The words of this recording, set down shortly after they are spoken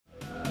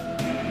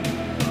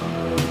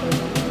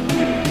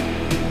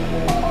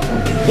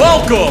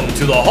Welcome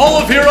to the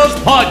Hall of Heroes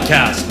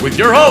podcast with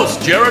your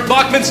hosts, Jared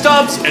Bachman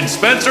Stubbs and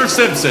Spencer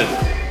Simpson.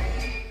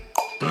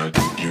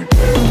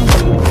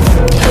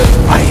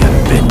 I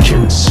am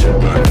vengeance.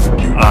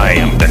 I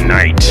am the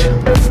Knight.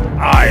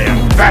 I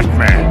am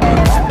Batman.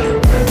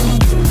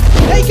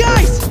 Hey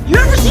guys, you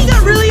ever seen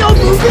that really old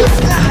movie?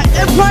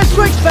 Empire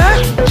Strikes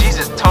Back?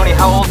 Jesus, Tony,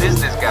 how old is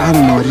this guy? I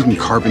don't know, I didn't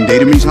carbon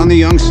date him, he's on the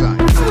young side.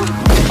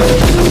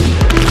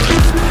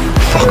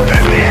 Fuck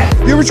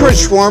Batman. You ever tried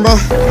shawarma?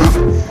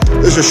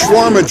 There's a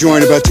shawarma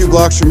joint about 2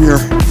 blocks from here.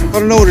 I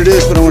don't know what it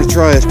is, but I want to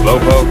try it.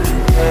 Lobo.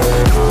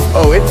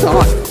 Oh, it's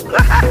on.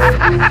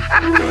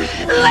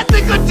 Let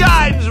the good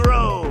times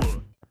roll!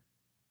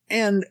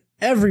 And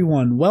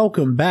everyone,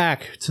 welcome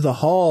back to the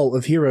Hall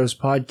of Heroes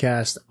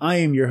podcast. I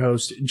am your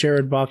host,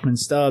 Jared Bachman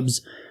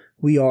Stubbs.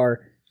 We are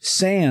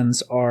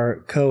sans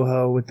our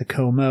co-ho with the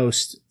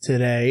co-most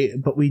today,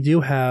 but we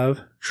do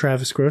have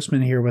Travis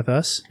Grossman here with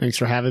us. Thanks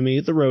for having me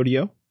at the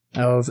rodeo.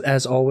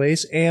 As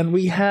always, and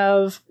we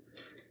have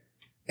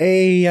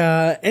a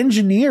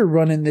engineer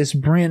running this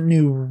brand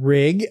new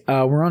rig.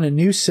 We're on a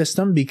new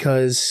system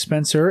because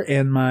Spencer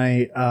and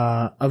my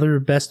other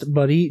best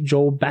buddy,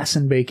 Joel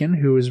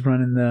Bassenbacon, who is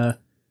running the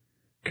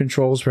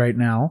controls right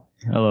now.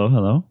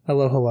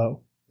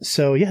 Hello.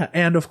 So yeah,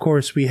 and of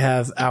course we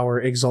have our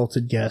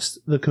exalted guest,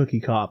 the Cookie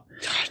Cop,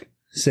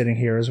 sitting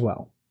here as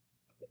well.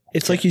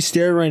 It's like he's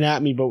staring right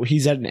at me, but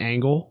he's at an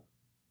angle.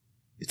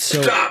 It's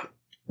so... Stop!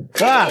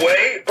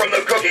 Away from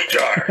the cookie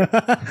jar.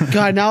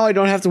 God, now I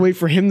don't have to wait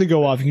for him to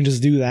go off. You can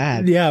just do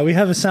that. Yeah, we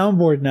have a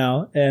soundboard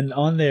now, and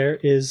on there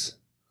is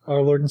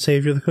our Lord and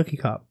Savior, the Cookie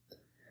Cop.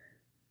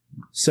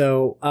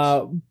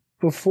 So,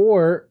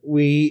 before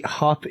we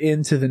hop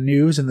into the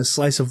news and the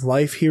slice of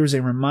life, here's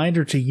a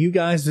reminder to you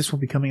guys. This will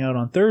be coming out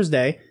on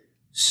Thursday.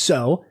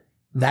 So,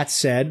 that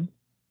said,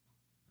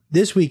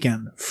 this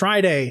weekend,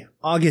 Friday,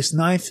 August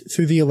 9th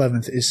through the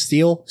 11th, is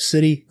Steel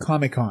City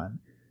Comic Con.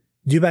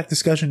 Dewback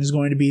Discussion is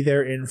going to be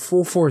there in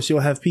full force. You'll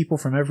have people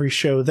from every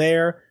show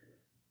there.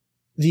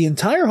 The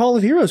entire Hall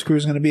of Heroes crew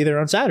is going to be there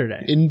on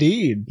Saturday.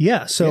 Indeed.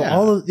 Yeah,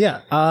 so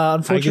Yeah.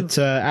 unfortunately, I get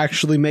to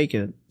actually make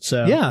it.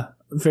 So yeah,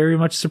 very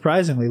much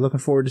surprisingly, looking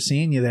forward to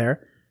seeing you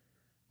there.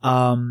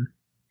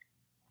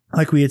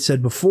 Like we had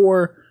said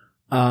before,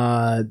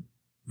 I'm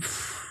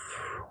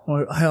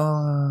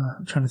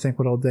trying to think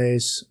what all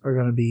days are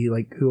going to be,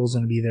 like who's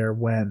going to be there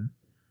when.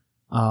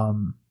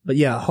 But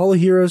yeah, Hall of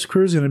Heroes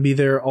crew is going to be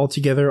there all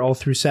together all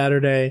through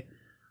Saturday.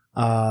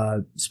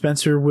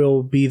 Spencer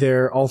will be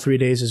there all 3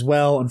 days as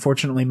well.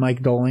 Unfortunately,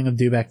 Mike Doling of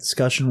Dewback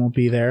Discussion won't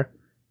be there.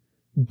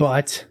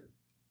 But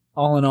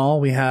all in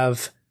all, we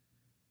have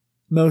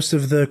most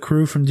of the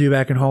crew from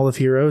Dewback and Hall of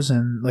Heroes.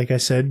 And like I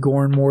said,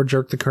 Goran Moore,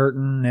 Jerk the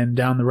Curtain, and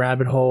Down the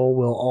Rabbit Hole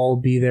will all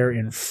be there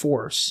in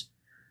force.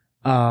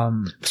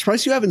 I'm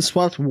surprised you haven't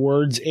swapped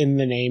words in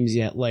the names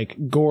yet, like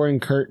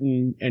Goran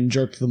Curtain and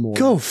Jerk the Moore.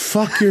 Go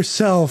fuck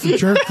yourself,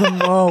 Jerk the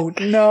Moat.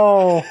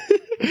 No.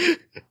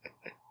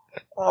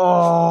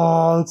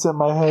 Oh, it's in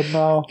my head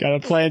now. Gotta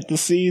plant the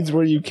seeds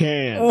where you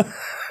can.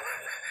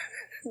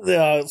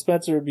 Yeah,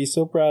 Spencer would be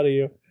so proud of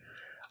you.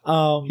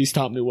 He's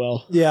taught me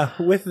well. Yeah,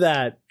 with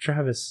that,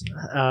 Travis,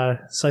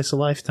 slice of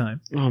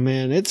lifetime. Oh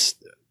man, it's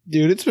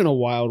been a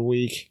wild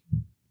week.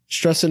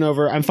 Stressing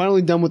over. I'm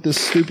finally done with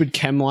this stupid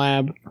chem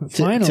lab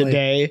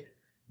today. It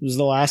was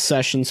the last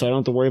session, so I don't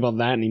have to worry about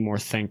that anymore,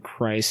 thank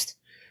Christ.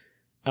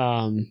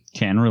 Can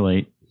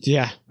relate.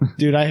 Yeah.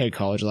 Dude, I hate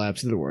college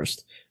labs. They're the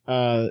worst.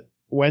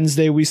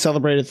 Wednesday, we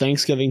celebrated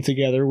Thanksgiving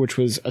together, which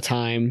was a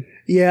time.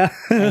 Yeah.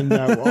 And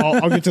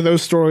I'll get to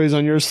those stories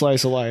on your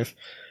slice of life.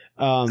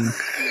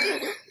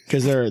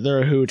 Because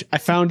they're a hoot. I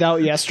found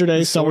out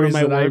yesterday, somewhere in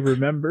my work, I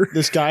remember.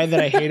 This guy that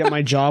I hate at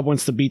my job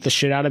wants to beat the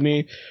shit out of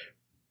me.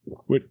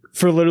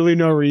 For literally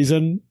no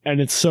reason, and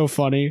it's so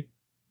funny.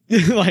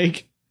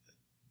 Like,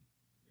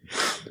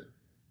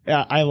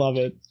 yeah, I love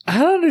it. I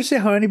don't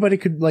understand how anybody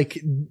could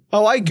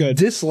I could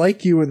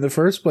dislike you in the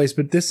first place,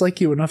 but dislike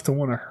you enough to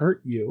want to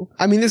hurt you.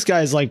 I mean, this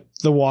guy is like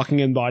the walking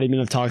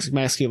embodiment of toxic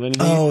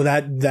masculinity. Oh,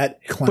 that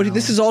clown. But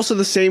this is also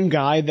the same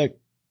guy that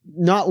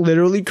not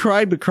literally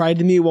cried, but cried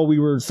to me while we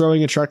were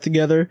throwing a truck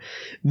together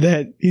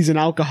that he's an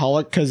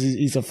alcoholic because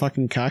he's a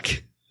fucking cuck.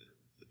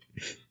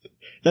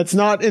 That's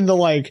not in the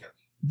like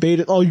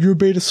beta. Oh, you're a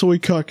beta soy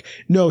cuck.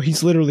 No,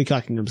 he's literally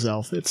cucking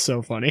himself. It's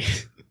so funny.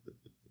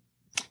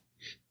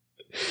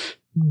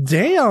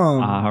 Damn.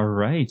 All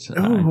right.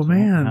 Oh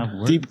man. Have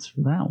words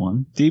for that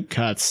one. Deep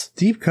cuts.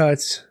 Deep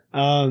cuts.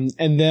 And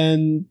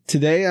then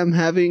today I'm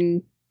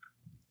having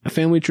a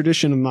family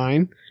tradition of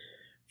mine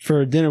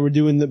for dinner. We're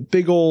doing the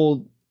big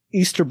old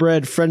Easter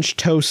bread French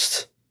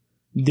toast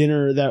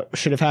dinner that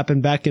should have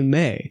happened back in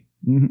May,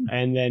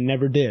 and then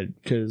never did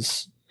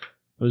because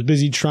I was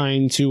busy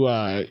trying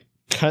to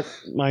cut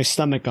my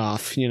stomach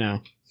off, you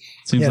know.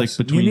 Seems like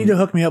between... You need to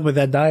hook me up with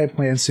that diet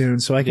plan soon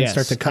so I can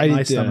start to cut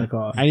my stomach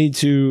off. I need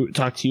to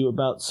talk to you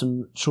about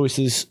some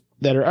choices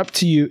that are up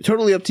to you,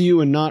 totally up to you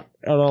and not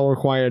at all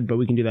required, but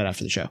we can do that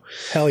after the show.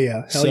 Hell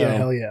yeah.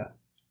 Hell yeah.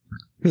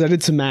 Because I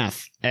did some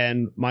math,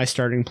 and my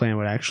starting plan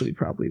would actually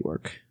probably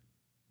work.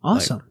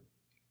 Awesome.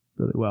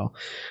 really well.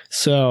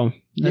 So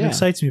That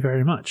excites me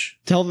very much.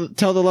 tell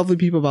the lovely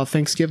people about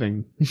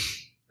Thanksgiving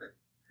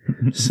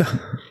So,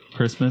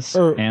 Christmas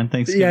Or- and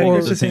Thanksgiving Yeah, at the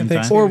Christmas same and time.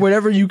 Thanksgiving. or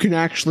whatever you can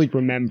actually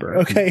remember.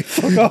 okay,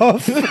 fuck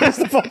off. First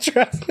of all,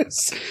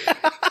 Travis.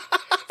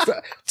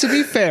 To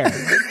be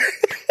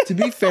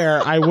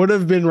fair, I would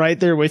have been right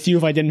there with you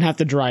if I didn't have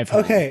to drive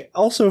home. Okay,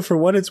 also for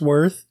what it's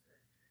worth,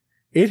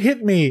 it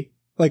hit me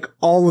like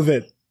all of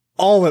it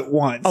all at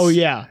once. Oh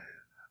yeah.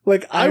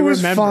 Like I was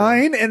remember.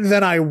 fine and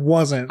then I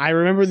wasn't. I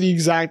remember the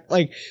exact,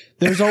 like,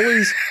 there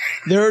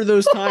are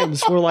those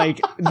times where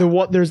like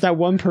there's that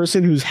one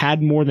person who's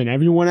had more than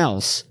everyone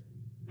else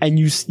and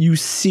you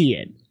see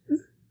it.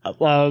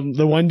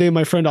 The one day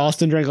my friend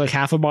Austin drank like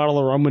half a bottle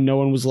of rum when no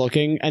one was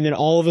looking, and then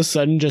all of a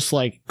sudden just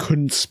like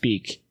couldn't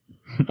speak.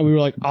 And we were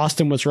like,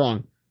 Austin, what's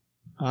wrong?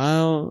 I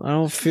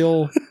don't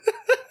feel.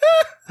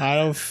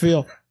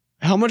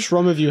 How much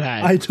rum have you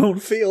had? I don't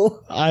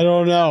feel. I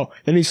don't know.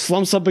 Then he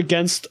slumps up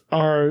against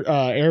our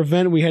air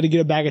vent. We had to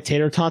get a bag of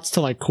tater tots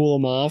to like cool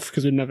him off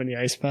because we didn't have any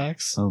ice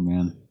packs. Oh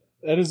man.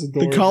 That is The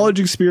adorable. college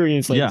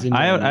experience, Yeah, ladies and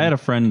I gentlemen. had a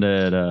friend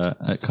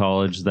at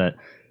college that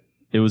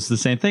it was the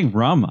same thing.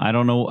 Rum. I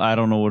don't know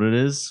what it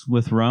is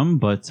with rum,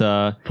 but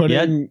You put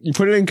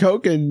it in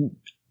Coke and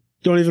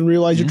don't even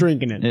realize you're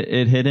drinking it.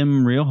 it hit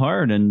him real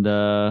hard, and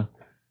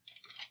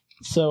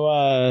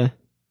So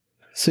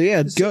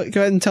yeah, go ahead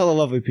and tell the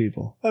lovely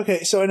people.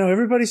 Okay, so I know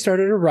everybody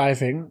started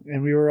arriving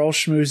and we were all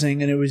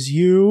schmoozing, and it was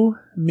you,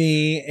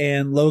 me,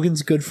 and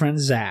Logan's good friend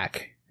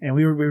Zach. And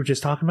we were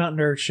just talking about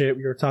nerd shit.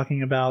 We were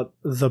talking about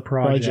the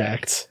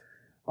project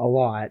a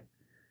lot.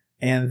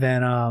 And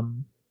then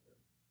I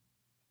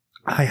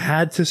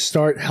had to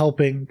start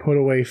helping put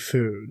away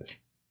food.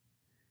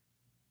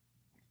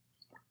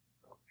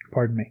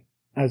 Pardon me.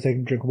 I was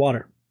taking a drink of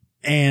water.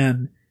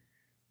 And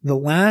the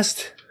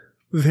last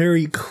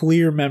very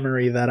clear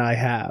memory that I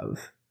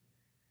have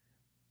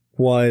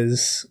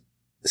was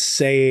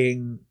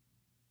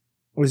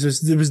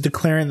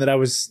declaring that I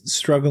was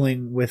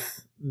struggling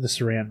with the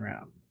saran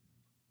wrap.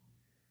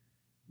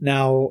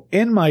 Now,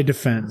 in my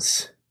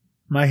defense,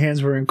 my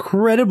hands were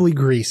incredibly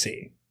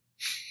greasy.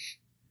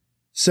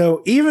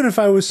 So even if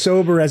I was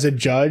sober as a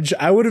judge,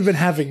 I would have been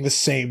having the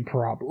same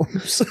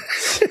problems.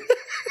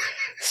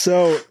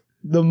 So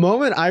the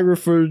moment I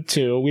referred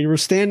to, we were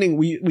standing,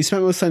 we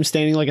spent most of the time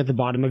standing like at the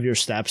bottom of your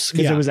steps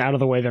because Yeah. it was out of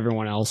the way of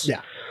everyone else.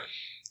 Yeah.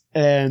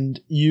 And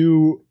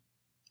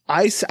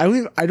I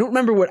don't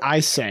remember what I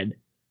said,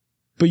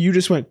 but you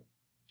just went,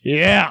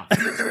 yeah.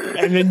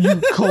 And then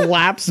you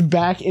collapsed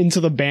back into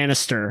the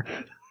banister.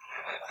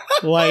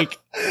 Like,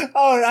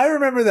 Oh, I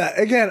remember that.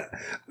 Again,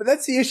 but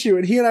that's the issue.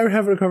 And he and I were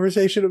having a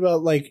conversation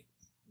about like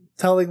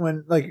telling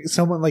when like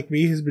someone like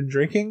me has been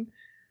drinking.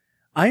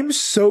 I'm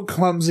so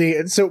clumsy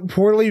and so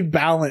poorly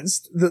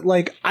balanced that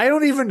like I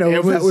don't even know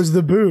if that was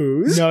the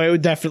booze. no, it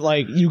would definitely,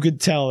 like, you could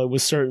tell it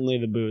was certainly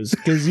the booze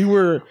because you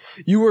were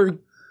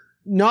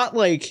not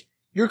like,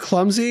 you're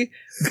clumsy,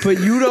 but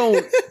you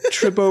don't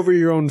trip over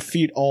your own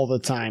feet all the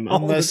time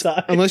All the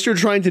time. unless you're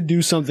trying to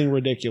do something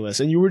ridiculous,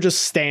 and you were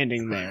just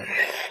standing there.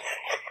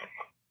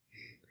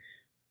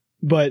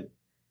 But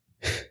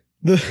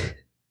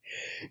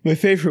my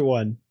favorite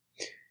one,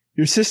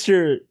 your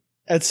sister,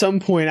 at some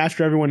point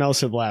after everyone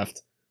else had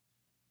left,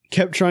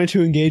 kept trying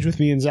to engage with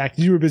me and Zach.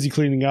 You were busy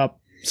cleaning up,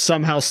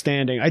 somehow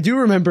standing. I do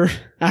remember,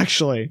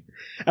 actually,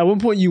 at one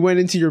point you went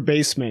into your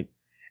basement,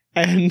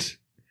 and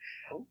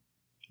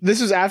this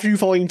was after you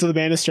falling into the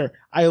banister.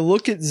 I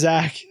look at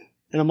Zach,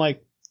 and I'm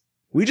like,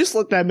 we just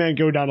let that man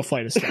go down a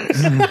flight of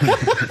steps.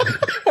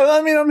 Well,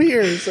 I mean, I'm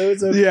here, so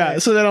it's okay. Yeah,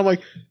 so then I'm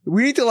like,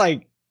 we need to,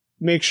 like,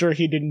 make sure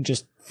he didn't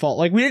just fall.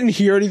 Like, we didn't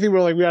hear anything,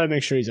 we're like, we gotta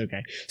make sure he's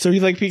okay. So he,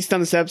 like, peeks down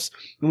the steps,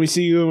 and we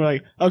see you, and we're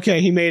like, okay,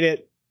 he made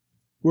it.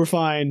 We're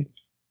fine.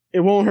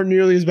 It won't hurt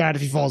nearly as bad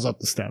if he falls up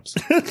the steps.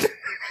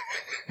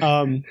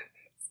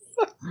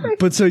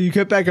 But so you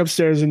get back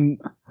upstairs, and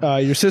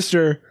your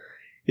sister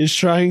is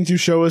trying to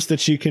show us that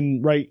she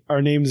can write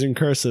our names in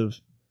cursive.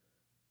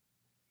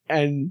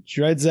 And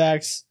she writes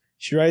Zach's,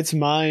 she writes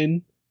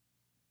mine,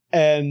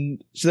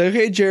 and she's like,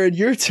 okay, Jared,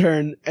 your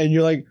turn. And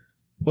you're like,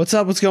 what's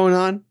up? What's going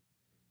on?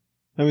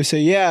 And we say,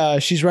 yeah,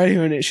 she's writing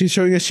her name. She's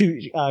showing us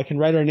she can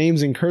write our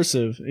names in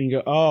cursive. And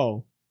you go,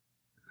 oh,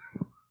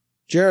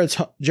 Jared's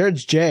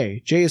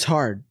J. J is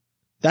hard.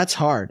 That's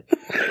hard.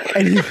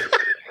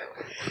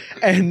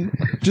 And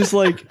just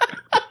like,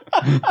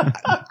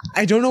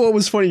 I don't know what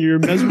was funny. Your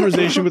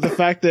mesmerization with the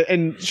fact that,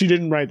 and she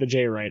didn't write the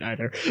J right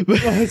either. But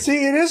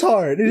See, it is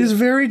hard. It is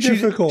very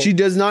difficult. She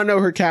does not know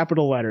her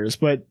capital letters,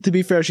 but to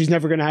be fair, she's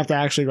never going to have to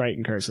actually write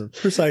in cursive.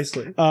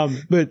 Precisely.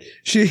 But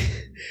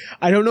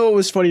I don't know what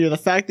was funnier, the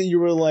fact that you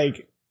were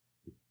like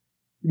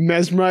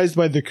mesmerized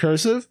by the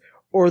cursive,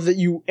 or that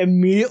you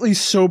immediately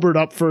sobered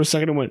up for a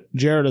second and went,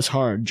 Jared is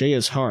hard. J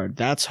is hard.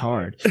 That's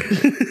hard.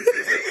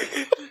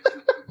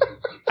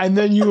 And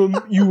then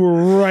you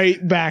were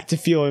right back to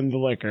feeling the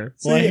liquor.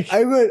 See,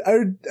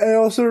 I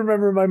also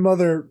remember my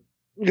mother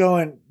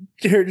going,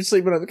 Jared, you're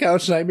sleeping on the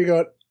couch tonight. Me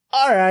going,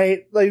 all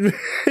right. Like,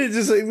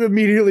 just like,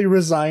 immediately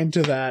resigned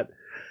to that.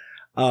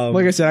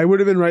 Like I said, I would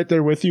have been right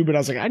there with you, but I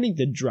was like, I need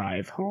to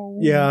drive home.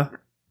 Yeah.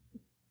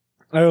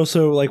 I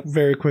also like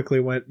very quickly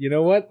went, you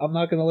know what? I'm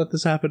not going to let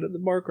this happen at the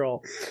bar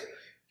crawl.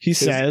 He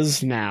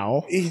says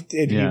now. He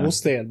Yeah. will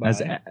stand by.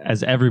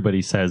 As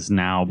everybody says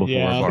now before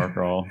Yeah. a bar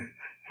crawl.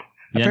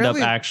 You end up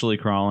Apparently, actually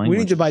crawling. We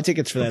need which to is buy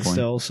tickets for the that point.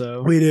 still,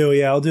 so. We do,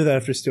 yeah. I'll do that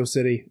after Steel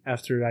City,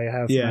 after I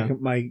have Yeah.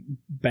 my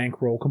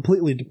bankroll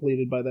completely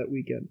depleted by that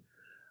weekend.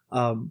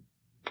 But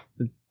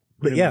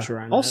Pretty yeah, much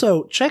around that.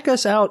 also check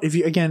us out if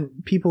you, again,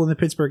 people in the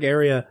Pittsburgh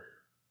area,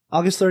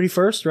 August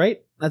 31st,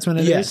 right? That's when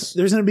it is. Yes.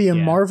 There's going to be a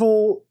Yeah.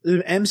 Marvel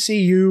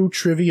MCU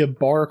trivia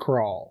bar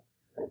crawl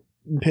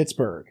in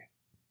Pittsburgh.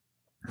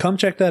 Come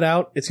check that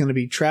out. It's going to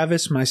be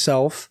Travis,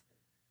 myself,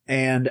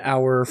 and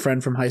our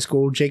friend from high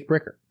school, Jake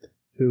Bricker,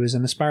 who is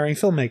an aspiring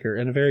filmmaker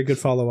and a very good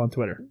follow on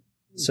Twitter.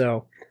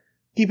 So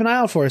keep an eye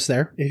out for us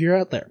there if you're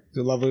out there. He's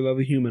a lovely,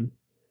 lovely human.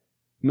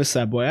 Miss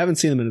that boy. I haven't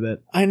seen him in a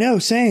bit. I know,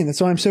 same. That's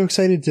why I'm so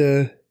excited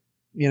to,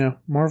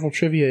 Marvel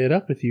trivia it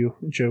up with you,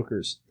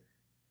 jokers.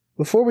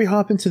 Before we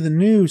hop into the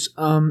news,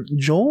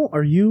 Joel,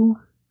 are you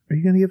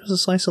going to give us a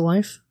slice of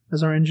life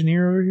as our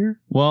engineer over here?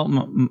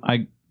 Well,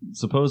 I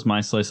suppose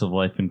my slice of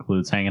life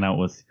includes hanging out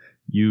with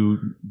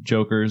you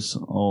jokers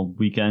all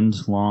weekend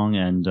long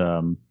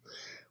and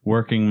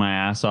working my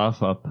ass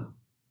off up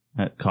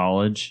at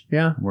college.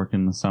 Yeah.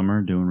 Working the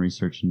summer, doing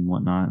research and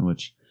whatnot,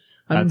 which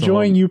I'm that's a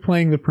enjoying whole- you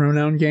playing the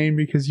pronoun game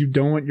because you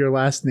don't want your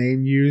last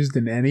name used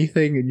in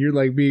anything and you're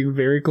like being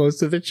very close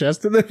to the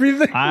chest and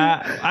everything.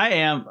 I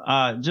am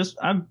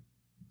I'm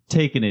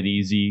taking it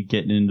easy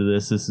getting into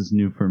this. This is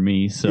new for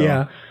me, so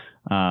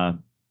yeah.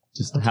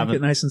 Just I'll take haven't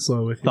it nice and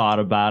slow with you. thought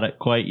about it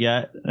quite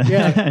yet.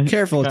 Yeah,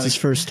 Careful, it's Kinda- his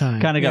first time.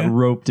 Kind of got Yeah.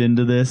 roped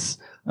into this.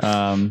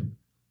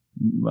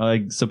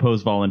 I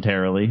suppose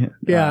voluntarily.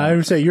 Yeah, I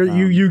would say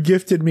you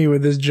gifted me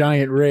with this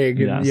giant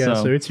rig. And Yeah,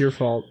 so so- it's your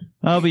fault.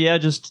 But yeah,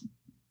 just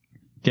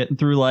getting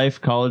through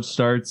life. College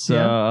starts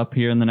up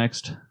here in the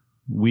next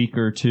week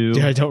or two.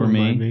 Yeah, don't for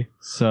remind me.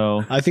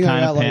 So I think I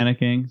kind of got, like-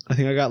 panicking. I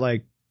think I got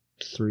like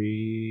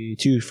 2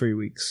 free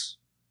weeks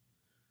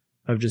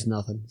of just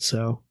nothing.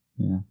 So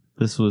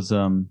This was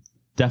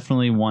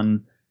definitely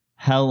one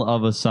hell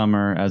of a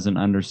summer as an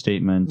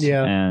understatement.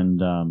 Yeah.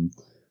 And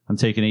I'm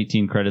taking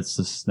 18 credits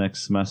this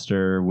next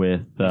semester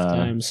with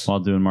times. while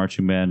doing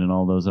marching band and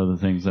all those other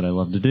things that I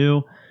love to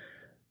do.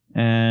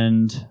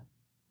 And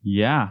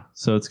yeah,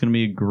 so it's going to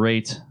be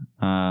great.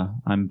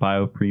 I'm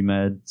bio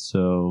pre-med,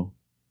 so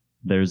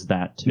there's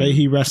that too. may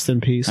he rest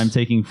in peace. I'm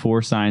taking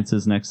 4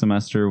 sciences next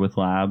semester with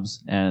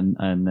labs and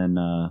then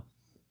a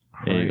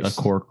Christ.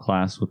 core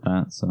class with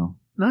that. So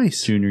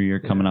Nice. junior year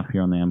coming up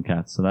here on the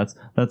MCATs. So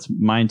that's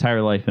my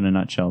entire life in a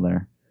nutshell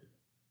there.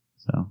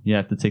 So yeah, I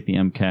have to take the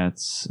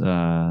MCATs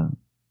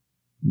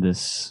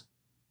this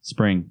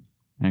spring,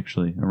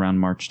 actually around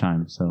March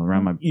time. So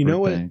around my You know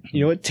what? birthday,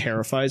 You know what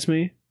terrifies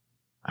me?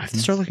 I have to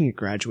start looking at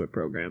graduate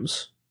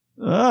programs.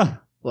 Ugh.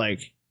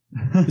 Like,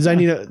 because I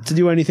need to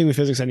do anything with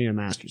physics, I need a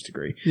master's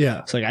degree. Yeah.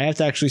 It's like I have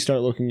to actually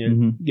start looking at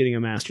Mhm. getting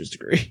a master's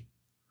degree.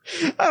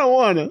 I don't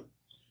want to.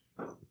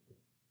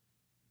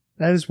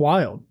 That is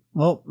wild.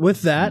 Well,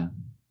 with that,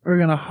 we're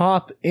going to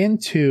hop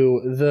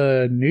into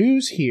the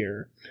news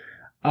here.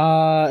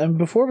 And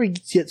before we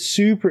get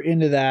super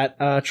into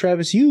that,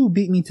 Travis, you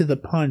beat me to the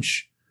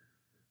punch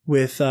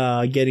with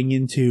getting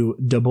into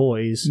Du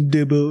Bois.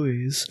 Du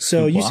Bois.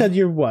 So you said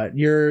you're what?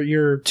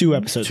 You're 2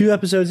 episodes. 2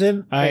 episodes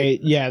in?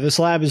 This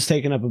lab has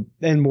taken up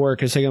and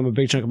work has taken up a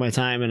big chunk of my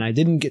time, and I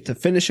didn't get to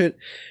finish it.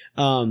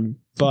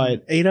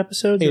 But 8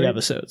 episodes? 8 right?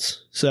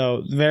 episodes,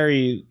 so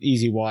very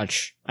easy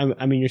watch.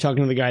 I mean, you're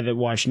talking to the guy that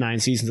watched 9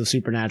 seasons of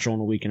Supernatural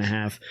in a week and a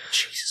half.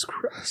 Jesus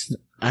Christ.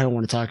 I don't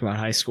want to talk about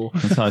high school.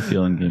 That's how I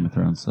feel in Game of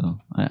Thrones. So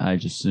I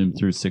just zoomed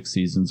through 6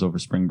 seasons over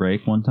spring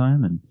break one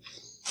time, and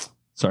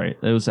sorry,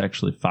 it was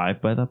actually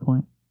 5 by that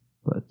point.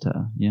 But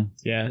yeah,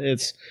 Yeah,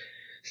 it's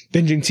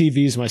binging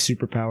TV is my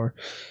superpower.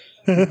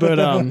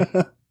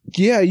 But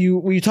yeah,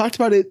 we talked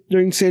about it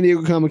during San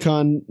Diego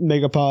Comic-Con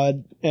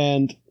Megapod,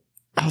 and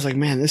I was like,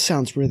 man, this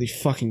sounds really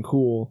fucking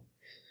cool.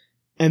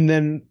 And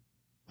then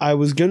I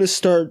was gonna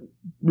start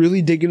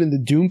really digging into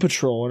Doom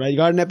Patrol, and I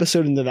got an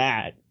episode into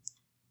that.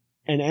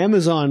 And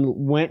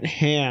Amazon went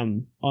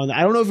ham on.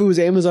 I don't know if it was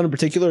Amazon in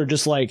particular or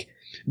just like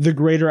the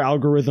greater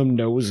algorithm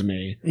knows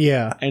me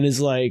Yeah. and is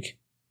like,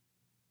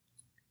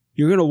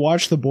 you're gonna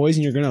watch The Boys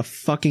and you're gonna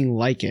fucking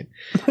like it.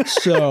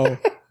 So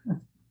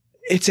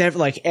it's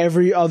like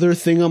every other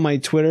thing on my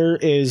Twitter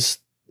is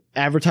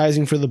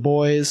advertising for The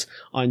Boys.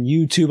 On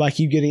YouTube, I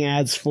keep getting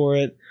ads for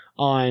it.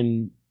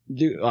 On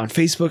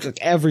Facebook, like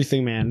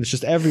everything, man. It's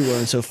just everywhere.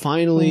 And so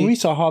finally, When we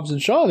saw Hobbs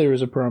and Shaw, there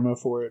was a promo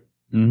for it.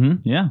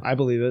 yeah. I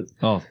believe it.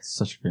 Oh, it's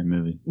such a great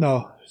movie.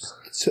 No,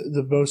 it's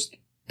the most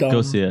dumb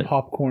Go see it.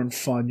 popcorn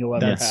fun you'll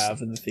ever That's-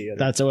 have in the theater.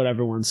 That's what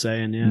everyone's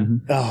saying. Yeah.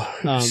 Mhm. Oh,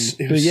 it was,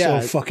 but yeah.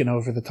 so fucking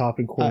over the top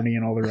and corny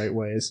in all the right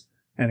ways.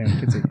 Anyway,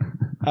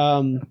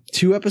 continue.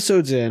 2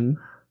 episodes in,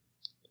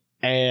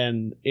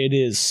 and it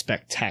is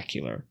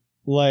spectacular.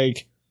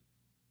 Like,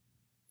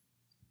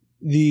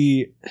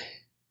 this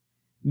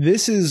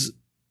is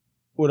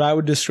what I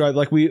would describe,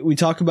 like we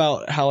talk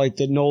about how like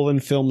the Nolan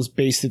films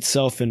based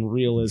itself in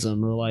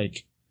realism, or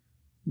like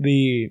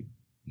the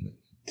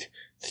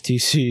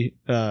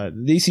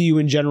DCU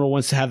in general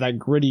wants to have that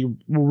gritty,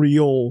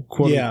 real,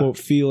 quote unquote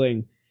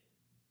feeling.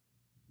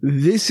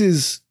 This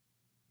is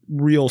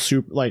real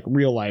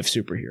real life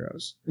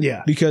superheroes.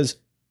 Yeah. Because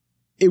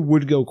it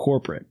would go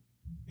corporate.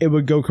 It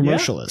would go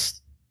commercialist.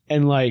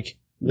 And like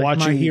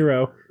watching My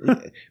Hero.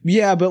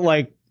 yeah, but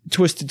like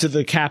twisted to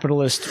the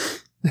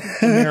capitalist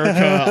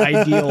America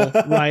ideal,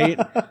 right?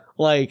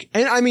 Like,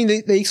 and I mean,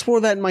 they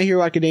explore that in My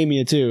Hero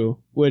Academia too,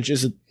 which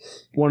is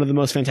one of the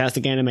most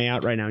fantastic anime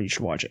out right now. You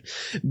should watch it.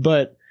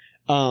 But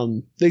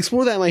they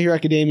explore that in My Hero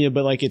Academia,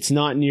 but like it's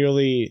not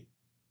nearly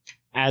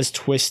as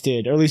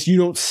twisted, or at least you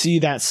don't see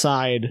that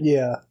side.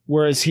 Yeah.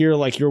 Whereas here,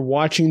 like you're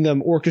watching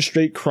them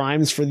orchestrate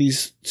crimes for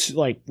these,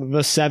 like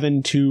the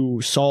Seven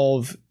to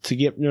solve to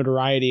get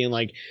notoriety, and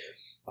like,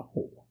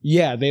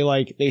 yeah,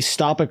 they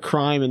stop a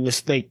crime, and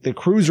the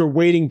crews are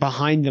waiting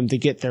behind them to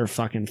get their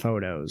fucking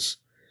photos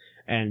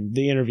and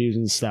the interviews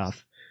and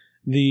stuff.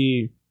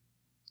 The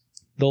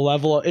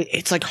level,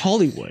 it's like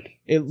Hollywood.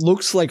 It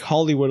looks like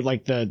Hollywood,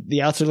 like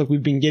the outside look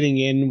we've been getting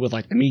in with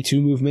like the Me Too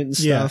movement and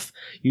stuff.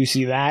 Yeah. You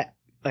see that,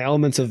 like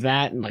elements of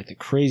that, and like the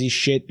crazy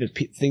shit that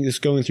thing that's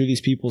going through these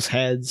people's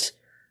heads.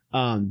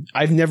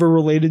 I've never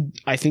related,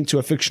 I think, to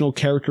a fictional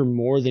character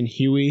more than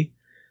Huey,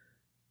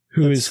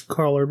 who is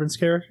Carl Urban's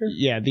character.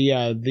 Yeah,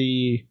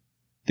 the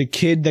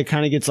kid that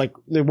kind of gets like,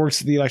 that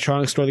works at the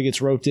electronics store that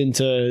gets roped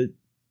into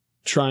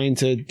trying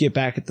to get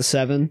back at the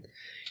Seven.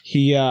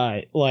 He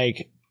has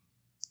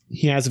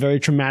a very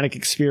traumatic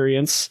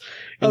experience.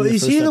 Oh,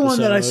 is he the one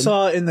that I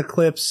saw in the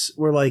clips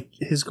where like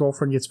his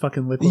girlfriend gets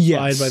fucking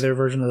liquefied by their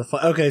version of the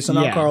fire? Okay, so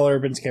not Carl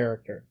Urban's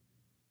character.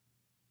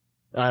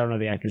 I don't know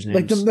the actor's name.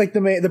 Like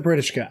the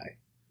British guy.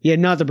 Yeah,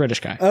 not the British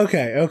guy.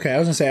 Okay. I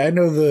was gonna say I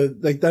know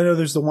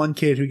there's the one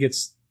kid who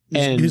gets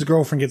his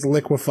girlfriend gets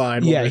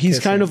liquefied. Yeah, he's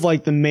kind of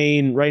like the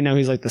main right now.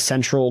 He's like the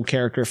central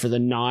character for the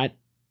not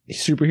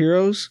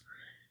superheroes,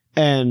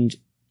 and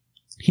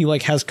he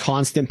like has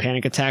constant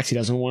panic attacks. He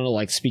doesn't want to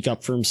like speak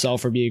up for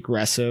himself or be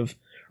aggressive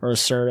or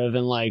assertive,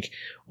 and like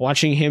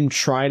watching him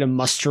try to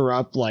muster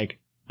up like,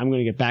 I'm going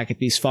to get back at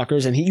these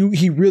fuckers, and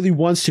he really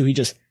wants to, he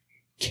just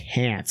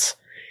can't.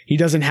 He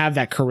doesn't have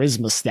that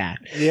charisma stat.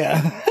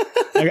 Yeah.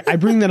 I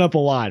bring that up a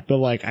lot, but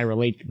like I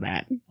relate to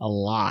that a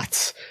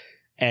lot,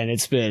 and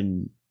it's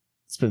been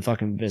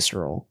fucking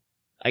visceral.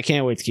 I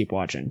can't wait to keep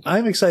watching.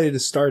 I'm excited to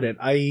start it.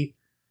 My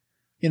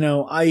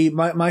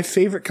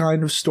favorite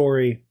kind of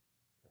story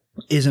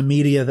is a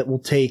media that will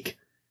take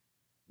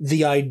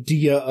the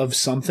idea of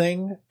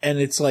something, and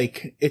it's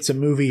like it's a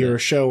movie or a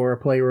show or a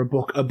play or a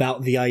book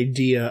about the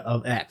idea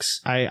of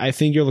X. I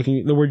think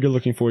the word you're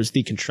looking for is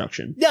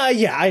deconstruction.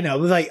 Yeah, I know.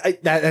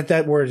 Like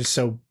that word is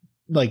so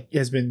like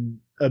has been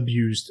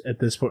abused at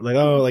this point. Like,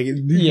 oh, like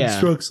it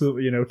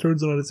deconstructs,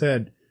 turns it on its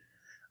head.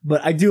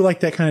 But I do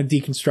like that kind of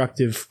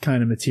deconstructive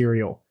kind of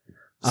material.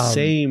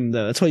 Same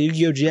though. That's why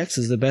Yu-Gi-Oh! GX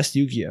is the best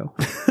Yu-Gi-Oh!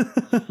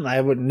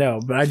 I wouldn't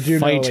know, but I do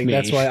know. Like,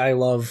 that's why I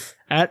love.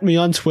 At me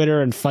on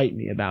Twitter and fight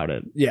me about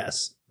it.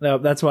 Yes, no,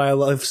 that's why I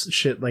love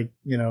shit like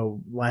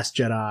Last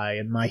Jedi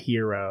and My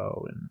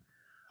Hero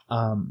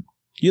and.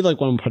 You like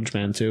One Punch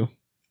Man too?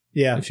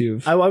 Yeah,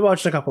 I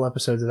watched a couple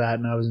episodes of that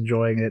and I was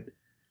enjoying it.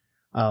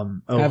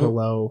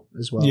 Hello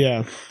as well.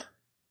 Yeah,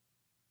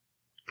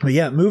 but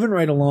yeah, moving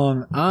right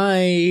along.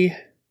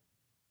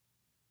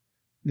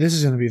 This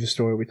is going to be the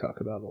story we talk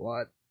about a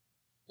lot.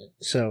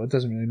 So it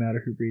doesn't really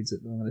matter who reads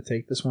it. I'm going to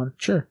take this one.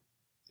 Sure.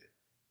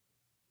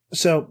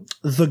 So,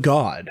 the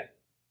God,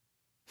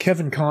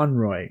 Kevin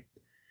Conroy,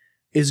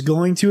 is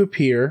going to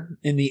appear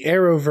in the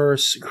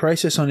Arrowverse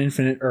Crisis on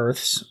Infinite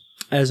Earths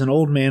as an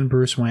old man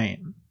Bruce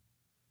Wayne.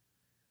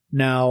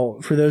 Now,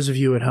 for those of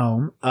you at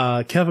home,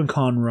 Kevin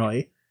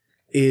Conroy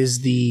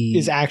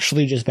is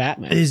actually just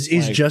Batman.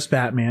 Is just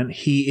Batman.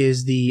 He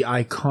is the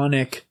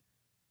iconic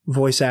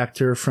voice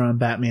actor from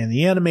Batman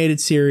the Animated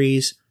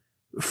Series,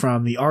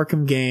 from the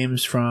Arkham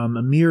games, from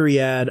a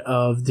myriad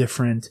of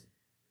different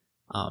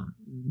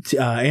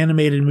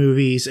animated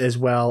movies, as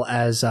well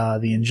as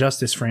the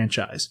Injustice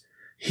franchise.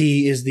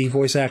 He is the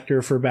voice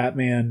actor for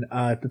Batman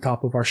at the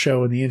top of our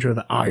show in the intro.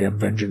 I am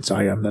vengeance,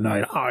 I am the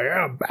night, I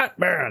am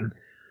Batman.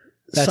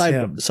 That's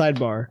him.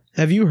 Sidebar.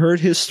 Have you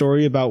heard his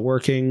story about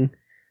working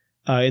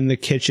in the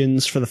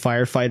kitchens for the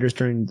firefighters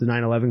during the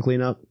 9/11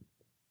 cleanup?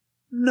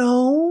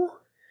 No.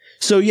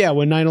 So yeah,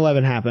 when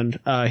 9/11 happened,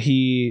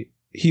 he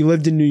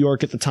lived in New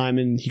York at the time,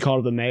 and he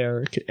called the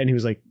mayor, and he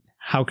was like,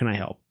 "How can I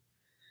help?"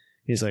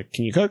 He's like,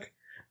 "Can you cook?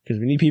 Because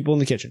we need people in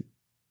the kitchen."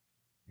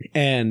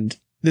 And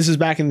this is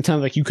back in the time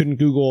like you couldn't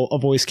Google a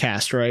voice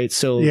cast, right?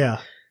 So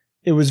yeah,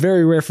 it was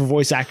very rare for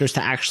voice actors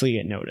to actually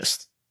get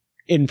noticed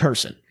in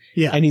person.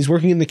 Yeah, and he's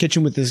working in the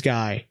kitchen with this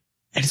guy,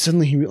 and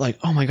suddenly he like,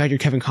 "Oh my God, you're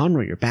Kevin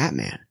Conroy, you're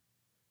Batman."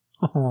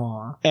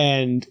 Aww.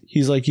 And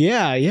he's like,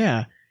 "Yeah."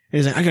 And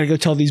he's like, "I gotta go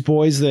tell these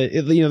boys that,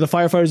 the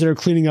firefighters that are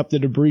cleaning up the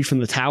debris from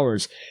the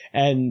towers."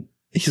 And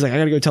he's like, "I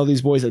gotta go tell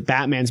these boys that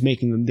Batman's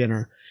making them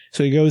dinner."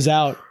 So he goes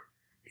out,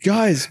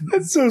 guys,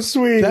 That's so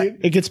sweet.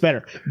 it gets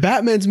better.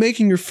 Batman's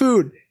making your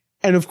food.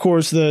 And of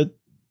course, the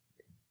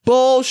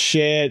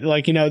bullshit,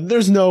 like,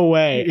 there's no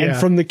way. Yeah. And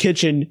from the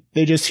kitchen,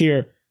 they just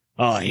hear,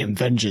 I am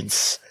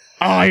vengeance.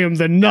 I am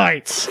the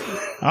knight.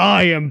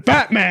 I am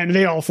Batman.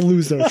 They all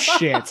lose their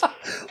shit.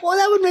 Well,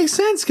 that would make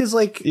sense because,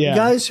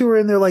 guys who were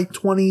in their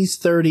 20s,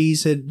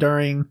 30s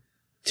during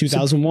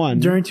 2001.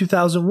 During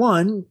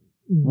 2001,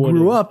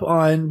 grew up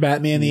on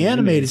Batman the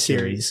Animated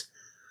Series.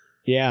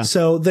 Yeah.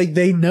 So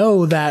they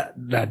know that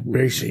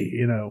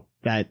basically,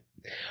 That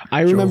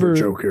I remember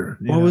Joker.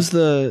 What was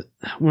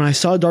when I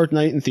saw Dark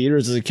Knight in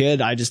theaters as a kid,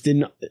 I just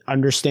didn't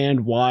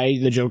understand why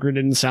the Joker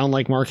didn't sound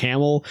like Mark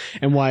Hamill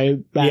and why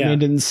Batman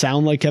didn't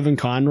sound like Kevin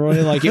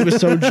Conroy. Like, it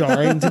was so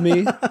jarring to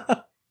me.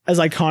 As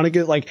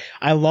iconic,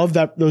 I love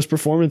those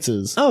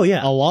performances. Oh yeah,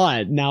 a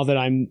lot. Now that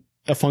I'm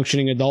a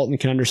functioning adult and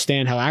can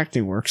understand how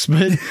acting works,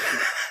 but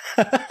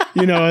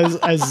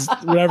as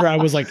whatever, I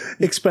was like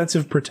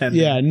expensive pretending.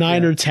 Yeah,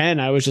 9 or 10.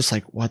 I was just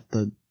like, why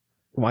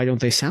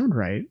don't they sound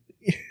right?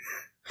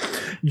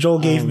 Joel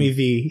gave me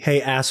the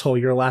 "Hey asshole,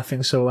 you're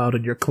laughing so loud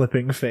and you're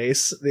clipping"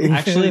 face.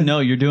 Actually, no,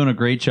 you're doing a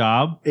great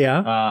job. Yeah,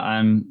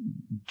 I'm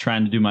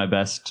trying to do my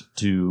best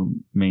to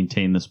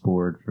maintain this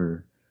board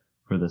for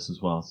this as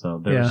well.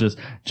 So there was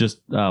just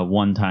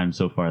one time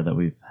so far that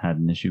we've had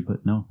an issue,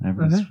 but no,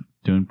 everyone's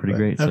doing pretty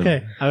great. So.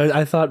 Okay,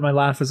 I thought my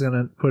laugh was going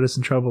to put us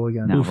in trouble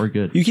again. No, we're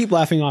good. You keep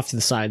laughing off to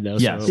the side though.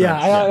 Yes. So.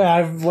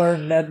 I've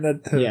learned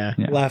that to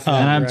laugh.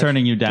 And I'm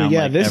turning you down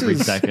every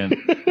second.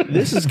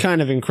 This is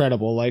kind of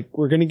incredible.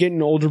 We're going to get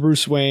an older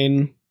Bruce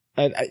Wayne.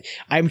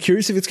 I'm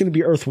curious if it's going to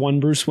be Earth 1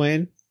 Bruce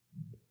Wayne,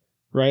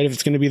 right? If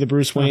it's going to be the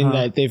Bruce Wayne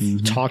that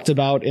they've talked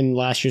about in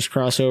last year's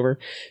crossover.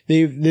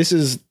 This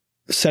is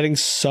setting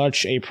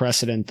such a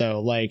precedent,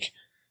 though.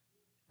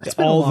 It's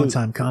been a long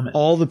time coming.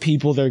 All the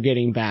people they're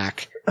getting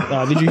back.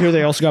 Did you hear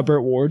they also got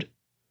Burt Ward?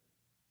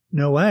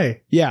 No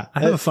way. Yeah.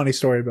 I have a funny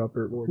story about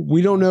Burt Ward.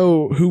 We don't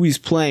know who he's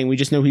playing. We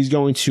just know he's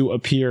going to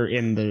appear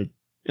in the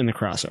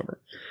crossover.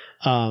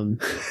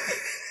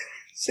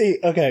 See,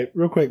 okay,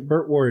 real quick,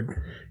 Burt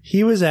Ward.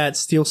 He was at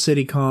Steel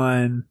City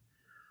Con.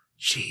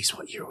 Jeez,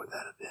 what year would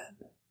that have been?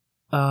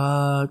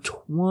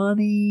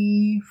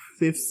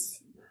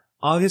 25th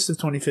August of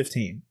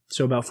 2015.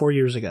 So about 4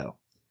 years ago.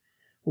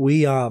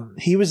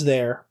 He was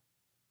there,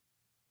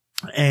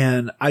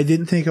 and I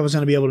didn't think I was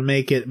going to be able to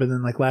make it, but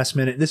then last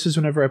minute, this is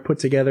whenever I put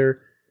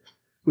together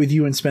with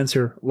you and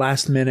Spencer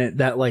last minute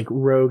that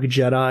Rogue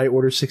Jedi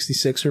Order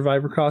 66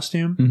 Survivor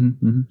costume.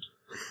 Mm-hmm.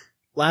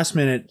 Last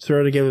minute,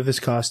 throw together this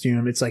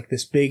costume. It's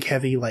this big,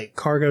 heavy,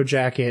 cargo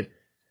jacket,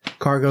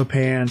 cargo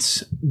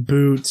pants,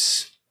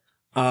 boots.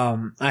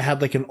 I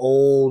had an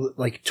old,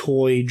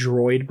 toy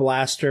droid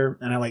blaster,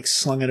 and I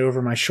slung it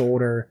over my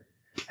shoulder,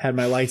 had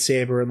my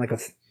lightsaber and a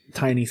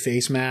tiny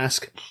face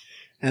mask.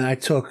 And I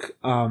took,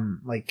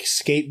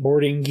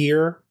 skateboarding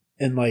gear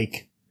and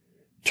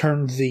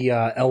turned the,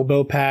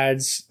 elbow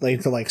pads,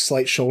 to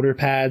slight shoulder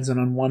pads. And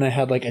on one I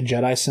had a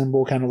Jedi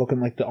symbol, kind of looking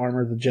like the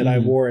armor the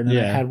Jedi wore. And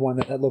then I had one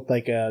that looked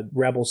like a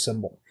rebel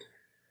symbol.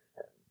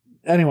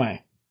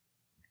 Anyway,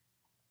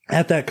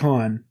 at that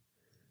con,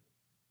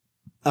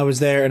 I was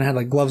there and I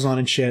had gloves on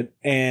and shit.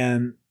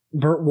 And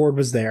Burt Ward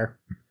was there.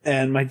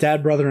 And my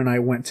dad, brother, and I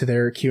went to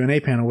their Q&A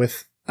panel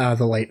with,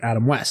 the late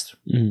Adam West.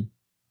 Mm.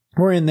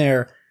 We're in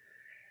there.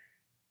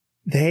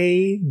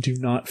 They do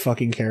not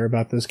fucking care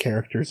about those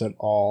characters at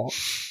all,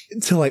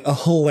 to a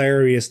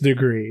hilarious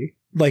degree.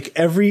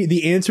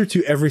 The answer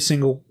to every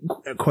single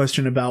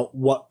question about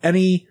what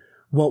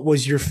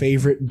was your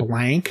favorite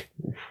blank,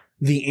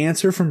 the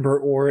answer from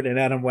Burt Ward and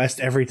Adam West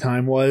every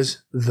time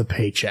was the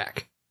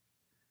paycheck.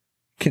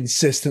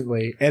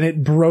 Consistently. And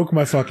it broke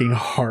my fucking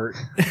heart.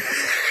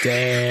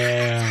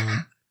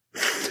 Damn.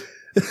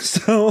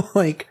 So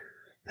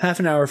half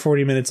an hour,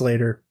 40 minutes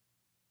later,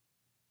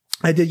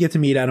 I did get to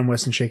meet Adam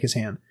West and shake his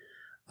hand.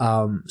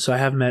 So I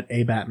have met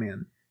a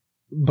Batman,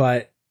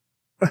 but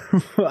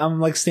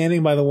I'm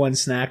standing by the one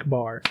snack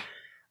bar.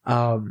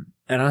 And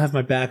I have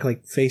my back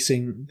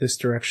facing this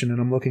direction,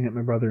 and I'm looking at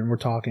my brother and we're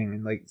talking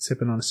and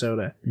sipping on a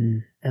soda.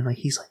 And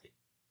he's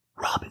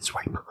Robin's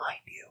right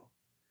behind you.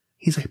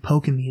 He's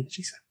poking me and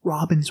she's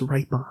Robin's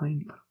right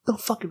behind you. No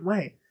fucking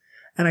way.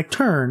 And I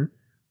turn,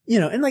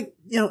 and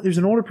there's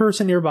an older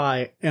person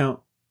nearby,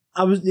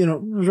 I was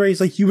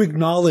raised you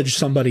acknowledge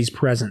somebody's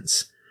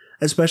presence,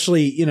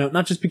 especially,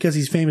 not just because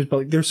he's famous,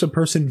 but there's a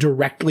person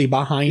directly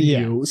behind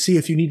you. See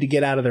if you need to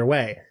get out of their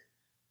way.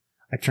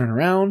 I turn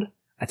around,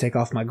 I take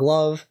off my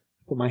glove,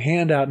 put my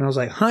hand out, and I was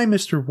like, "Hi,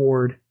 Mr.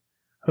 Ward.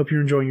 Hope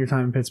you're enjoying your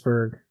time in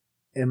Pittsburgh."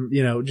 And,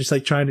 just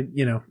trying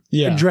to,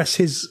 address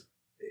his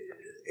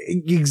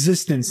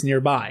existence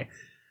nearby.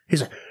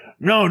 He's like,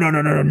 No, not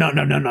now.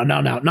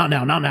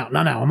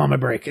 I'm on my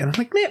break. And I'm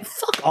like, man,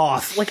 fuck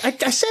off. I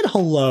said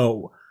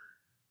hello.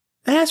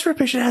 I asked for a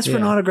picture, I asked for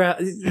an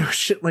autograph.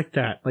 Shit like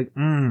that.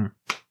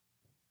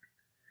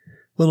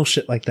 Little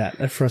shit like that.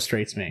 That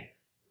frustrates me.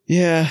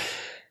 Yeah.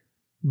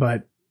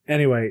 But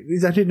anyway,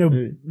 I didn't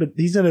know, but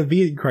he's in a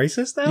V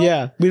Crisis now?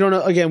 Yeah. We don't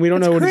know. Again, we don't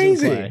know what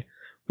he's going to play.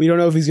 We don't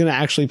know if he's going to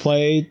actually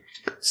play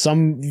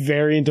some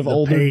variant of The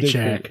older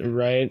paycheck.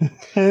 right?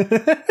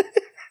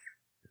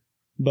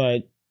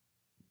 But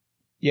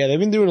yeah, they've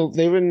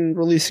been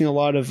releasing a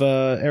lot of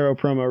Arrow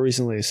promo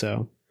recently,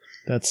 so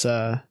that's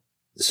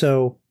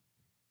So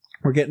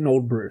we're getting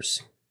old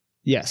Bruce.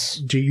 yes.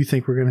 Do you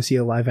think we're going to see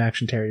a live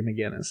action Terry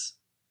McGinnis?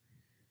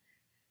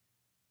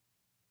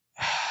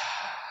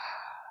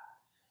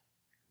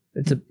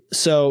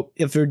 So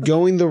if they're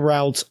going the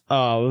route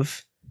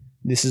of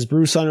this is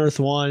Bruce on Earth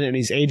 1 and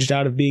he's aged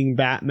out of being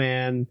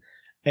Batman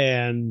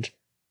and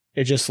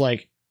it just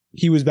like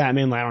he was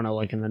Batman, I don't know,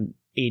 like in the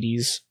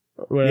 80s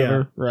or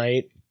whatever,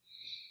 right?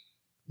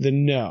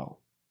 Then no.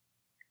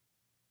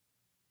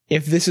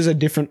 If this is a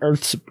different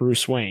Earth's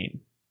Bruce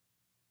Wayne,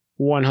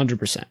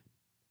 100%.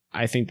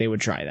 I think they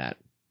would try that.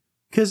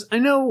 Because I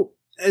know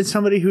as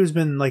somebody who's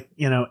been like,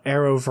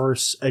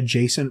 Arrowverse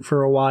adjacent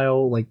for a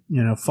while, like,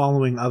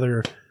 following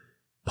other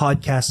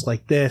podcasts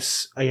like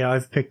this,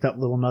 I've picked up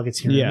little nuggets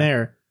here Yeah. and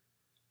there.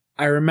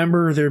 I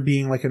remember there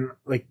being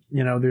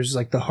there's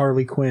like the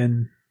Harley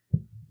Quinn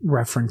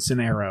reference in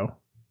Arrow.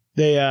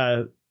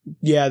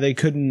 They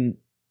couldn't,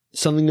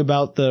 something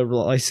about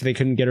they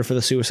couldn't get her for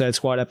the Suicide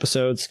Squad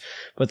episodes,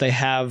 but they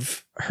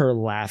have her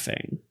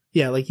laughing.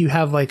 Yeah, like you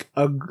have like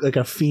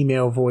a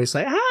female voice,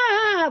 like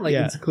like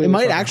Yeah. it's It clearly might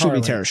fucking actually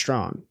Harley. be Tara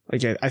Strong.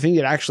 Like I think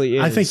it actually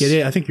is. I think it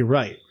is. I think you're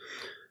right.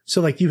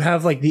 So like you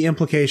have like the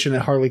implication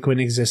that Harley Quinn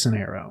exists in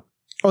Arrow.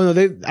 Oh no,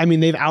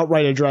 they've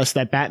outright addressed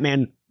that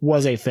Batman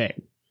was a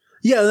thing.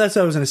 Yeah, that's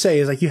what I was gonna say.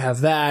 Is like you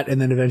have that,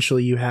 and then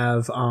eventually you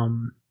have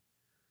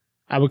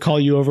I would call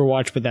you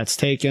Overwatch, but that's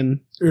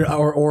taken.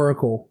 or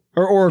Oracle.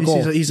 Or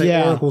Oracle. He's like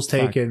Yeah, Oracle's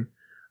fine. taken.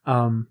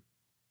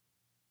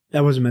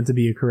 That wasn't meant to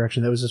be a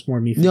correction. That was just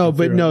more me. No, thinking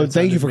but through it. no, That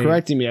thank you sounded for mean.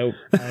 correcting me.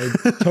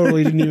 I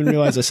totally didn't even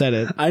realize I said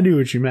it. I knew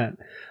what you meant.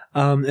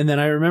 And then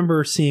I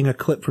remember seeing a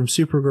clip from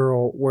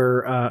Supergirl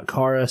where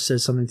Kara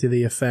says something to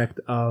the effect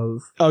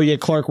of, Oh yeah,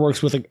 Clark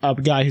works with a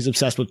guy who's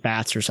obsessed with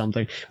bats or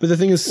something. But the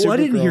thing is, well, I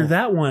didn't Supergirl- hear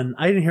that one.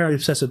 I didn't hear I was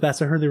obsessed with bats.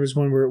 I heard there was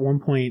one where at one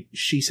point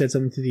she said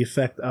something to the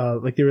effect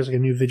of, like there was like a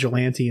new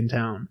vigilante in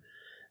town.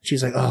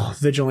 She's like, oh,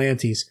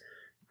 vigilantes.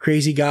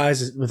 Crazy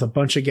guys with a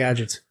bunch of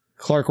gadgets.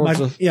 Clark works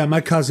with. My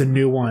cousin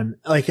knew one.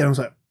 Like, and I was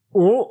like,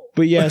 oh.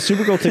 But yeah,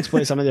 Supergirl takes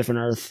place on a different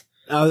Earth.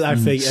 I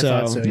figured. I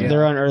thought so, yeah.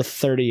 They're on Earth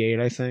 38,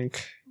 I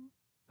think.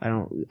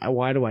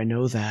 Why do I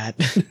know that?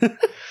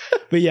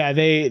 But yeah,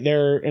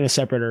 they're in a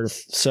separate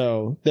Earth,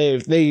 so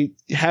they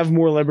have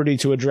more liberty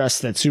to address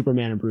that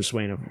Superman and Bruce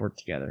Wayne have worked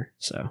together.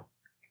 So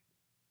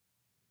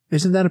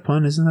Isn't that a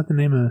pun? Isn't that the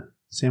name of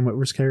Sam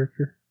Witwer's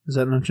character? Is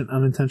that an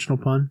unintentional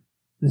pun?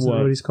 Is that What?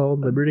 what he's called?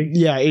 Liberty?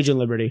 yeah, Agent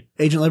Liberty.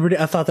 Agent Liberty?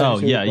 I thought that Oh was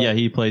who he yeah, played.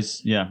 he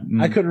plays. Yeah,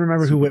 I couldn't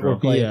remember who Whitwer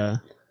Supergirl. played.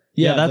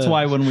 Yeah, That's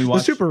why when we the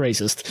watched super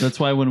racist. That's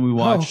why when we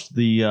watched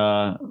the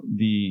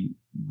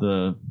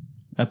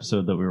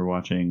episode that we were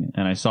watching,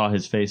 and I saw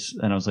his face,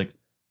 and I was like,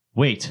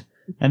 "Wait!"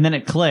 And then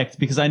it clicked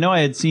because I know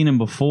I had seen him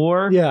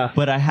before, Yeah.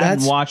 but I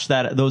hadn't That's- watched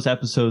those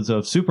episodes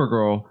of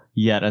Supergirl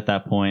yet at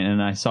that point,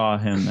 and I saw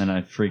him and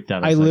I freaked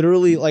out. I was like,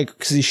 literally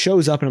because he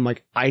shows up and I'm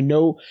like, I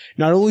know.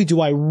 Not only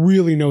do I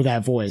really know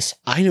that voice,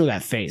 I know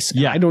that face.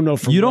 Yeah, I don't know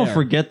from you don't where.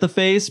 forget the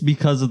face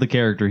because of the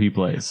character he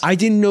plays. I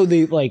didn't know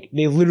they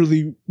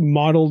literally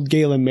modeled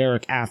Galen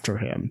Merrick after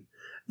him.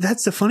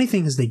 That's the funny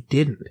thing is they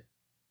didn't.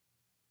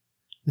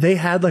 They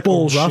had like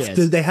Bullshit.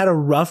 a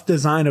rough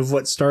design of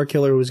what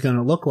Starkiller was going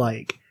to look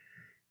like.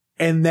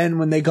 And then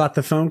when they got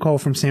the phone call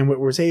from Sam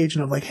Witwer's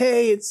agent of like,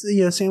 hey, it's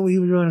Sam, he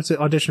was going to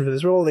audition for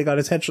this role. They got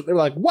his headshot. They were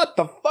like, what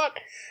the fuck?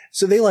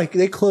 So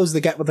they closed the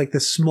gap with like the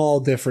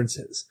small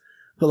differences.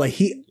 But like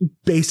he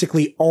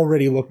basically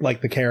already looked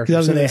like the character,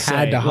 was so they gonna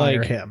had say, to hire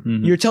like, him.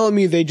 Mhm. You're telling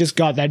me they just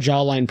got that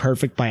jawline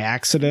perfect by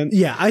accident?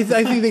 Yeah, I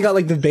think they got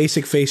like the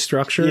basic face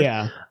structure.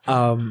 Yeah,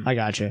 I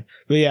gotcha.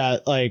 But yeah,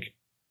 I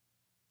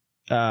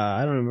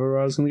don't remember where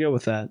I was going to go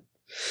with that.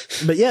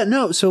 But yeah,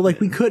 no. So like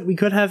we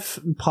could have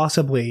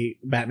possibly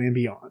Batman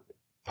Beyond,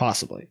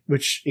 Possibly.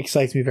 which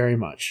excites me very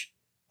much.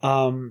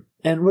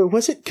 And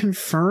was it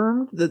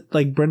confirmed that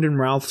like Brendan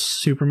Routh's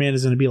Superman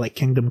is going to be like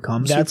Kingdom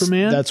Come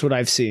Superman? That's what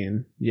I've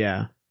seen.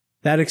 Yeah.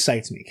 That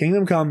excites me.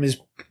 Kingdom Come is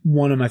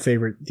one of my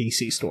favorite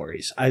DC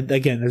stories.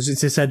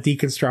 It's just that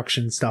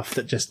deconstruction stuff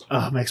that just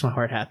makes my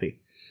heart happy.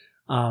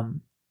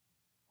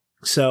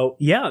 So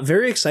yeah,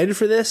 very excited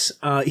for this.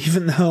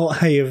 Even though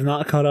I have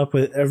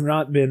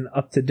not been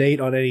up to date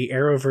on any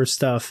Arrowverse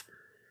stuff.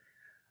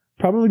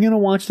 Probably gonna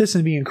watch this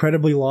and be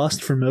incredibly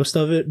lost for most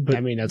of it, but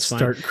I mean, that's fine.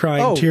 start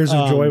crying Oh, tears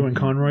of joy when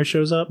Conroy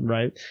shows up.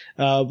 Right.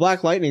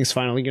 Black Lightning's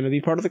finally going to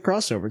be part of the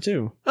crossover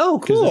too. Oh,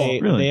 'Cause cool!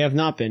 Really? They have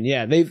not been.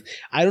 Yeah,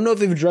 I don't know if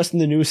they've addressed in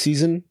the newest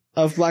season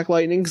of Black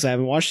Lightning because I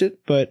haven't watched it,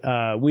 but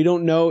we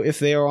don't know if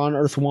they are on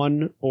Earth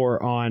 1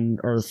 or on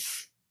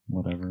Earth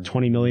Whatever.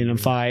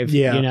 20,000,005.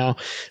 Yeah.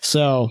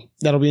 So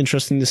that'll be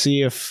interesting to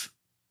see if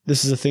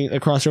this is a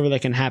crossover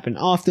that can happen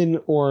often,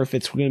 or if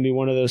it's going to be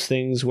one of those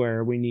things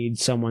where we need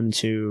someone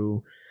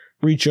to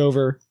reach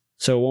over,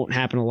 so it won't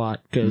happen a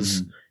lot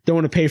because don't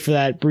want to pay for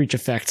that breach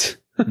effect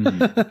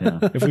Yeah.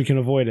 if we can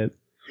avoid it.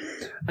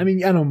 I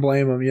mean, I don't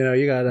blame him.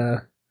 You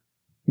gotta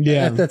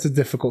Yeah. That's a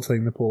difficult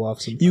thing to pull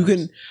off sometimes. You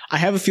can. I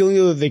have a feeling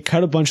that they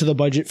cut a bunch of the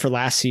budget for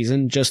last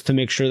season just to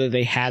make sure that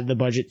they had the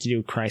budget to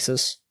do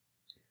Crisis.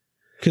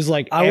 Because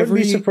like I wouldn't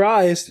be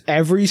surprised.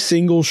 Every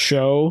single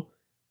show,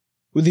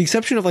 with the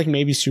exception of like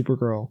maybe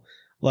Supergirl,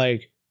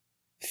 like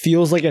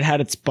feels like it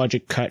had its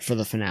budget cut for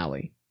the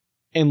finale,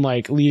 and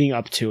like leading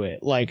up to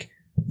it, like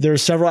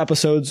there's several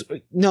episodes.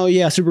 No,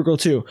 yeah, Supergirl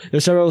too.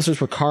 There's several episodes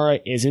where Kara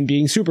isn't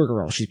being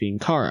Supergirl; she's being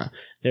Kara.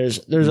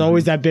 There's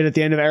always that bit at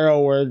the end of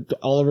Arrow where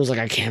Oliver's like,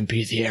 I can't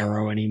be the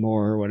Arrow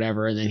anymore or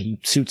whatever, and then he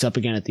suits up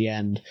again at the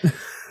end.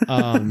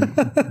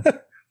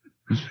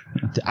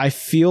 I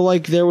feel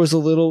like there was a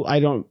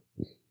little.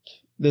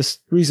 This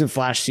recent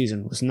Flash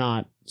season was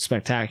not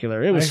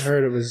spectacular. I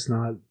heard it was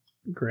not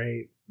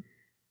great.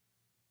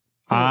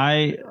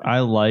 I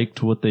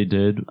liked what they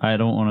did. I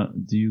don't want to.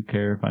 Do you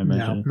care if I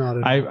mention it? No, not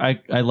at all.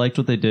 I liked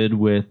what they did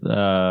with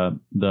the.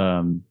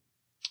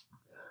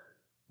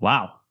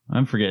 Wow,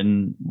 I'm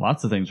forgetting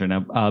lots of things right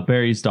now.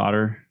 Barry's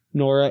daughter,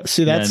 Nora.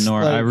 See, that's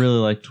Nora. like, I really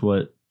liked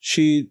what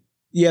she.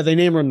 Yeah, they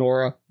name her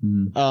Nora.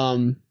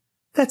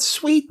 That's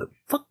sweet. But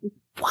fuck,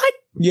 what?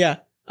 Yeah.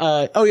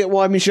 Oh yeah.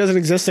 Well, I mean, she doesn't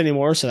exist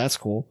anymore, so that's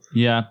cool.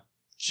 Yeah.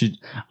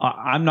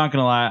 I'm not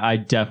gonna lie. I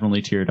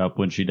definitely teared up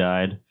when she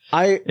died.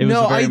 It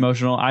was very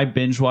emotional. I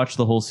binge watched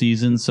the whole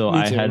season, so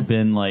I had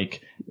been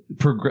like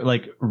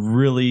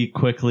really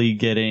quickly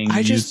getting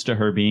used to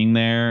her being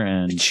there,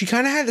 and she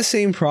kind of had the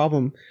same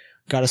problem.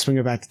 Got to swing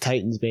her back to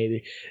Titans,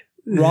 baby.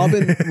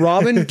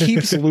 Robin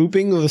keeps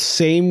looping the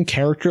same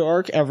character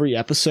arc every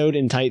episode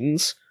in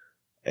Titans.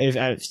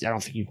 I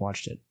don't think you've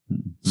watched it. No.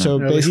 So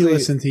No, basically, he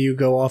listened to you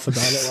go off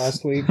about it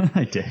last week.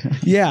 I did.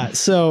 Yeah,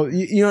 so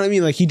you know what I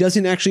mean? Like, he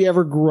doesn't actually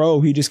ever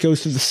grow. He just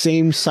goes through the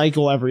same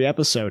cycle every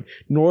episode.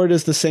 Nora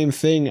does the same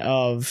thing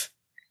of,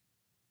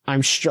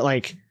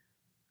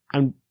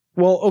 well,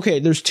 okay,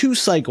 there's two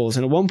cycles,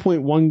 and at one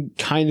point one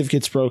kind of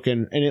gets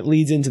broken, and it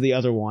leads into the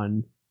other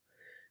one.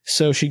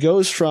 So she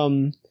goes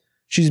from,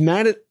 she's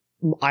mad at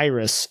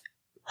Iris,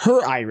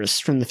 her Iris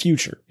from the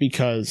future,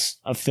 because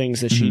of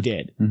things that she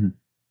did. Mm-hmm.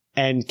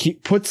 And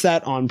puts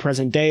that on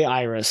present day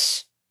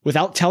Iris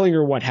without telling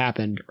her what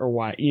happened or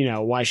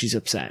why she's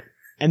upset.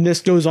 And this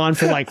goes on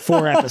for like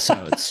 4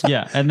 episodes.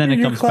 Yeah, and then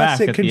it comes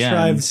back at the end.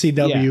 Contrived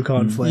CW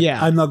conflict.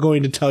 Yeah. I'm not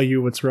going to tell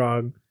you what's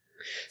wrong.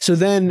 So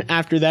then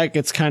after that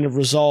gets kind of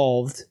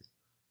resolved,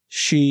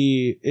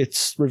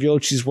 it's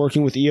revealed she's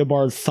working with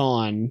Eobard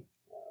Thawne.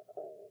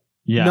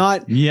 Yeah.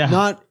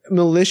 Not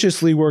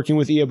maliciously working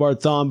with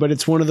Eobard Thawne, but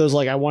it's one of those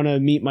like, I want to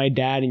meet my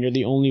dad and you're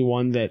the only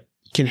one that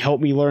can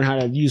help me learn how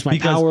to use my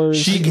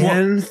powers.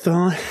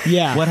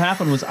 Yeah. What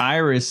happened was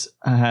Iris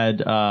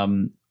had, I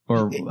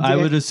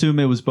would assume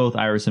it was both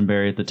Iris and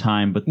Barry at the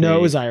time, but no,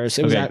 it was Iris.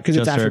 It was because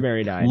it's after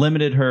Barry died.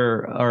 Limited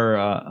her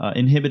or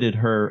inhibited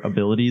her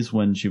abilities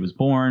when she was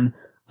born,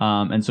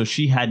 and so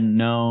she hadn't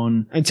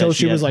known until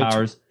she was like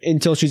powers.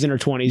 Until she's in her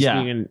 20s.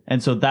 Yeah,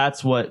 and so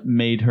that's what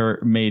made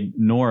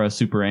Nora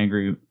super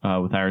angry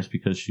with Iris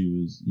because she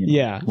was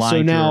lying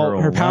So now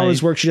to her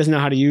powers work. She doesn't know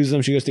how to use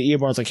them. She goes to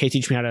Eobard's like, hey,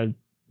 teach me how to.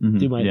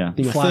 Do my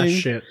Flash thing.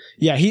 shit.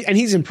 Yeah,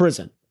 he's in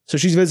prison, so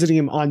she's visiting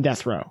him on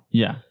death row.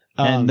 Yeah,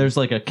 and there's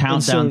like a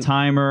countdown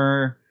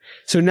timer.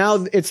 So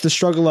now it's the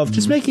struggle of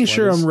just making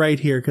sure I'm right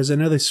here because I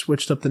know they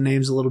switched up the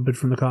names a little bit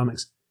from the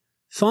comics.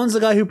 Thawne's the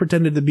guy who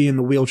pretended to be in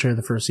the wheelchair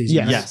the first season.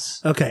 Yes. Right?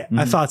 Yes. Okay,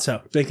 I thought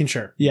so. Making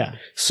sure. Yeah.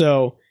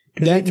 So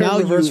that now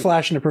Reverse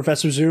Flash into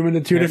Professor Zoom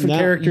into two different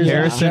characters.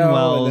 Harrison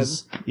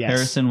Wells. Yes.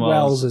 Harrison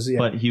Wells,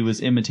 but he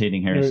was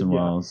imitating Harrison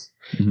Wells.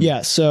 Mm-hmm.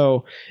 Yeah,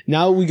 so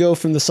now we go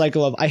from the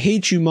cycle of I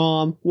hate you,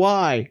 Mom.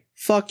 Why?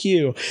 Fuck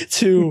you.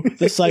 To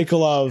the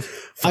cycle of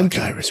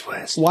Iris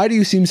West. Why do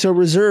you seem so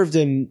reserved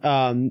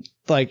and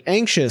like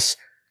anxious?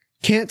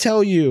 Can't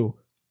tell you.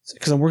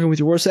 Because I'm working with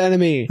your worst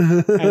enemy.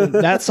 And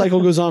that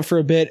cycle goes on for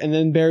a bit, and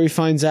then Barry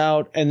finds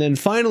out, and then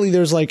finally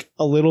there's like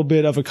a little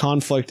bit of a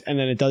conflict, and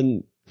then it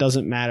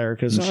doesn't matter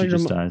because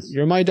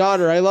you're my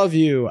daughter, I love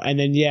you. And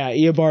then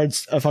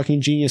Eobard's a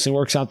fucking genius and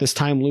works out this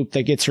time loop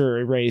that gets her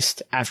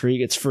erased after he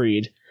gets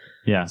freed.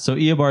 Yeah, so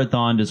Eobard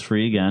Thawne is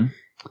free again.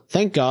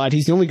 Thank God.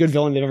 He's the only good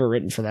villain they've ever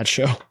written for that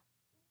show.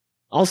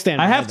 I'll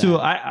stand.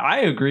 I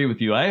agree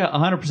with you. I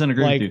 100%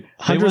 agree with you.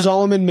 Hunter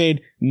Zolomon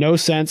made no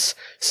sense.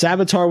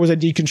 Savitar was a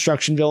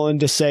deconstruction villain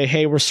to say,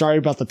 hey, we're sorry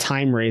about the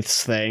time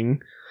wraiths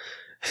thing.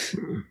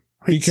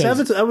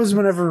 Because that was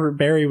whenever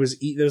Barry was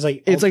there's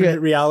like it's like a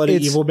reality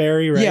evil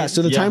Barry, right? Yeah,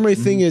 so the time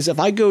wraith thing is if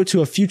I go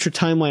to a future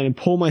timeline and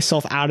pull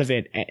myself out of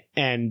it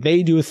and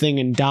they do a thing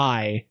and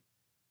die,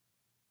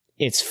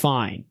 it's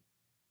fine.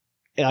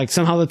 Like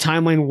somehow the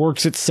timeline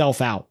works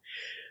itself out.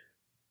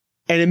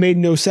 And it made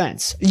no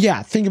sense.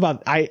 Yeah, think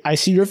about I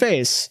see your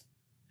face.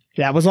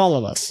 That was all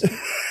of us.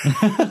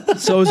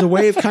 So it was a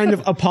way of kind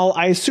of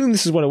I assume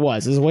this is what it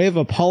was. It was a way of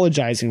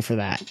apologizing for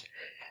that.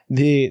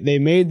 They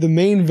made the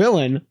main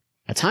villain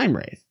a time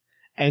wraith.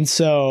 And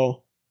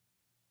so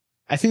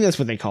I think that's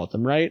what they called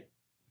them, right?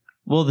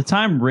 Well, the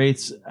time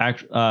wraiths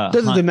actually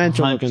those are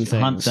Dementor looking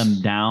things. Hunt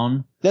them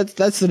down. That's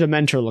the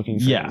Dementor looking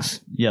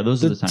things. Yeah,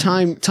 those are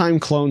the time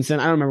clones.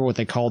 Then I don't remember what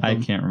they called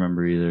them. I can't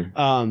remember either.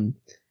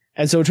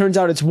 And so it turns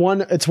out it's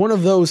one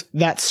of those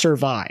that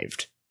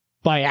survived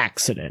by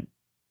accident.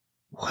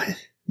 What?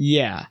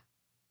 Yeah.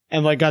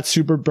 And like got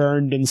super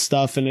burned and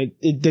stuff, and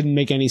it didn't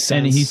make any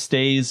sense. And he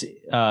stays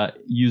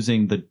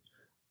using the,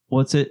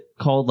 what's it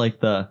called? Like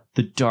the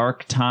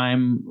dark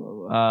time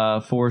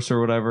force or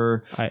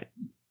whatever.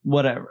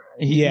 Whatever.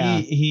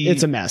 He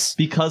it's a mess.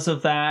 Because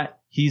of that,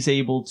 he's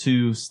able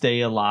to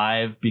stay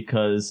alive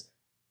because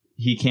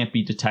he can't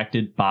be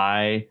detected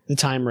by The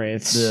time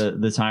wraiths.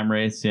 the time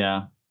wraiths,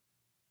 yeah.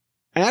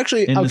 And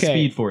actually, In okay. the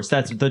Speed Force.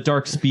 That's the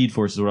Dark Speed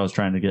Force is what I was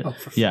trying to get. Oh,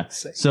 for Yeah. fuck's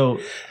sake. So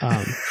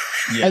Yeah.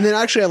 yeah. And then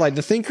actually, I like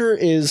the Thinker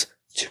is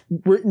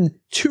written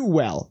too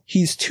well.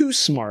 He's too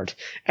smart.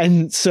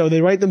 And so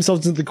they write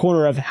themselves into the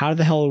corner of how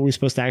the hell are we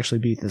supposed to actually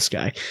beat this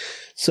guy?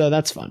 So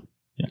that's fun.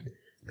 Yeah.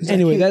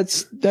 Anyway,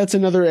 that's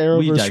another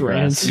Arrowverse digress.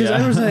 rant. Yeah.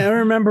 Because I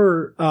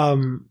remember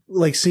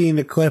like seeing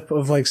the clip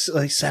of like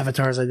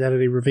Savitar's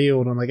identity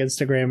revealed on like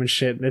Instagram and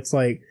shit, and it's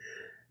like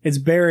it's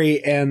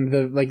Barry and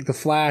the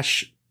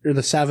Flash or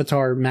the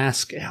Savitar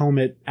mask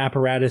helmet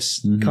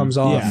apparatus Mhm. comes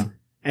off, Yeah.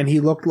 and he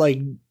looked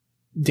like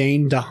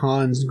Dane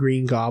DeHaan's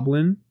Green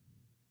Goblin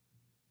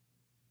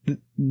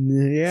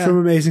Yeah. from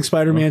Amazing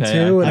Spider-Man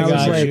 2, and I I was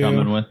got like, you.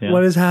 coming with, yeah.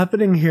 what is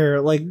happening here?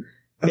 Like,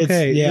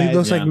 okay, yeah, he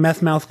looks yeah. like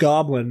Meth Mouth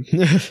Goblin.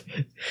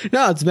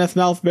 No, it's Meth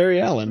Mouth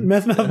Barry Allen.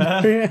 Meth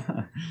Mouth.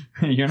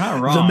 You're not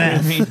The wrong.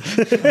 meth. I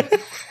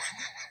mean,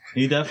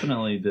 he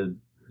definitely did.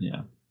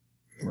 Yeah.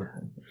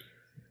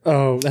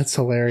 Oh, that's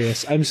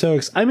hilarious! I'm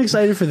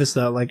excited for this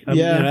though. Like,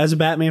 Yeah. you know, as a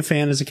Batman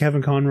fan, as a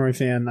Kevin Conroy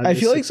fan, I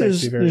feel like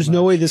there's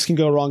no way this can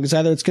go wrong, because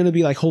either it's going to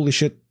be like, holy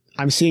shit,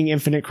 I'm seeing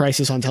Infinite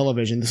Crisis on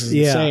television, this is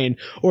insane,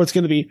 or it's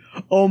going to be,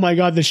 oh my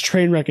god, this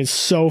train wreck is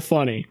so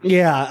funny.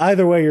 Yeah,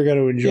 either way, you're going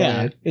to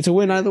enjoy it. It's a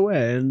win either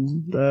way,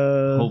 and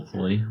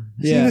Hopefully.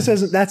 See this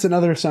as that's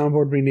another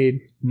soundboard we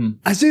need.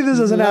 I see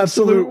this as an An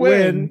absolute absolute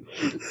win.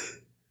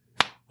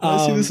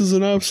 I see this as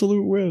an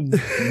absolute win.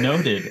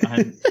 Noted.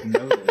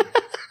 Noted.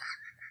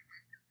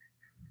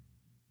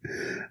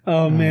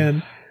 Oh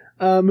man.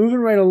 Moving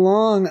right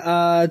along,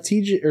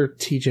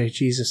 TJ,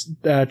 Jesus,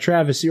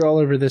 Travis, you're all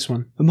over this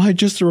one. Am I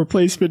just a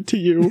replacement to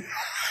you?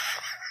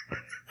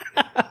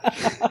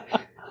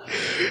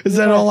 Is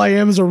that all I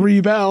am, is a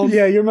rebound?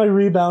 Yeah, you're my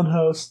rebound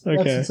host.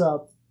 Okay. That's what's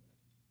up.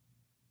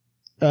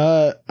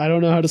 I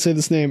don't know how to say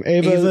this name.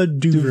 Ava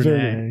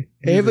DuVernay.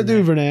 Ava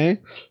DuVernay.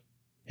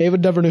 Ava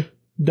DuVernay.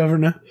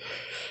 Governor.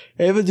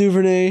 Ava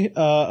DuVernay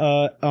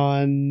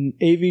on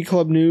AV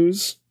Club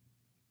News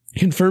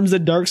confirms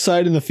that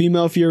Darkseid and the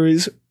Female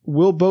Furies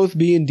will both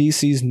be in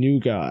DC's New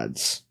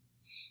Gods.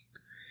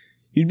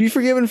 You'd be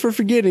forgiven for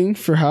forgetting,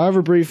 for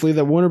however briefly,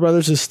 that Warner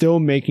Brothers is still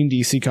making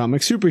DC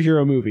Comics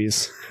superhero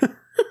movies.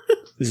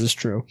 This is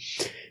true.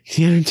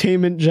 The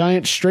entertainment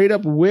giant straight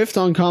up whiffed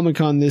on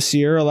Comic-Con this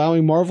year,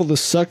 allowing Marvel to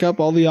suck up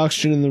all the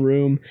oxygen in the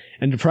room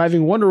and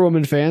depriving Wonder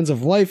Woman fans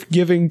of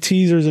life-giving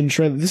teasers and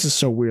trailers. This is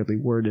so weirdly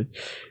worded.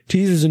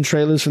 Teasers and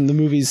trailers from the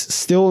movie's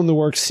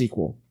still-in-the-works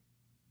sequel.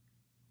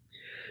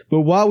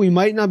 But while we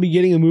might not be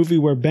getting a movie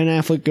where Ben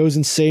Affleck goes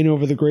insane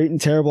over the great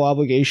and terrible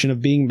obligation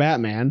of being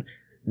Batman,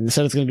 and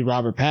instead it's going to be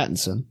Robert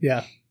Pattinson.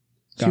 Yeah.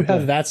 So you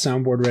have that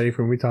soundboard ready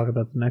for when we talk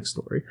about the next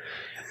story.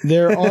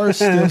 There are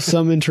still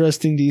some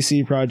interesting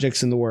DC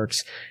projects in the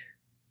works,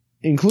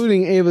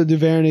 including Ava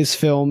DuVernay's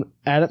film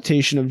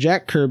adaptation of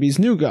Jack Kirby's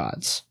New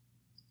Gods,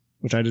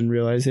 which I didn't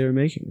realize they were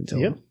making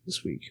until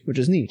this week, which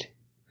is neat.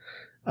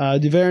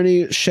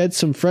 DuVernay shed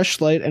some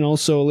fresh light and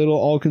also a little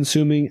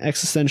all-consuming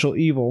existential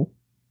evil.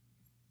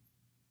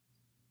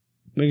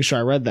 Making sure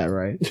I read that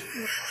right.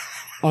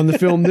 On the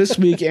film this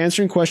week,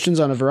 answering questions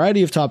on a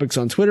variety of topics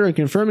on Twitter and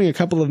confirming a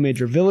couple of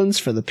major villains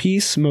for the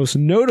piece, most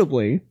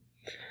notably...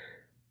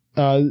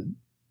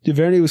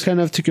 DuVernay was kind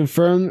enough to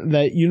confirm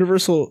that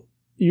Universal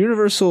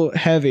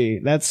Heavy,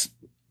 that's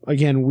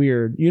again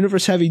weird,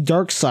 Universe Heavy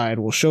Darkseid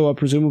will show up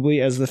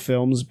presumably as the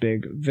film's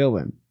big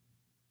villain.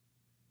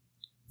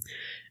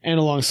 And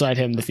alongside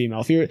him, the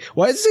Female Fury.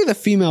 Why does it say the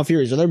Female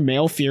Furies? Are there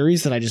male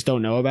Furies that I just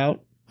don't know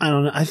about? I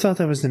don't know. I thought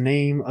that was the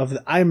name of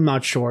the... I'm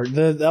not sure.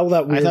 All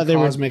that weird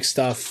cosmic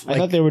stuff. I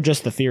thought they were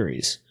just the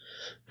Furies.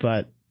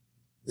 But...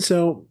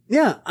 So,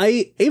 yeah,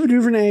 Ava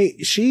DuVernay,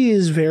 she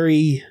is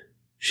very...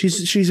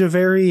 She's a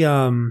very... she's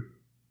one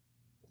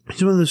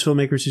of those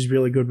filmmakers who's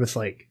really good with,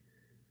 like,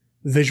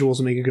 visuals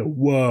and make you go,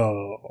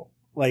 whoa.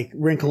 Like,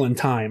 Wrinkle in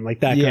Time, like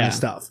that kind of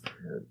stuff.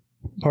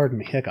 Pardon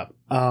me, hiccup.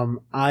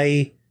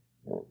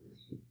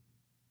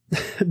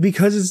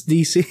 Because it's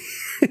DC,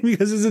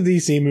 because it's a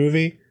DC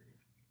movie,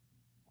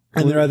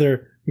 and they're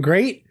either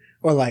great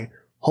or like,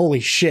 holy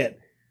shit,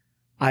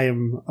 I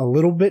am a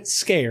little bit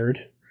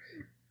scared.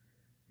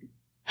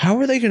 How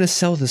are they going to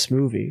sell this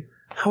movie?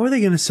 How are they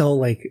going to sell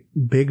like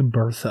Big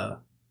Bertha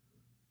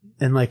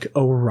and like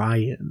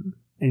Orion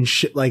and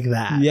shit like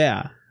that?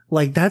 Yeah.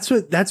 Like that's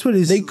what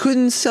is. They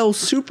couldn't sell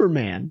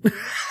Superman.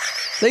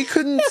 They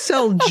couldn't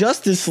sell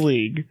Justice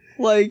League.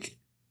 Like,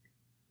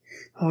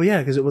 oh yeah,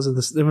 because it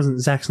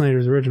wasn't Zack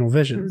Snyder's original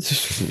vision.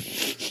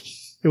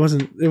 It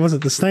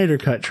wasn't the Snyder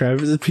cut,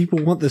 Trev.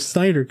 People want the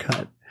Snyder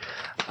cut.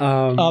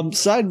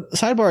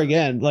 Sidebar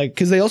again, like,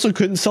 because they also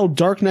couldn't sell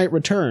Dark Knight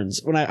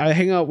Returns. When I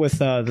hang out with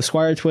the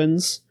Squire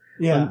twins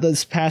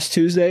this past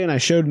Tuesday, and I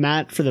showed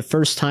Matt for the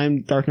first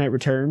time Dark Knight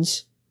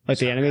Returns, like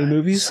the animated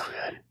movies,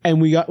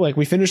 and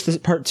we finished this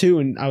part 2,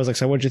 and I was like,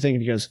 so what'd you think?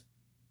 And he goes,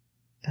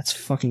 that's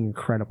fucking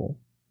incredible.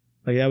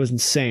 Like, that was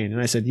insane. And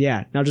I said,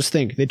 yeah, now just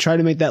think, they tried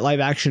to make that live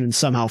action and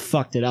somehow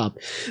fucked it up.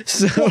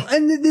 So,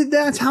 and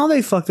that's how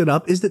they fucked it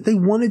up, is that they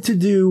wanted to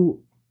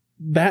do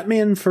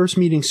Batman first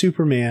meeting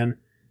Superman,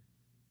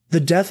 the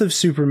death of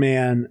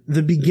Superman,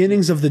 the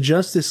beginnings of the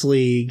Justice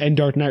League, and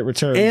Dark Knight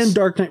Returns. And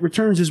Dark Knight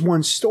Returns is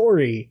one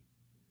story.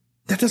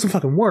 That doesn't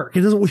fucking work.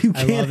 It doesn't, you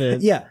can't, I love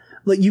it. Yeah.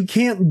 Like, you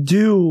can't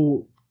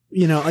do,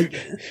 but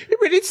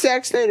it's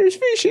Zack Snyder's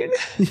vision.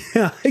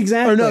 Yeah,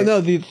 exactly. Or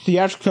no, the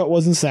theatrical cut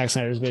wasn't Zack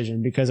Snyder's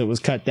vision because it was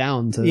cut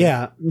down to...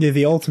 Yeah,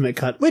 the Ultimate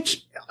Cut,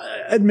 which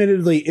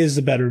admittedly is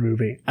the better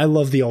movie. I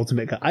love the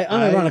Ultimate Cut. I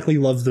ironically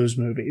love those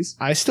movies.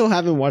 I still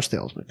haven't watched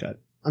the Ultimate Cut.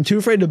 I'm too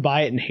afraid to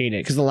buy it and hate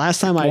it because the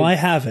last time I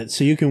have it,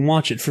 so you can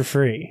watch it for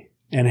free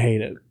and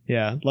hate it.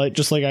 Yeah,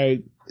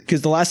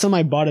 because the last time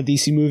I bought a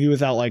DC movie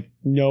without like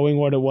knowing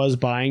what it was,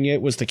 buying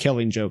it was The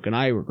Killing Joke, and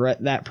I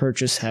regret that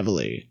purchase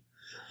heavily.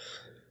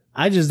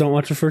 I just don't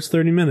watch the first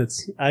 30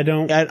 minutes. I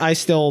don't. I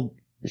still.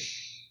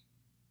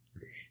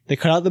 They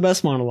cut out the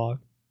best monologue.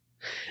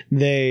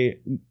 They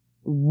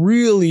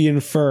really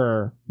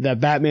infer that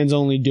Batman's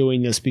only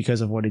doing this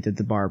because of what he did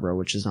to Barbara,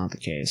 which is not the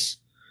case.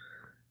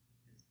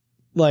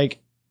 Like,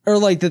 or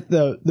like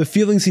the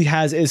feelings he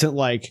has isn't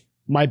like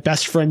my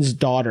best friend's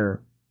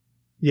daughter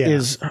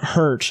is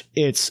hurt.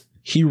 It's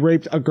he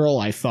raped a girl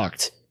I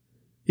fucked.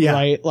 Yeah.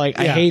 Right? Like,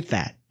 I hate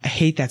that. I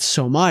hate that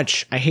so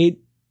much. I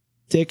hate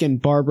Dick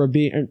and Barbara.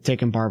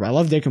 I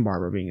love Dick and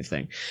Barbara being a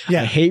thing.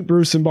 Yeah. I hate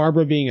Bruce and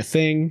Barbara being a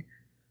thing.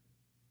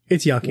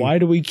 It's yucky. Why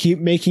do we keep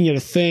making it a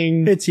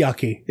thing? It's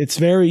yucky. It's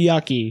very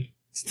yucky.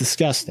 It's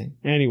disgusting.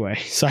 Anyway,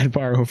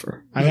 sidebar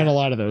over. I've had a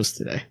lot of those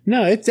today.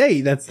 No,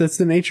 that's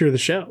the nature of the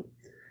show.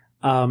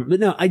 But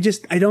no, I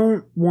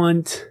don't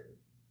want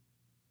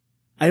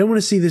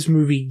to see this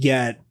movie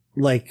get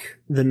like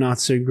the not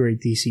so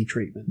great DC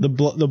treatment. The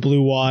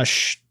blue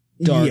wash,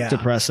 dark,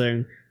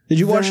 depressing. Did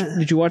you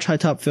watch High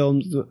Top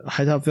Films?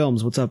 High Top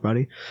Films, what's up,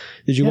 buddy?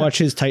 Did you watch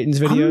his Titans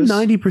videos?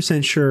 I'm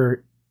 90%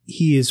 sure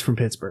he is from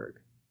Pittsburgh.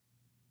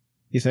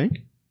 You think?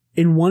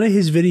 In one of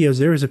his videos,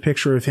 there is a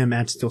picture of him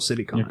at Steel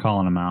City Con. You're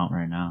calling him out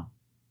right now.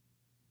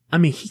 I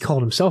mean, he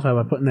called himself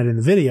out by putting that in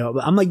the video,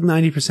 but I'm like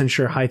 90%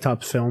 sure High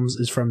Top Films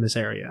is from this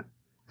area.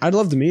 I'd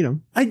love to meet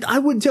him. I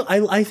would too.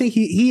 I think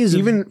he is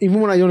even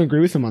when I don't agree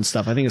with him on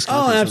stuff. I think his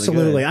content's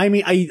absolutely. Really good. I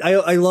mean,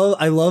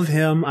 I love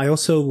him. I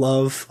also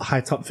love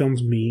High Top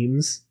Films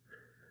memes,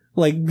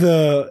 like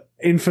the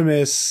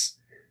infamous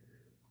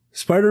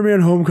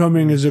Spider-Man: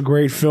 Homecoming is a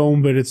great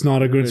film, but it's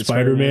not a good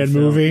Spider-Man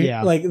movie.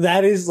 Yeah. Like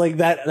that is like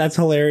that's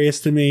hilarious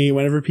to me.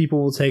 Whenever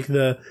people will take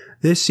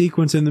this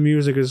sequence in the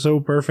music is so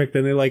perfect,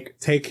 and they like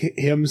take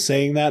him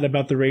saying that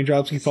about the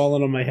raindrops keep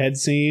falling on my head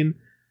scene,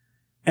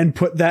 and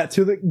put that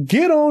to the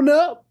get on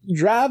up,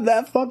 drive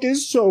that fucking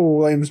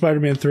soul in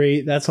Spider-Man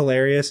 3. That's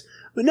hilarious.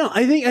 But no,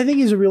 I think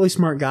he's a really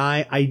smart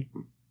guy.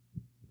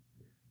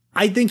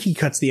 I think he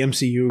cuts the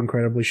MCU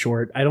incredibly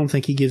short. I don't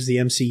think he gives the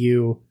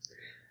MCU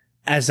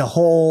as a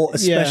whole,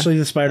 especially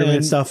the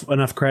Spider-Man stuff,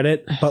 enough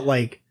credit. But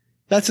like,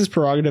 that's his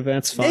prerogative.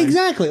 That's fine.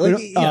 Exactly.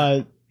 Like,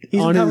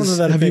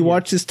 have you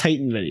watched his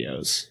Titan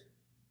videos?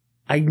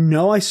 I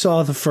know I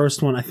saw the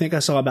first one. I think I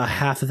saw about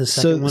half of the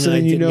second one, and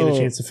I didn't get a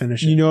chance to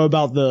finish it. You know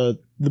about the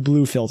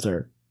blue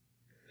filter?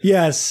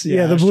 Yes.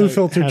 Yeah, the blue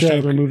filter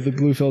joke. Remove the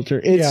blue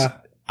filter.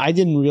 I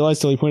didn't realize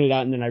till he pointed it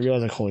out, and then I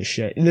realized, like, holy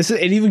shit. And it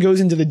even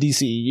goes into the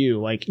DCEU.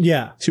 Like,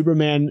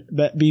 Superman,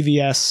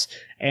 BVS,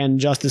 and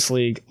Justice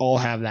League all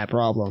have that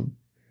problem.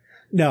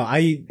 No,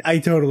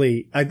 I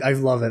totally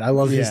love it. I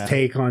love his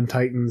take on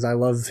Titans. I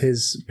love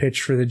his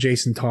pitch for the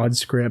Jason Todd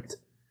script,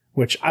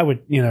 which I would,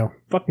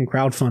 fucking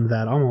crowdfund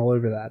that. I'm all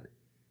over that.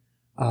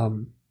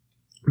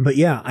 But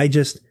yeah, I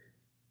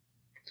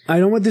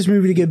don't want this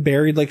movie to get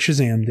buried like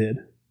Shazam did.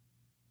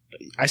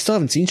 I still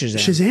haven't seen Shazam.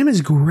 Shazam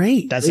is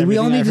great. We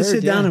all need to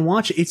sit down and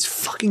watch it. It's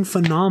fucking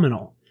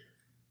phenomenal.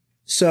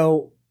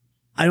 So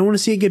I don't want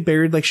to see it get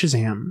buried like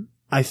Shazam.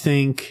 I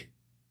think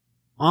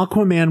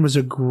Aquaman was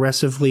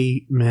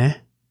aggressively meh.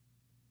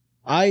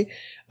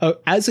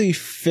 As a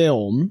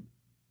film,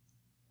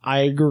 I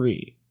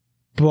agree,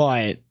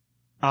 but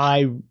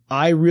I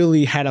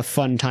really had a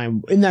fun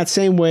time in that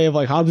same way of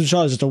like Hobbs and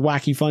Shaw is just a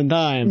wacky fun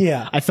time.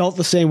 Yeah. I felt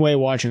the same way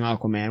watching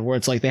Aquaman, where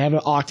it's like they have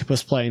an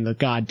octopus playing the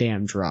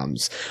goddamn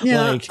drums.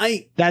 Yeah.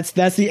 That's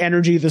the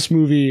energy this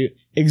movie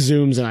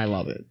exudes, and I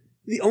love it.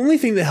 The only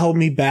thing that held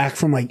me back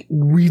from like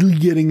really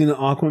getting into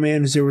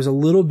Aquaman is there was a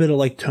little bit of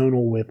like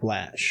tonal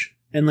whiplash.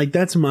 And like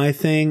that's my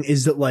thing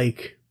is that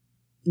like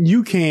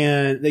you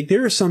can like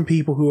there are some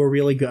people who are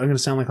really good. I'm gonna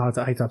sound like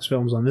High Tops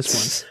Films on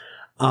this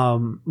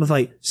one. With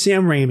like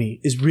Sam Raimi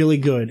is really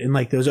good in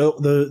like those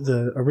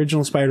the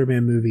original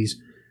Spider-Man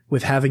movies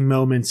with having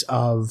moments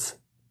of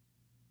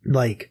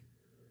like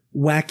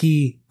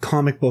wacky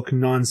comic book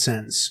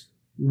nonsense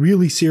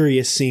really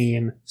serious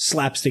scene,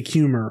 slapstick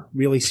humor,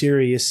 really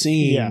serious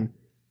scene, Yeah.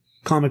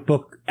 comic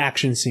book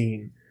action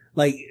scene.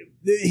 Like,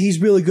 he's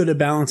really good at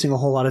balancing a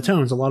whole lot of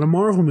tones. A lot of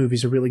Marvel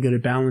movies are really good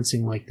at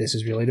balancing, like, this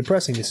is really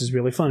depressing, this is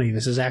really funny,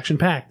 this is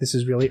action-packed, this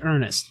is really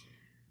earnest.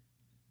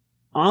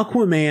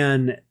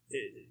 Aquaman,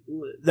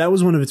 that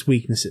was one of its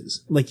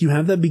weaknesses. Like, you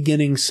have that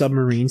beginning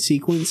submarine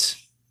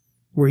sequence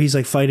where he's,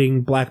 like,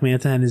 fighting Black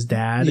Manta and his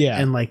dad,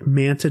 and, like,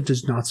 Manta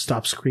does not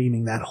stop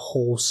screaming that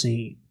whole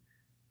scene.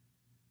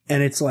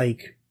 And it's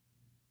like,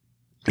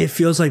 it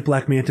feels like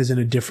Black Manta's in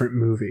a different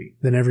movie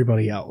than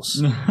everybody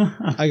else.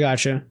 I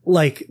gotcha.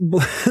 Like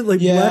Black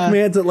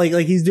Manta,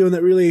 like he's doing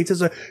that really,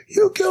 just like,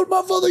 you killed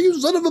my father, you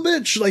son of a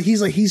bitch. Like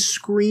he's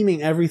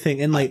screaming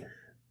everything. And like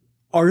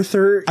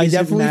Arthur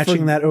is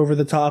matching that over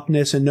the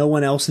topness and no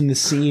one else in the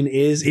scene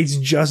is. It's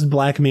just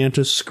Black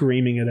Manta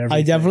screaming at everything.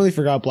 I definitely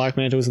forgot Black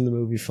Manta was in the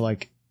movie for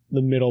like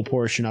the middle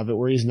portion of it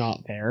where he's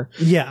not there.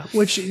 Yeah,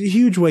 which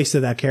huge waste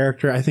of that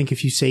character. I think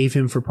if you save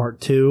him for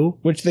part 2,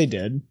 which they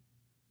did.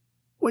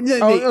 Well,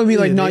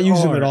 not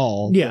use him at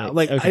all. Yeah,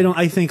 like okay.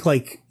 I think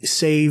like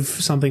save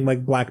something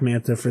like Black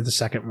Manta for the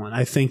second one.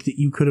 I think that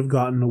you could have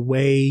gotten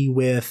away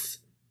with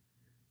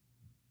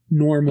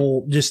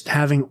normal, just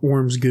having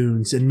Orm's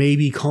goons and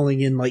maybe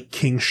calling in like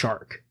King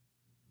Shark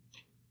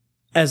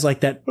as like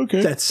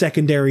that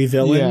secondary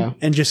villain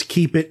and just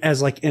keep it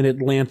as like an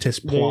Atlantis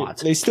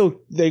plot.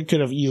 They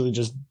could have easily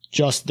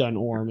just done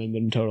Orm and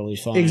been totally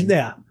fine.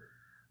 Yeah.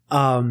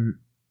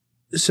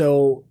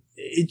 So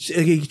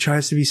it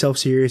tries to be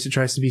self-serious. It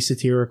tries to be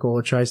satirical.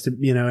 It tries to,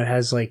 it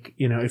has like,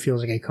 it feels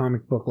like a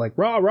comic book, like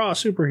rah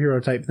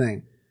superhero type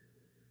thing.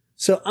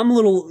 So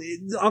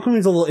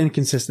Aquaman's a little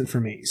inconsistent for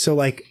me. So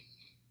like,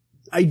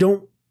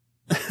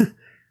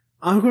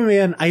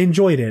 Aquaman, I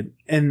enjoyed it.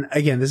 And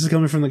again, this is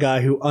coming from the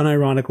guy who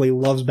unironically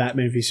loves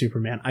Batman v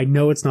Superman. I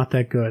know it's not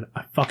that good.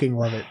 I fucking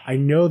love it. I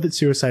know that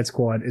Suicide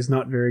Squad is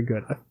not very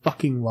good. I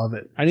fucking love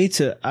it.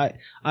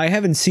 I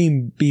haven't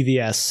seen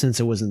BVS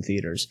since it was in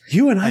theaters.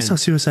 You and I saw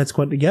Suicide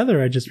Squad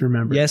together, I just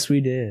remembered. Yes, we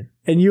did.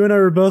 And you and I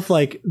were both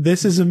like,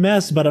 this is a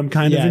mess, but I'm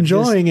kind of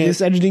enjoying it.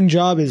 This editing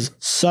job is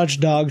such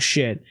dog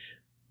shit.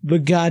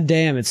 But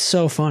goddamn, it's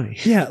so funny.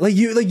 Yeah, like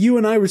you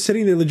and I were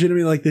sitting there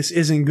legitimately like, this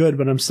isn't good,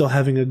 but I'm still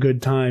having a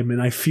good time, and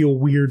I feel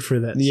weird for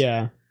this.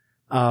 Yeah.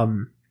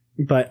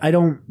 But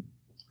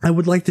I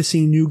would like to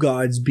see New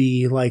Gods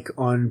be like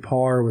on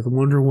par with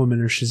Wonder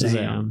Woman or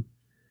Shazam.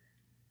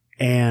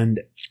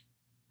 And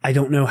I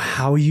don't know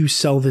how you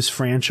sell this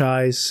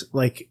franchise.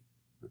 Like,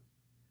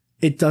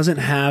 it doesn't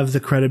have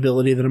the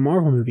credibility that a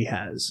Marvel movie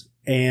has.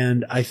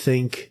 And I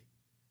think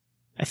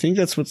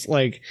that's what's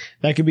like,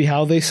 that could be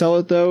how they sell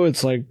it though.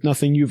 It's like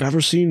nothing you've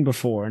ever seen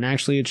before. And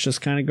actually it's just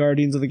kind of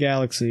Guardians of the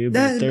Galaxy,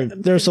 but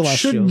they're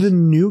Celestials. Should the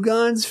New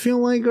Gods feel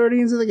like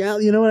Guardians of the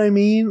Galaxy? You know what I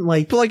mean?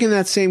 Like, but like in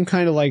that same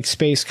kind of like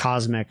space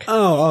cosmic.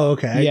 Oh,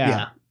 okay.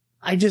 Yeah.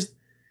 I just,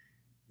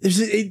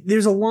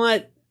 there's a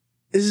lot,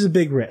 this is a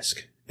big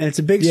risk and it's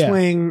a big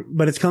swing,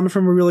 but it's coming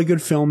from a really good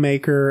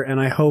filmmaker. And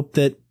I hope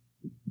that,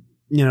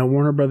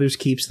 Warner Brothers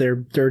keeps their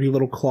dirty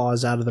little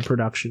claws out of the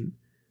production.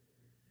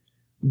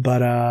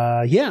 But,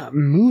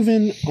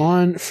 moving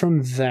on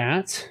from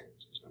that,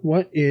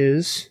 what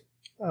is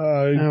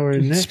our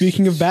next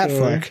speaking of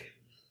Batfleck.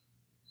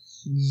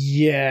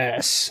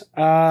 Yes.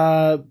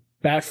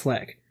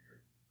 Batfleck.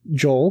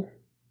 Joel,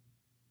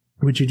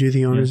 would you do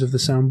the honors of the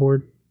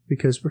soundboard?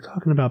 Because we're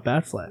talking about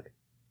Batfleck.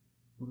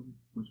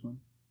 Which one?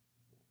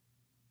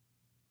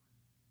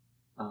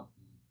 Oh.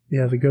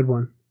 Yeah, the good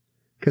one.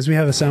 Because we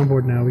have a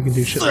soundboard now, we can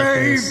do shit like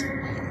this.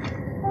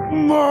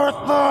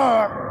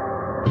 Martha!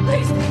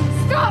 Please,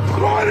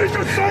 stop! Why did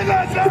you say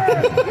that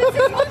name? It's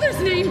his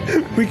mother's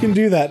name! We can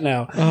do that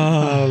now.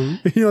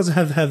 You also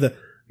have to have the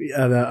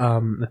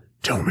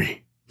tell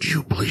me, do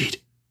you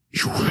bleed?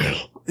 You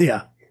will.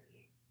 Yeah.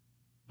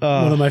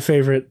 One of my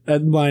favorite.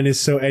 That line is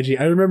so edgy.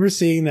 I remember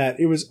seeing that.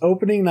 It was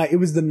opening night. It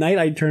was the night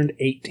I turned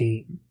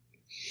 18.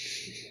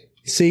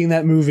 Seeing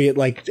that movie at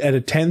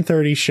a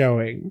 10:30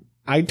 showing.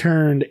 I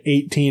turned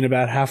 18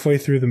 about halfway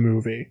through the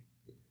movie.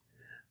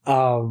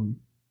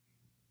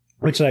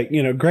 Which,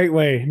 great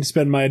way to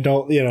spend my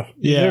adult,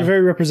 very,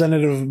 very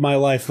representative of my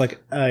life.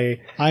 Like,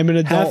 I'm an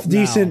adult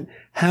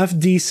half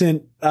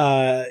decent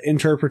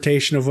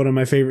interpretation of one of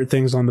my favorite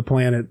things on the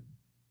planet.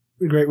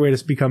 A great way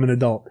to become an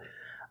adult.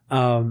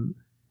 And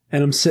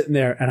I'm sitting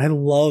there, and I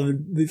love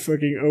the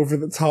fucking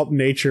over-the-top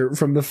nature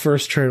from the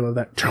first trailer.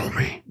 That, tell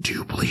me, do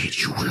you bleed?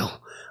 You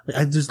will. Like,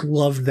 I just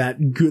love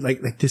that good.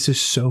 Like this is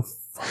so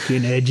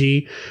fucking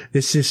edgy.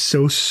 This is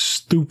so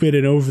stupid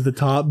and over the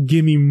top.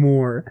 Give me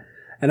more.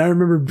 And I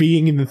remember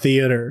being in the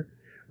theater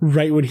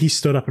right when he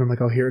stood up, and I'm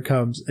like, oh, here it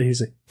comes. And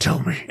he's like, tell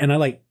me. And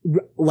I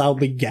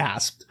loudly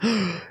gasped. So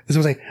I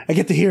was like, I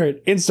get to hear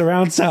it in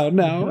surround sound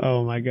now.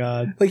 Oh my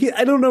God. Like,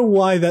 I don't know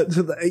why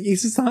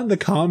he's just not in the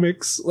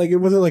comics. Like, it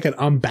wasn't like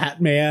I'm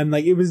Batman.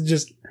 Like, it was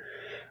just,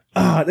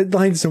 that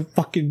line's so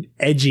fucking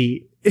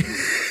edgy.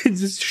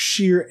 It's just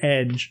sheer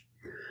edge.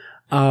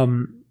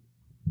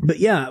 But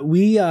yeah,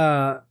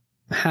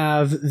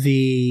 have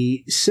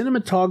the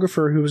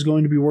cinematographer who was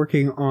going to be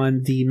working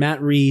on the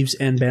Matt Reeves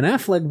and Ben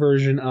Affleck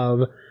version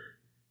of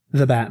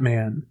The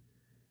Batman.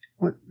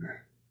 What?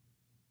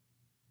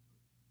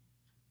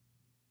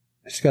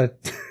 I just got a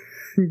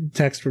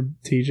text from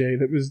TJ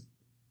that was...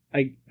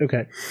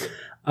 okay.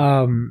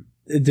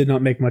 It did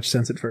not make much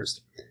sense at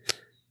first.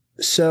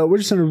 So we're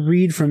just going to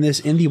read from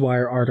this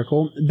IndieWire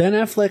article. Ben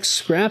Affleck's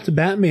scrapped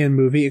Batman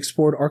movie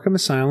explored Arkham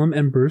Asylum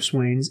and Bruce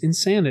Wayne's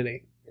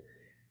insanity.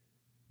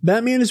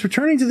 Batman is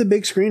returning to the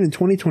big screen in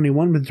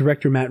 2021 with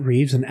director Matt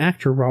Reeves and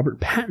actor Robert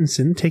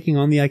Pattinson taking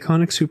on the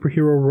iconic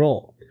superhero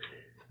role.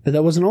 But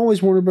that wasn't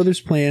always Warner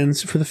Brothers'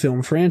 plans for the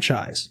film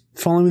franchise.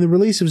 Following the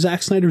release of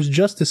Zack Snyder's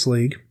Justice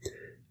League,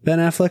 Ben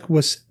Affleck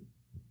was...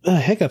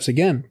 hiccups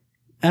again.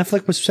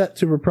 Affleck was set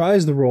to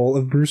reprise the role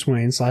of Bruce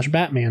Wayne /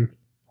 Batman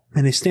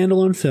in a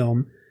standalone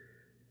film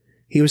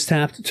he was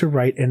tapped to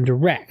write and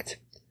direct.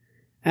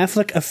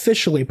 Affleck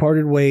officially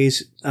parted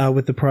ways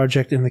with the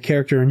project and the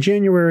character in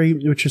January,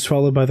 which was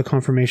followed by the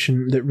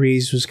confirmation that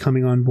Reeves was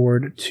coming on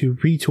board to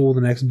retool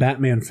the next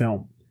Batman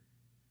film.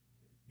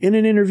 In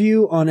an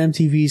interview on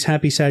MTV's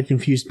Happy Sad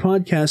Confused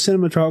podcast,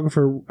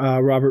 cinematographer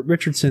Robert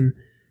Richardson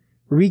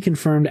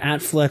reconfirmed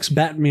Affleck's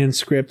Batman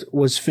script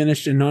was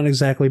finished and not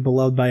exactly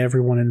beloved by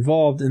everyone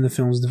involved in the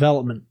film's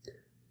development.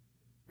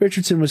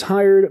 Richardson was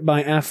hired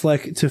by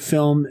Affleck to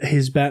film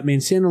his Batman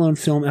standalone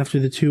film after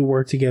the two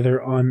worked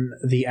together on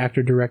the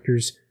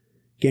actor-director's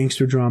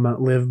gangster drama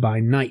Live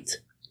by Night.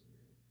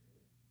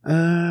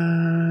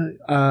 There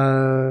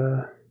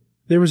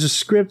was a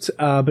script,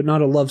 but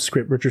not a love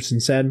script, Richardson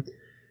said.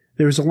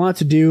 There was a lot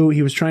to do,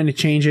 he was trying to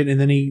change it,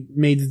 and then he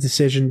made the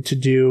decision to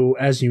do,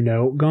 as you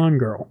know, Gone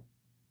Girl.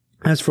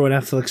 As for what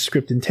Affleck's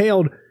script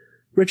entailed,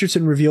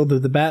 Richardson revealed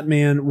that the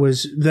Batman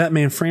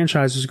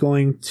franchise was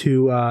going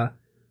to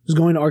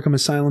Arkham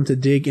Asylum to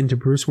dig into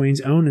Bruce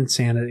Wayne's own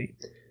insanity.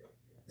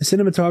 The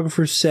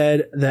cinematographer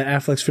said that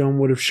Affleck's film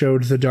would have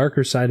showed the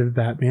darker side of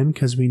Batman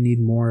because we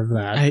need more of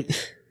that.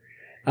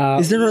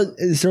 Is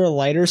there a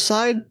lighter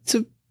side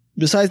to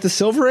besides the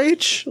Silver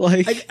Age?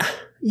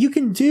 You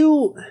can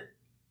do.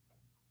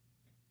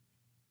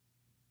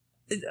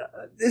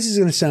 This is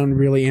going to sound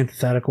really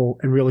antithetical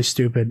and really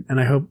stupid, and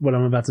I hope what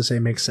I'm about to say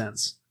makes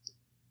sense.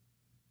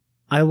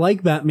 I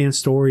like Batman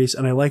stories,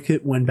 and I like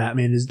it when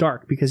Batman is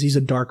dark, because he's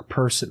a dark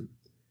person.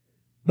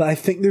 But I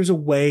think there's a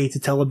way to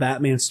tell a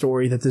Batman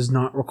story that does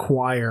not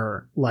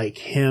require,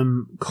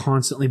 him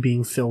constantly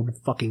being filled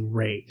with fucking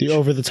rage. The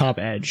over-the-top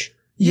edge.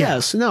 Yeah.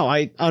 Yes, no,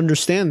 I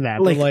understand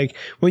that. But,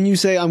 when you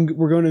say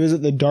we're going to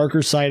visit the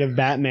darker side of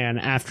Batman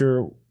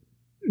after...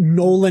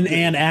 Nolan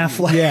and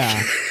Affleck.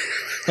 Yeah.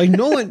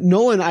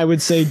 Nolan, I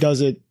would say,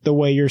 does it the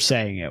way you're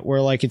saying it, where,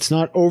 it's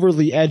not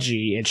overly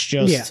edgy, it's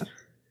just... Yeah.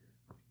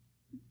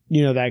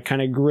 That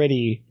kind of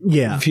gritty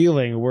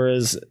feeling,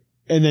 whereas,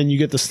 and then you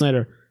get the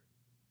Snyder,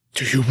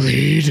 do you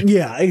bleed?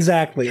 Yeah,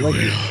 exactly.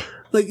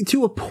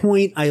 To a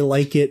point, I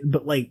like it,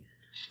 but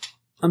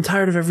I'm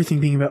tired of everything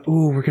being about,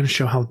 we're going to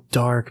show how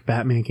dark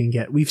Batman can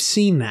get. We've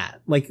seen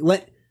that.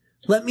 Let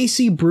me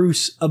see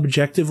Bruce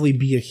objectively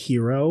be a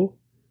hero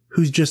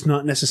who's just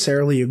not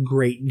necessarily a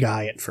great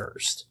guy at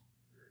first.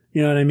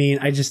 You know what I mean?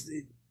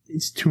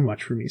 It's too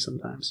much for me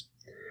sometimes.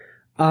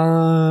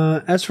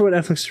 As for what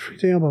Affleck's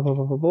blah, blah,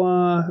 blah, blah,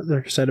 blah, the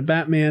dark side of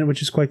Batman,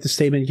 which is quite the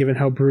statement given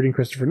how brooding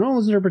Christopher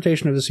Nolan's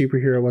interpretation of the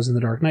superhero was in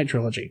the Dark Knight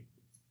trilogy.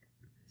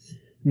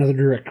 Another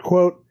direct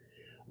quote.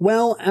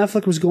 Well,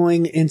 Affleck was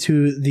going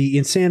into the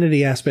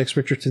insanity aspects,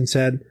 Richardson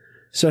said,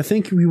 so I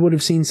think we would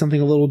have seen something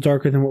a little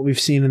darker than what we've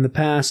seen in the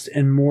past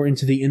and more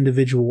into the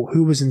individual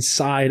who was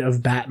inside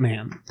of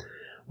Batman.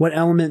 What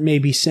element may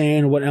be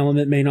sane, what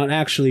element may not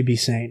actually be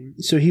sane.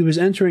 So he was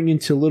entering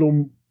into a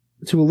little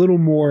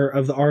more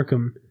of the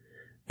Arkham,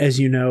 as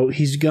you know.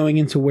 He's going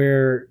into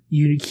where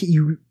you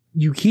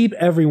keep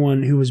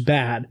everyone who was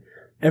bad,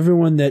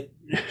 everyone that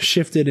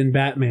shifted in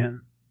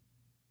Batman.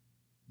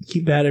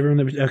 Keep bad everyone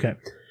that was okay,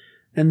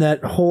 and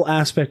that whole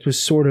aspect was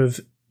sort of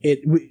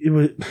it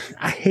was.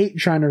 I hate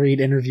trying to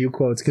read interview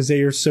quotes because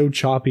they are so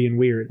choppy and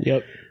weird.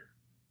 Yep.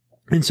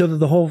 And so that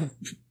the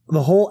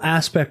whole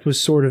aspect was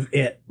sort of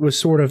it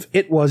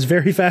was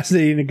very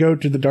fascinating to go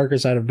to the darker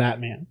side of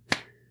Batman.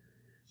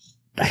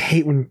 I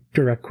hate when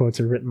direct quotes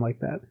are written like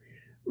that.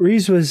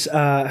 Reeves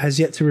has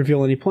yet to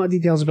reveal any plot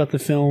details about the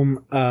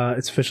film.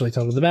 It's officially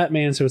titled The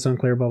Batman, so it's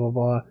unclear, blah,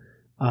 blah,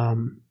 blah.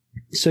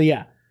 So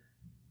yeah.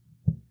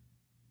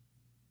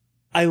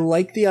 I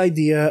like the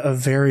idea of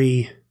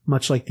very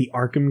much like the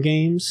Arkham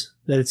games,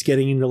 that it's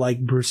getting into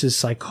Bruce's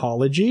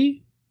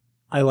psychology.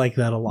 I like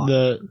that a lot.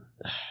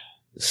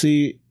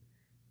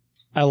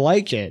 I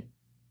like it,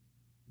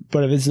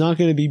 but if it's not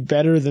going to be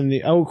better than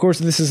of course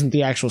this isn't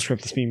the actual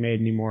script that's being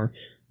made anymore,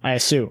 I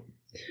assume.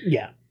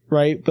 Yeah.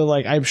 Right? But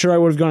I'm sure I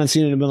would have gone and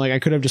seen it and been I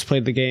could have just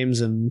played the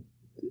games and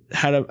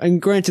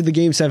and granted the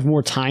games have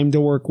more time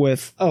to work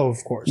with. Oh,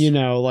 of course.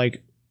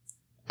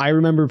 I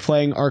remember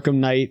playing Arkham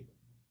Knight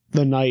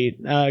the night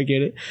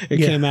it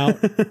came out.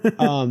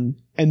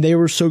 And they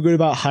were so good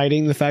about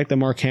hiding the fact that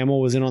Mark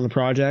Hamill was in on the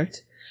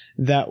project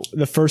that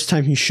the first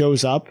time he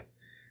shows up,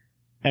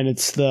 and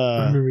it's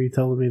I remember you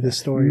telling me this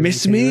story.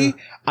 Miss Me.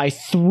 I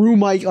threw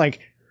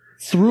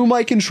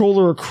my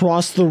controller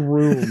across the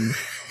room.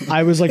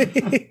 I was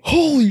like,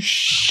 holy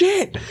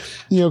shit.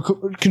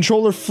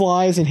 Controller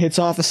flies and hits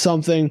off of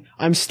something.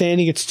 I'm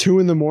standing. It's 2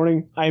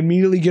 a.m. I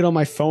immediately get on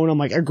my phone. I'm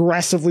like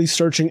aggressively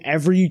searching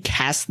every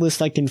cast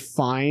list I can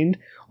find.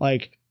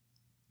 Like,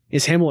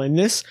 is Hamill in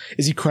this?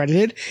 Is he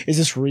credited? Is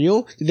this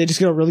real? Did they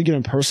just get a really good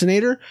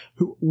impersonator?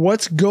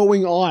 What's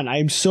going on?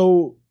 I'm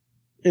so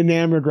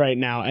enamored right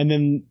now. And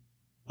then,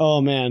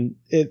 oh man,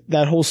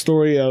 that whole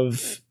story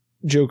of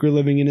Joker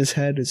living in his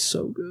head is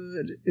so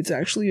good. It's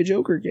actually a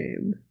Joker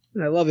game.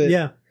 And I love it.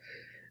 Yeah.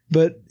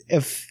 But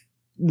if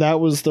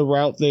that was the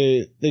route,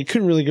 they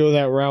couldn't really go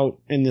that route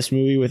in this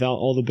movie without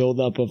all the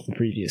buildup of the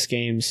previous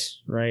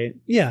games, right?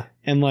 Yeah.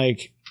 And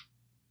like,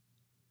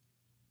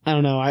 I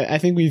don't know. I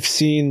think we've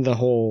seen the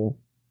whole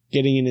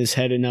getting in his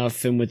head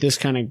enough, and with this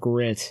kind of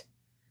grit,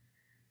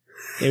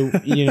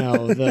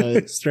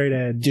 the straight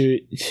edge,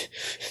 dude,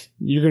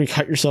 you're gonna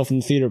cut yourself in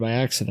the theater by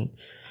accident.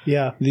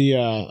 Yeah.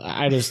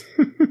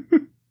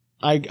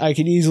 I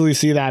could easily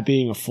see that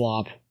being a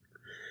flop.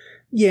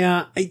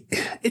 Yeah,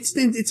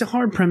 it's a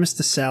hard premise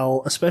to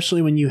sell,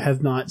 especially when you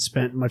have not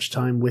spent much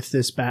time with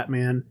this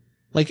Batman.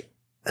 Like,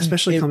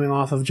 especially coming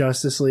off of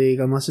Justice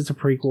League, unless it's a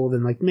prequel,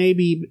 then like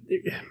maybe.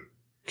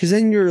 Because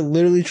then you're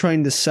literally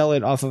trying to sell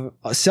it off of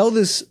sell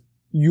this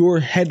your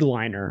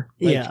headliner.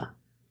 Like, yeah,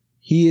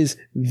 he is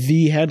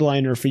the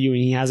headliner for you,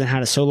 and he hasn't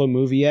had a solo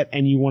movie yet,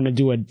 and you want to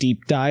do a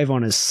deep dive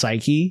on his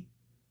psyche.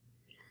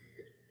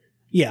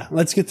 Yeah,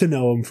 let's get to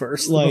know him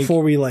first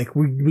before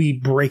we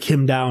break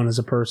him down as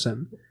a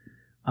person.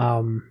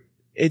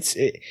 It's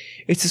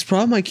this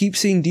problem I keep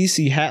seeing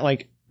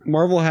DC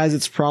Marvel has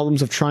its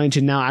problems of trying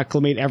to now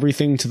acclimate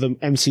everything to the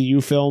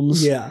MCU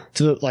films. Yeah.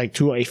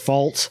 To a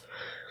fault.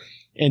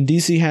 And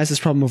DC has this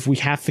problem of we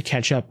have to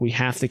catch up.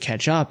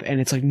 And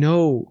it's like,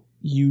 no,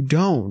 you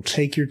don't.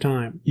 Take your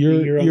time.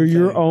 You're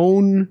your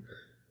own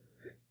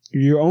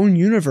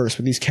universe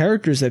with these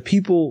characters that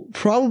people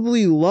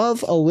probably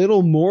love a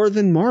little more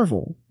than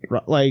Marvel.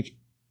 Like,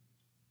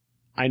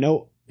 I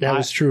know that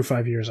was true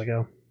 5 years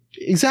ago.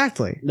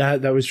 Exactly.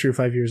 That was true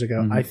 5 years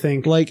ago. Mm-hmm. I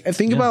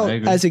think about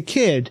as a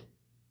kid,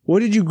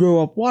 what did you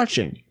grow up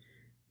watching?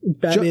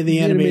 Batman the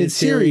Animated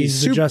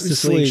Series, the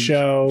Justice League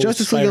show,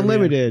 Justice League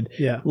Unlimited.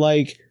 Yeah.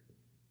 Like,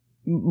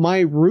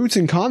 my roots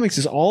in comics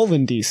is all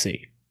in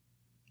DC.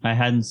 I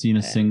hadn't seen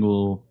a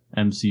single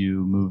MCU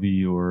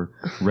movie or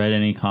read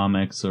any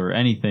comics or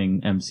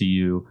anything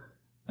MCU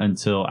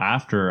until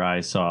after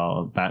I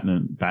saw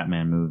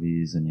Batman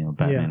movies and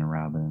Batman and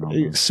Robin and all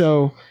those.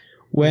 So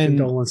when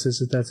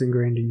condolences that's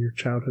ingrained in your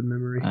childhood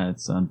memory.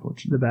 It's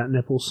unfortunate. The Bat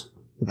Nipples.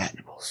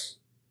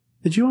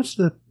 Did you watch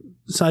the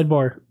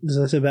sidebar? As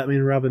I said, Batman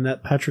and Robin,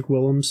 that Patrick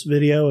Willems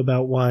video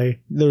about why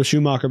the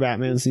Schumacher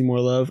Batmans need more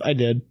love? I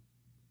did.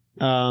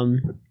 I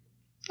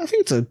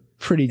think it's a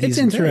pretty decent. It's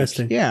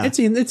interesting. Take. Yeah,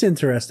 it's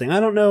interesting. I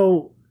don't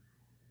know.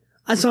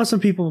 I saw some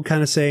people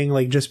kind of saying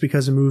like just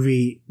because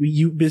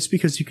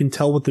you can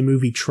tell what the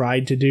movie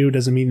tried to do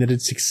doesn't mean that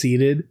it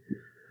succeeded.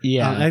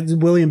 Yeah,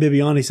 William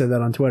Bibiani said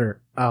that on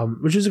Twitter,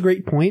 which is a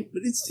great point.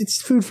 But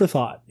it's food for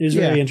thought. It was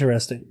very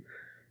interesting.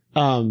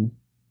 But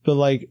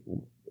like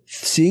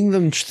seeing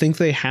them think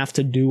they have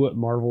to do what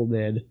Marvel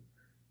did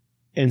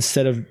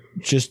instead of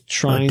just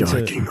trying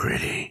dark and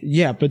gritty.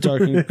 Yeah, but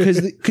dark and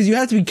because you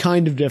have to be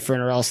kind of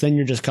different, or else then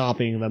you're just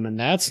copying them, and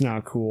that's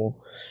not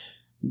cool.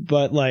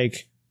 But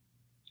like,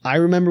 I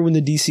remember when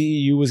the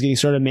DCEU was getting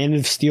started, Man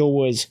of Steel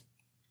was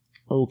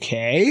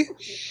okay.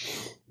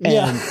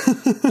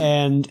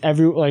 And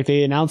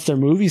they announced their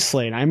movie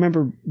slate. I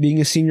remember being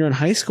a senior in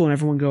high school and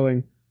everyone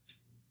going,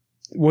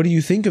 "What do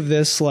you think of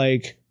this?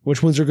 Like,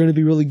 which ones are going to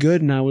be really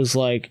good?" And I was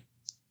like,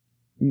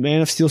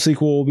 Man of Steel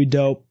sequel will be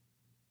dope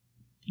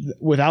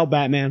without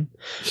Batman.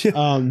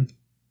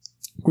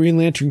 Green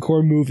Lantern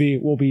Corps movie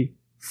will be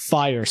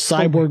fire.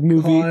 Cyborg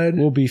movie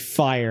will be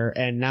fire.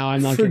 And now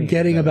I'm not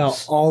forgetting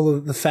about all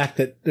of the fact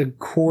that the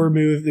Corps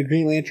movie, the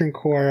Green Lantern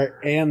Corps,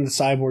 and the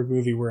Cyborg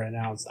movie were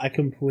announced. I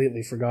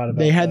completely forgot about.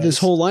 They had this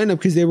whole lineup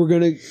because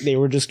they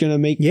were just gonna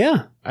make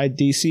a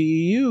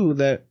DCEU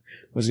that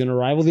was gonna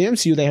rival the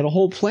MCU. They had a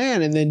whole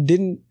plan and then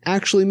didn't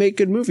actually make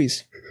good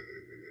movies.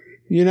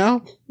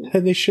 And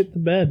they shit the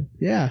bed.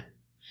 Yeah.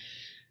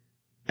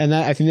 And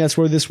I think that's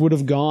where this would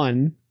have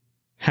gone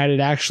had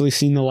it actually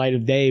seen the light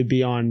of day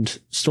beyond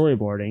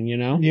storyboarding,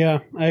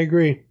 Yeah, I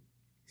agree.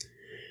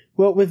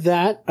 Well, with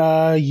that,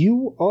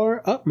 you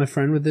are up, my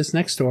friend, with this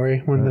next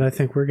story. One that I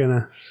think we're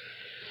gonna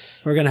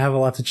have a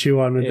lot to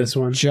chew on with this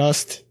one.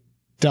 Just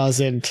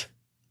doesn't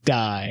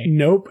die.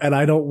 Nope, and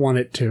I don't want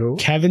it to.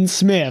 Kevin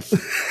Smith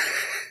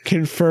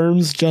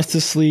confirms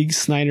Justice League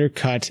Snyder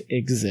Cut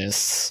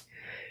exists.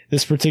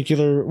 This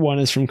particular one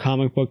is from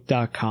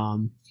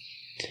comicbook.com.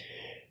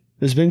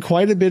 There's been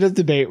quite a bit of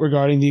debate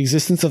regarding the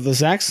existence of the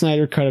Zack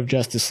Snyder Cut of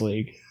Justice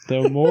League,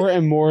 though more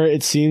and more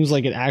it seems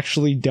like it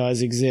actually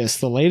does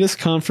exist. The latest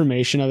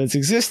confirmation of its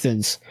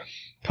existence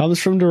comes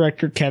from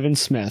director Kevin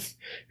Smith,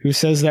 who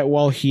says that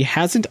while he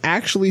hasn't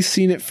actually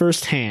seen it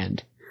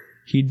firsthand,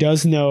 he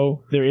does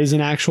know there is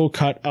an actual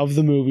cut of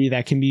the movie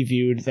that can be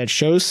viewed that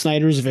shows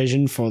Snyder's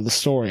vision for the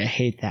story. I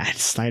hate that.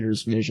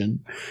 Snyder's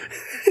vision.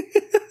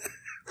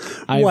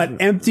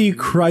 Empty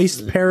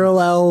Christ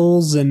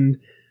parallels and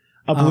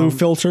a blue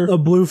filter? A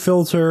blue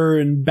filter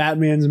and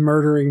Batman's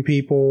murdering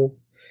people.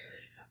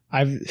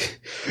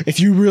 If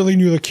you really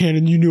knew the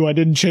canon, you knew I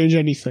didn't change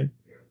anything.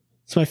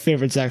 It's my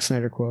favorite Zack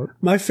Snyder quote.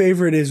 My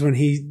favorite is when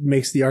he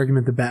makes the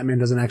argument that Batman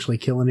doesn't actually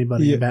kill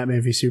anybody in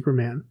Batman v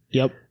Superman.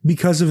 Yep.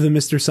 Because of the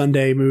Mr.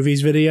 Sunday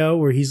movies video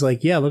where he's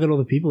like, yeah, look at all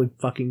the people he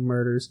fucking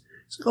murders.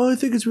 He's like, oh, I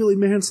think it's really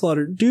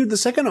manslaughter. Dude, the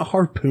second a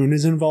harpoon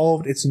is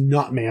involved, it's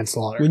not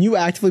manslaughter. When you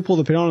actively pull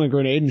the pin on a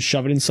grenade and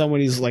shove it in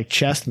somebody's like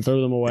chest and throw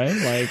them away,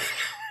 like...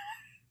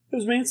 It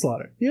was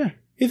manslaughter. Yeah.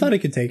 He thought he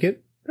could take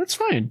it. That's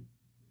fine.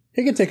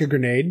 He could take a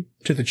grenade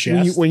to the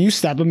chest. When you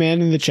stab a man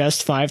in the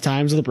chest 5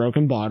 times with a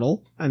broken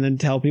bottle and then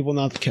tell people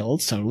not to kill,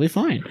 it's totally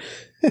fine.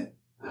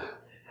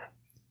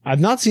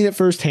 I've not seen it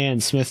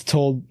firsthand. Smith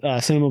told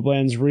Cinema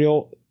Blend's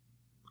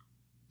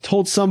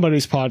told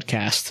somebody's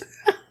podcast.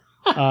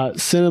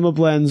 Cinema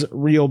Blend's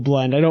Real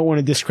Blend. I don't want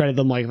to discredit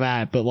them like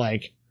that, but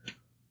like,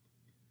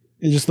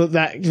 just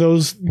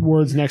those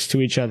words next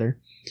to each other.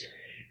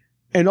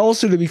 And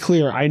also, to be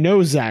clear, I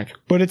know Zach,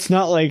 but it's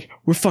not like,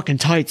 we're fucking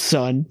tight,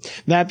 son.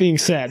 That being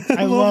said,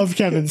 I love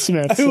Kevin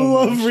Smith. I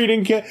love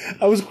reading...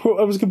 I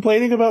was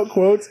complaining about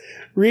quotes.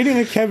 Reading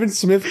a Kevin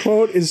Smith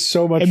quote is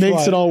so much fun. It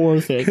makes it all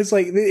worth it. Because,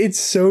 like,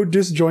 it's so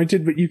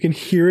disjointed, but you can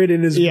hear it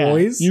in his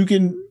voice. You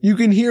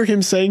can hear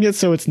him saying it,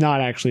 so it's not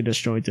actually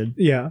disjointed.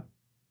 Yeah.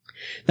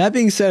 That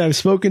being said, I've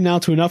spoken now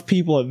to enough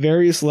people at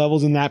various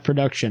levels in that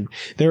production.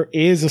 There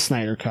is a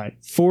Snyder Cut,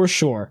 for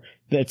sure.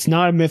 It's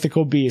not a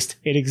mythical beast.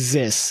 It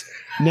exists.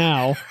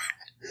 Now,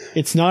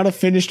 it's not a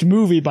finished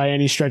movie by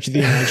any stretch of the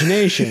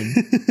imagination.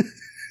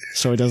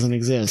 So it doesn't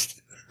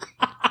exist.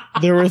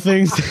 There were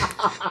things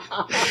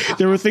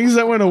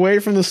that went away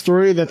from the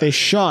story that they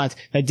shot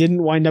that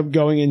didn't wind up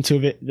going into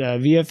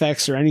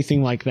VFX or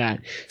anything like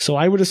that. So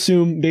I would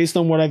assume, based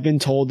on what I've been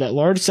told, that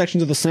large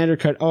sections of the Snyder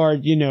Cut are,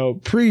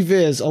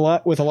 pre-viz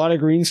with a lot of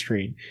green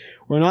screen.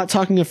 We're not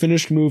talking a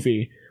finished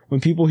movie. When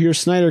people hear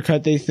Snyder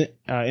Cut, they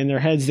in their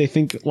heads, they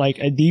think like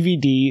a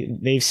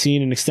DVD, they've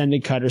seen an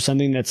extended cut or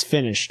something that's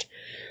finished.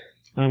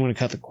 I'm going to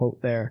cut the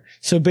quote there.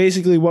 So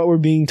basically what we're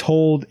being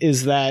told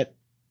is that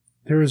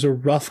there is a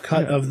rough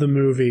cut of the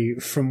movie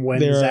from when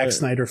Zack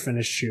Snyder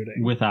finished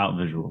shooting. Without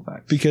visual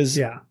effects. Because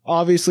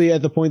obviously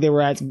at the point they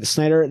were at,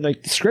 Snyder,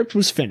 like the script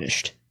was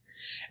finished.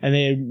 And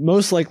they had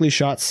most likely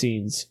shot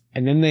scenes.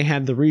 And then they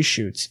had the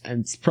reshoots.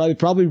 And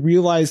probably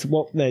realized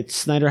that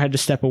Snyder had to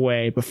step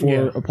away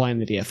before applying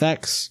the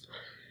DFX.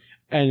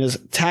 And as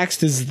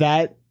taxed as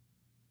that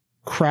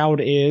crowd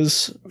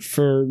is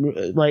for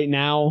right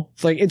now,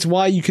 it's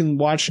why you can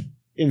watch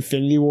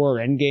Infinity War or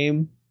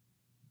Endgame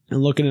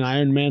and look at an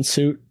Iron Man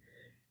suit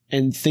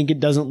and think it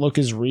doesn't look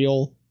as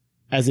real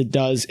as it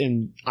does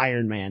in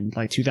Iron Man,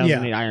 like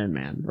 2008 Iron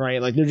Man, right?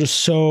 Like they're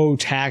just so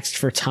taxed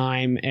for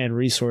time and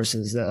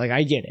resources that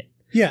I get it.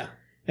 Yeah.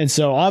 And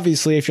so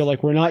obviously if you're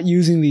like, we're not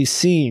using these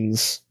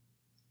scenes,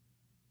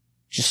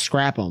 just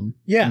scrap them.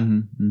 Yeah.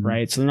 Mm-hmm.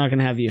 Right. So they're not going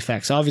to have the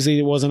effects. Obviously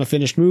it wasn't a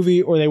finished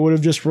movie or they would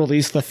have just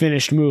released the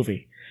finished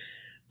movie.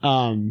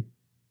 But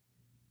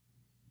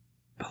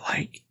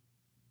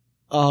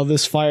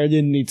this fire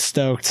didn't need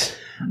stoked.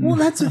 Well,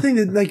 that's the thing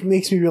that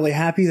makes me really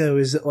happy though,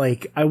 is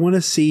that I want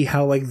to see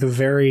how the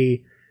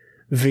very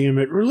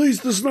vehement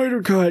release the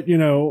Snyder Cut,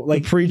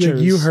 the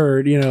preachers you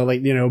heard,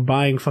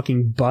 buying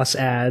fucking bus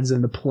ads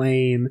in the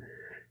plane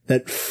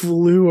that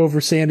flew over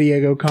San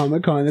Diego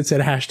Comic-Con that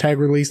said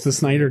 #release the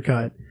Snyder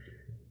Cut.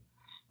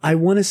 I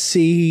want to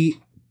see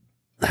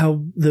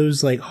how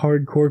those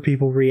hardcore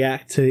people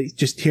react to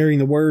just hearing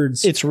the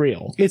words. It's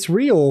real. It's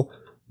real,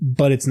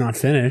 but it's not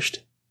finished.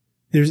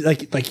 There's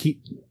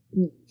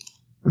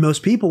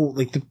most people,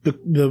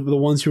 the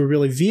ones who are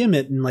really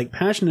vehement and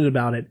passionate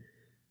about it,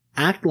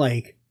 act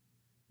like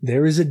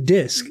there is a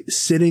disc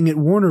sitting at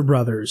Warner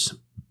Brothers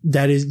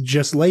that is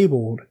just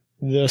labeled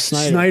the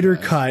Snyder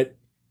Cut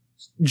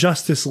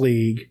Justice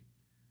League,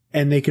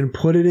 and they can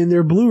put it in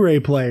their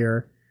Blu-ray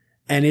player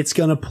and it's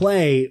gonna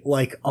play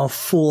like a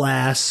full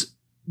ass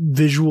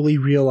visually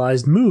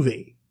realized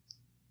movie.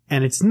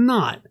 And it's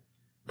not.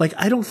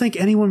 I don't think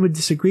anyone would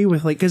disagree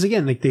with because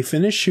again, they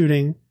finished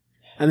shooting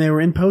and they were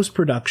in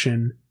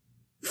post-production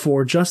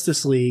for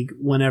Justice League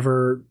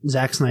whenever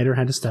Zack Snyder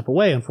had to step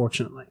away,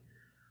 unfortunately.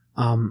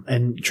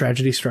 And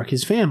tragedy struck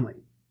his family.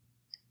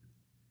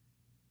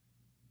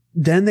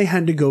 Then they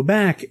had to go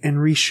back and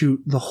reshoot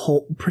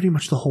pretty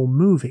much the whole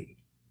movie.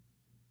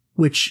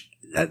 Which,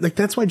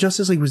 that's why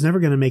Justice League was never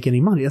going to make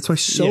any money. That's why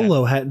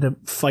Solo had to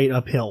fight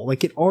uphill.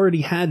 It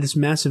already had this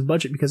massive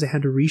budget because they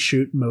had to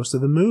reshoot most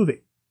of the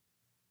movie.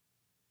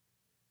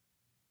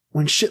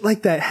 When shit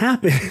like that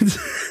happens,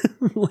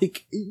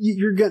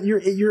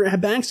 your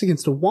back's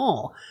against a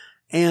wall.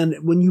 And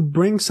when you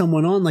bring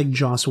someone on like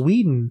Joss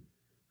Whedon,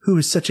 who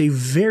is such a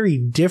very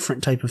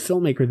different type of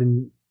filmmaker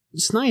than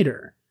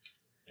Snyder,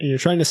 and you're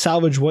trying to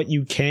salvage what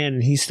you can,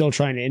 and he's still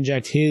trying to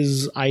inject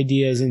his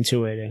ideas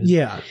into it. And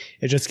Yeah.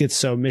 it just gets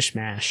so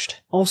mishmashed.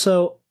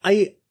 Also,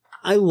 I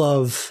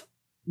love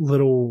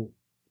little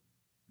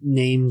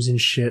names and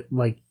shit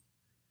like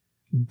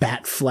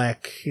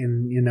Batfleck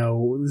and, you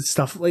know,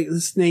 stuff like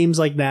names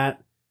like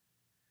that.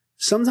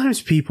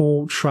 Sometimes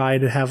people try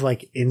to have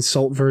like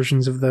insult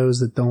versions of those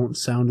that don't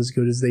sound as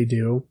good as they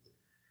do.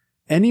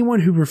 Anyone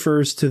who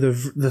refers to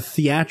the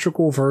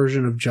theatrical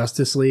version of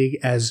Justice League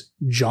as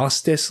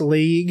Justice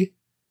League,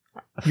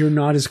 you're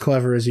not as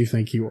clever as you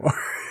think you are.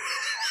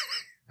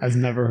 I've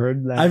never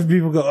heard that. I've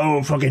people go,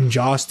 oh, fucking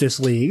Justice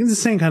League. It's the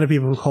same kind of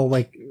people who call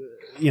like,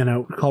 you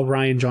know, call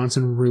Ryan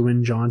Johnson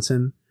Ruin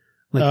Johnson.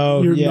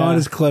 Like, you're not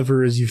as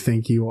clever as you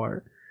think you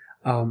are.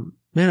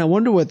 Man, I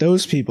wonder what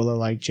those people are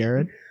like,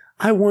 Jared.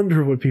 I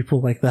wonder what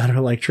people like that are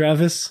like,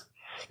 Travis.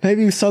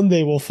 Maybe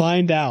someday we'll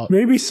find out.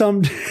 Maybe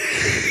someday.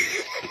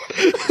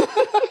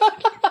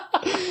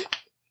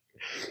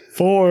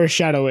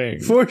 Foreshadowing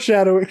for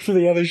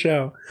the other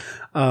show.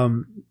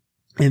 In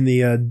the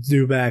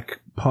Dubak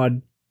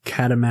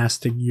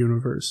Podcatamastic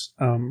universe.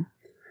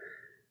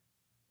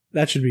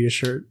 That should be a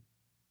shirt.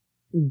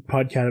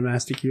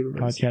 Podcatamastic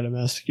universe.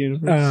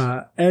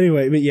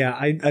 Anyway, but yeah,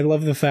 I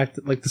love the fact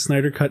that like the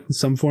Snyder Cut in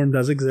some form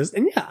does exist.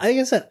 And yeah, like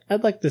I said,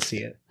 I'd like to see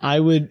it. I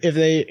would,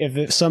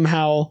 if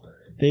somehow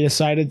they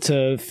decided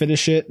to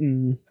finish it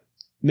and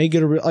make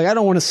it like, I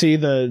don't want to see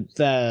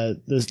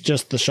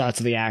just the shots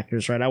of the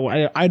actors, right?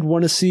 I'd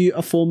want to see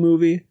a full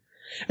movie.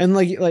 And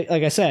like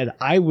I said,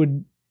 I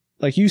would,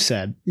 like you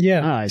said.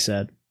 Yeah. I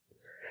said.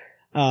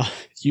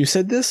 You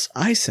said this?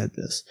 I said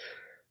this.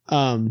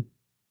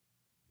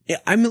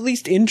 I'm at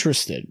least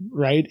interested,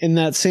 right? In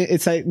that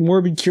it's that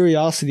morbid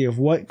curiosity of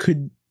what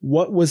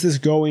was this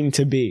going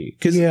to be?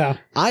 Because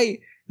I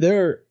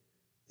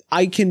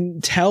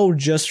can tell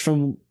just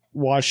from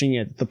watching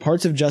it, the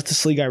parts of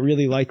Justice League I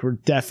really liked were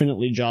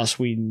definitely Joss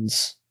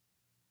Whedon's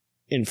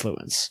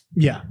influence.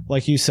 Yeah,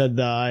 like you said,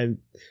 I'm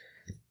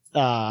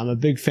a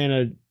big fan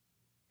of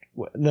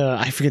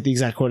I forget the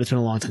exact quote. It's been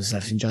a long time since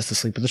I've seen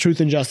Justice League, but the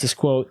Truth and Justice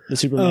quote that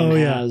Superman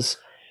has.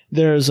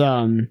 There's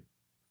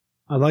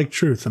I like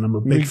truth, and I'm a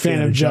big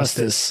fan of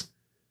justice.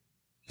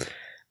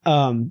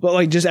 But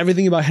like just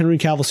everything about Henry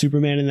Cavill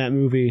Superman in that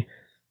movie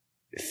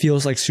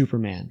feels like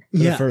Superman for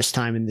the first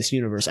time in this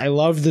universe. I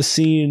love the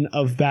scene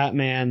of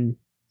Batman.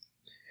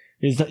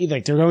 It's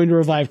like they're going to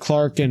revive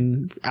Clark,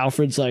 and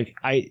Alfred's like,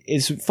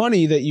 it's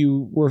funny that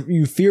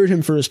you feared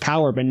him for his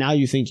power, but now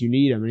you think you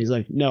need him. And he's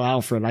like, no,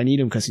 Alfred, I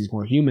need him because he's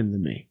more human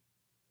than me.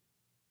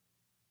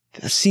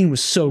 That scene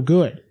was so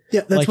good.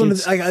 Yeah, that's like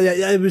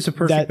it was a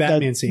perfect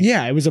Batman scene.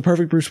 Yeah, it was a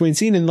perfect Bruce Wayne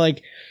scene. And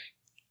like,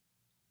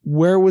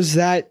 where was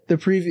that the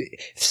previous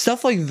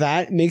stuff like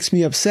that makes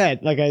me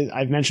upset. Like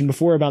I've mentioned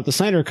before about the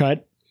Snyder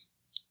Cut,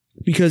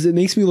 because it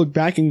makes me look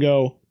back and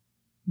go,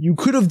 you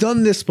could have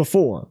done this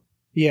before.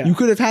 Yeah. You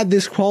could have had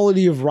this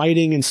quality of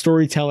writing and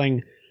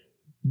storytelling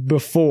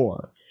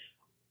before.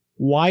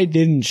 Why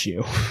didn't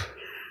you?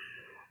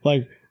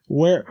 Like,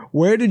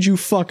 where did you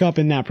fuck up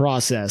in that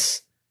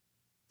process?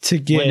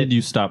 When did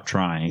you stop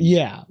trying?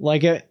 Yeah,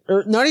 like,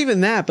 or not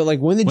even that, but like,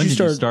 when did you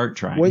start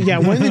trying? When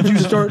did you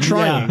start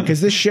trying?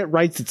 Because this shit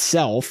writes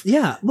itself.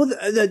 Yeah, well,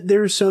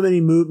 there are so many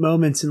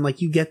moments, and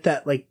like, you get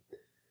that, like,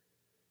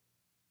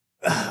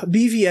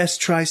 BVS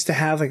tries to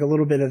have like a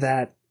little bit of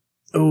that.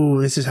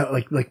 Oh, this is how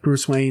like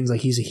Bruce Wayne's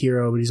like he's a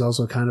hero, but he's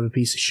also kind of a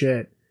piece of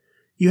shit.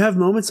 You have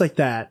moments like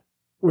that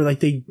where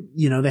like they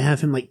have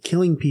him like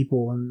killing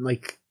people and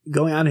like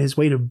going out of his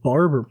way to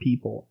barber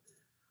people.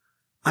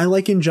 I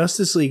like in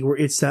Justice League where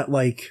it's that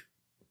like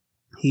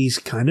he's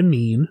kind of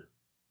mean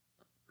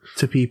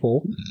to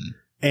people,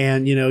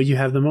 and you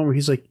have the moment where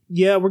he's like,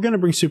 yeah, we're gonna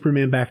bring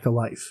Superman back to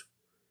life,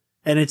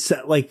 and it's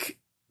that like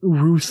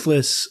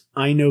ruthless,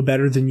 I know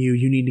better than you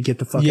need to get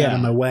the fuck out of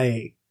my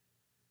way,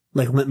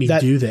 like let me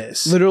do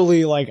this.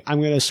 Literally, like,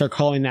 I'm gonna start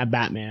calling that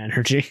Batman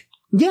energy.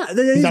 Yeah,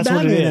 that's Batman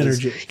what it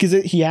is. Energy, because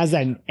he has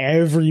that in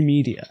every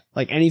media.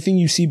 Like anything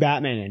you see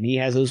Batman in, he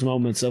has those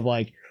moments of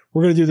like,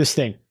 we're gonna do this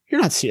thing.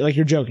 You're not like,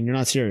 you're joking. You're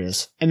not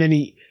serious. And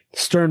then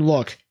stern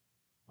look.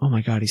 Oh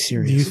my God, he's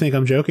serious. Do you think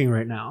I'm joking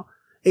right now?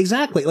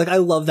 Exactly. Like, I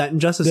love that in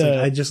Justice League.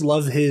 I just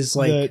love his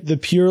like the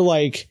pure,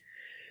 like,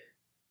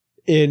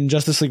 in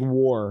Justice League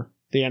War,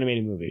 the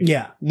animated movie.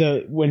 Yeah.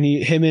 When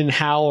him and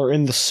Hal are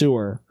in the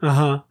sewer.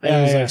 Uh-huh.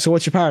 And he's like, so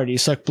what's your power? Do you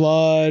suck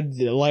blood?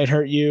 Did the light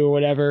hurt you or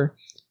whatever?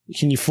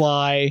 Can you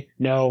fly?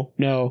 No.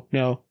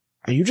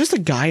 Are you just a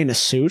guy in a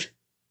suit?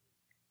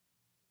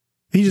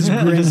 He just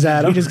grins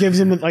at him. He just gives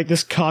him like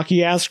this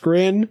cocky ass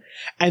grin.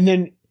 And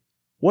then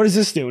what does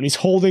this do? And he's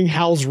holding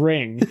Hal's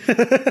ring.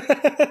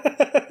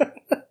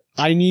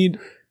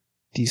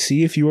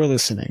 DC, if you are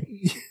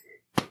listening.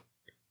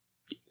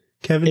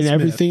 Kevin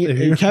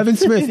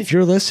Smith, if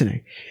you're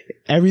listening,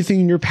 everything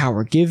in your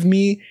power, give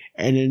me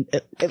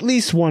at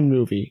least one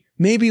movie,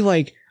 maybe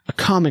like a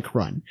comic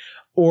run,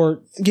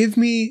 or give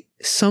me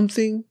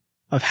something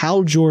of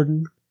Hal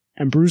Jordan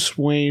and Bruce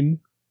Wayne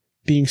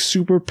being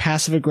super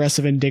passive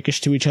aggressive and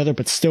dickish to each other,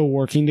 but still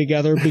working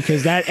together,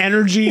 because that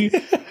energy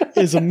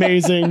is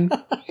amazing.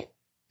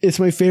 It's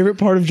my favorite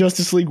part of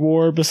Justice League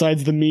War,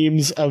 besides the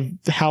memes of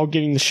Hal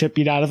getting the shit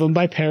beat out of him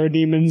by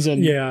parademons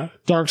and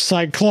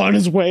Darkseid clawing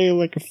his way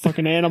like a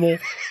fucking animal.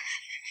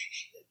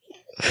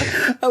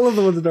 I love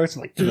the one the Dark's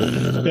like,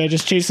 yeah,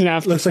 just chasing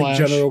after looks Flash.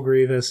 like General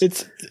Grievous.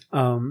 It's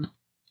I'm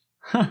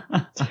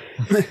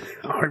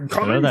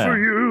coming for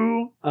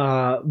you.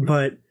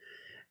 But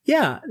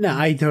yeah, no,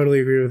 I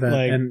totally agree with that.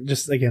 Like- and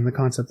just again, the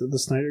concept of the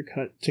Snyder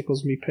Cut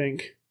tickles me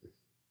pink.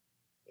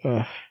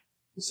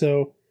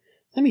 So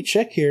let me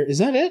check here. Is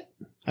that it?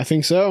 I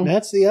think so.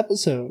 That's the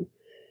episode.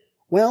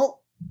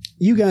 Well,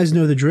 you guys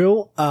know the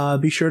drill.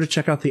 Be sure to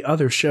check out the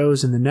other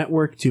shows in the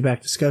network. Two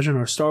Back Discussion,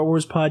 our Star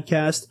Wars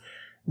podcast.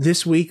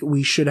 This week,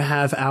 we should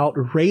have out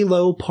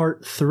Raylo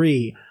Part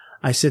 3.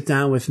 I sit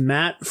down with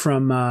Matt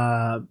from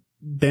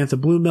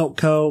Bantha Blue Milk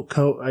Co.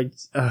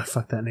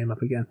 Fuck that name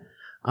up again.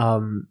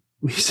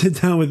 We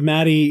sit down with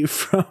Maddie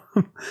from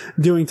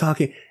Doing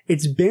Talking.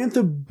 It's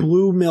Bantha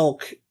Blue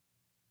Milk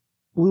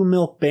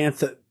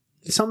Bantha.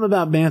 Something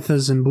about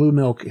Banthas and blue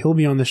milk. He'll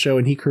be on the show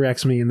and he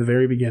corrects me in the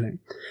very beginning.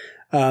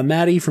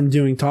 Maddie from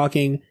Doing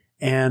Talking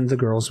and the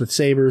Girls with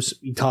Sabers.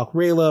 We talk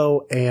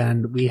Raylo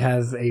and we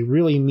have a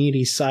really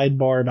meaty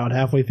sidebar about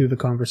halfway through the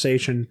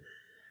conversation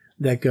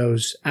that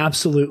goes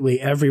absolutely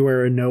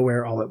everywhere and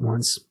nowhere all at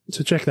once.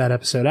 So check that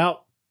episode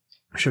out.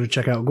 Be sure to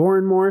check out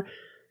Goran more.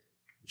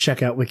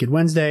 Check out Wicked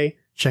Wednesday.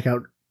 Check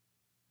out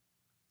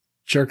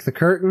Jerk the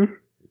Curtain.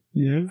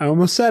 Yeah. I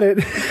almost said it.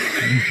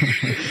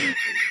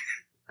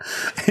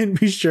 And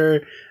be sure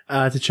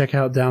to check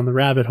out Down the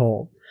Rabbit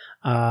Hole.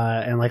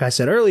 And like I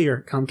said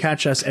earlier, come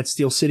catch us at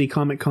Steel City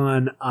Comic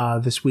Con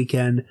this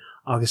weekend,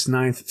 August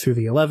 9th through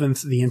the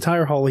 11th. The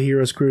entire Hall of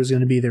Heroes crew is going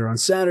to be there on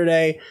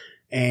Saturday.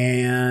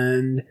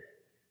 And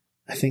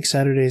I think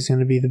Saturday is going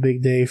to be the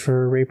big day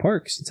for Ray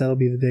Park, since that'll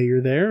be the day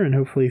you're there. And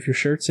hopefully if your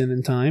shirt's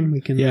in time,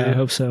 we can... Yeah, I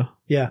hope so.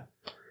 Yeah.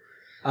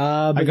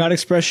 I got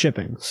express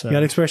shipping. So. You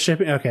got express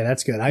shipping? Okay,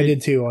 that's good. I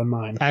did too on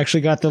mine. I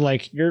actually got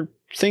your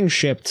thing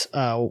shipped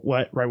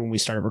right when we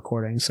started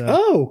recording. So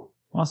Oh!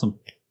 Awesome.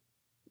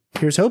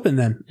 Here's hoping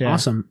then. Yeah.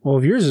 Awesome. Well,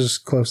 if yours is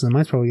close, then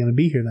mine's probably going to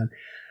be here then.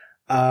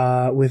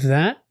 With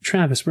that,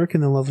 Travis, where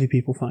can the lovely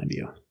people find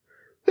you?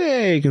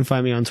 Hey, you can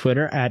find me on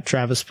Twitter at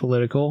Travis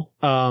Political.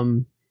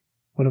 One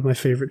of my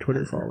favorite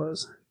Twitter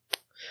follows.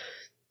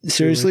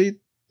 Seriously,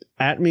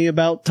 at me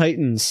about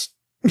Titans.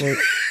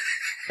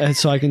 And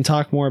so I can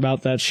talk more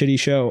about that shitty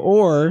show.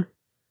 Or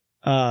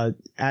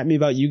at me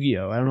about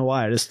Yu-Gi-Oh! I don't know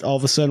why. I just all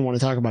of a sudden want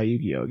to talk about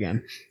Yu-Gi-Oh!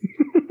 Again.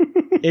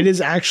 It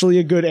is actually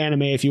a good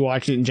anime if you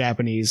watch it in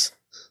Japanese.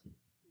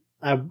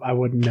 I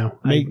wouldn't know.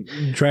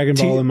 Dragon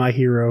Ball and my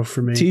hero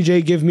for me.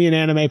 TJ, give me an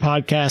anime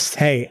podcast.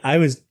 Hey,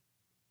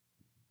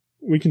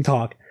 we can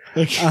talk.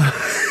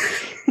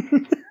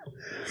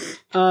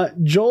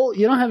 Joel,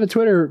 you don't have a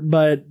Twitter,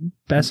 but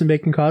Bass and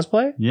Bacon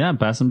Cosplay? Yeah,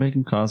 Bass and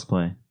Bacon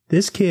Cosplay.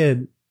 This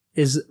kid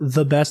is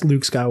the best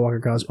Luke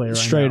Skywalker cosplayer right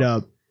Straight now.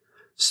 up.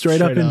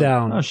 Straight up and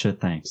down. Oh shit,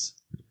 thanks.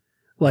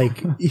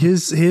 Like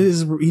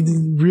his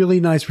really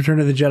nice Return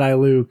of the Jedi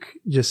Luke,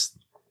 just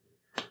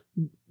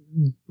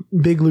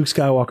big Luke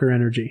Skywalker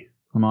energy.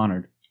 I'm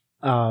honored.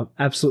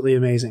 Absolutely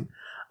amazing.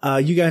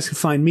 You guys can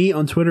find me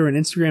on Twitter and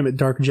Instagram at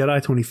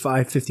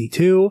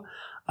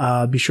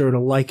DarkJedi2552. Be sure to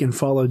like and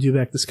follow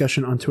Dewback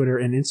Discussion on Twitter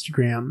and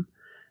Instagram.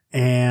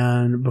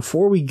 And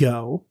before we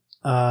go,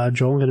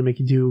 Joel, I'm going to make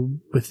you do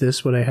with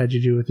this what I had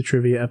you do with the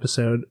trivia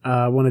episode.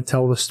 I want to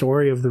tell the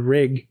story of the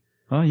rig.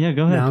 Oh yeah,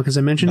 go ahead. Now, because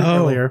I mentioned it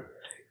earlier.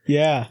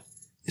 Yeah.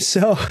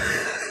 So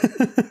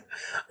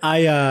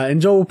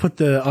and Joel will put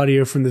the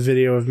audio from the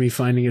video of me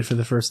finding it for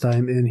the first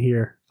time in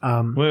here.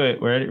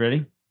 Wait,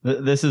 ready?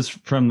 This is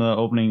from the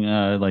opening,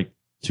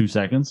 2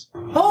 seconds.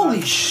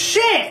 Holy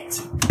shit!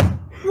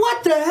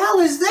 What the hell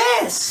is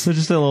this? So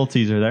just a little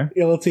teaser there. A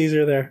little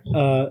teaser there.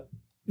 I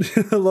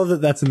love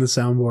that that's in the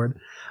soundboard.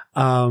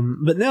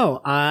 But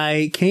no,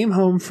 I came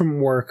home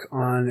from work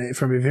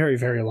from a very,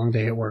 very long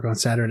day at work on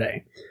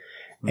Saturday.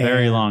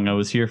 Very long. I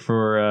was here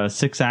for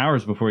 6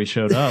 hours before he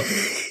showed up.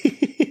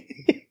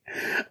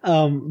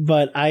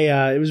 But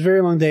it was a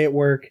very long day at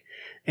work,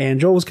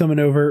 and Joel was coming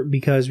over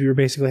because we were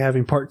basically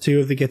having part 2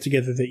 of the get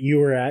together that you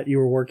were at. You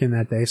were working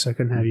that day, so I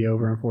couldn't have you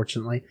over,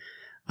 unfortunately.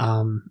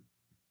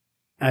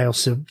 I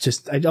also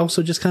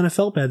just kind of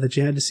felt bad that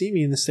you had to see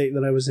me in the state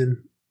that I was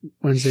in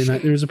Wednesday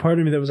night. There was a part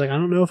of me that was like, I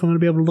don't know if I'm going to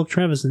be able to look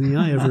Travis in the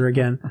eye ever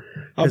again.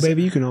 Oh,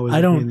 baby, you can always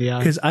look me in the eye.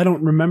 Because I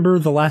don't remember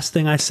the last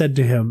thing I said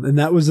to him, and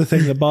that was the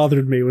thing that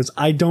bothered me, was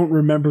I don't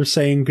remember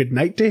saying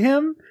goodnight to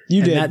him.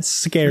 You did. That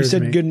scares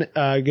me. You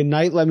said good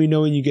night, let me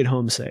know when you get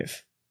home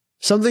safe.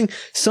 Something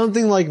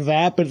like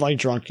that, but like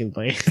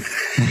drunkenly.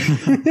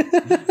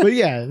 But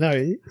yeah, no.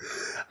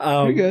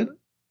 You're good.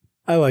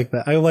 I like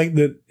that. I like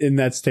that in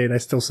that state I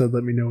still said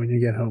let me know when you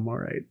get home, all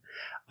right.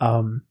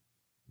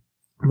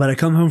 But I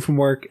come home from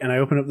work and I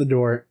open up the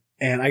door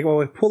and I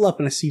pull up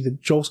and I see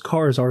that Joel's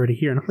car is already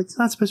here. And I'm like, it's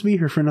not supposed to be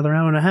here for another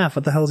hour and a half.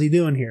 What the hell is he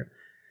doing here?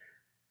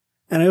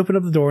 And I open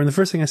up the door and the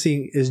first thing I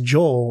see is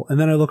Joel. And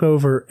then I look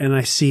over and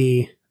I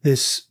see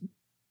this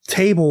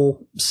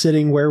table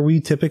sitting where we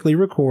typically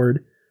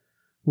record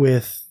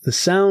with the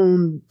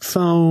sound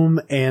foam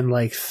and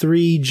like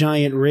 3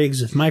 giant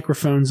rigs with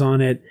microphones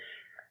on it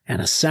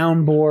and a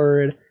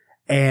soundboard.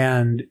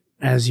 And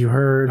as you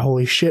heard,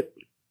 holy shit,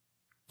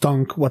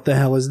 thunk, what the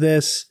hell is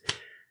this?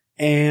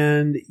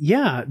 And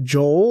yeah,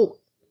 Joel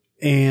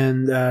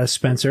and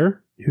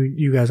Spencer, who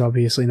you guys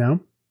obviously know,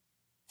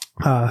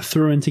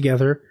 threw in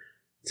together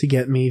to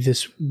get me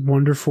this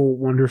wonderful,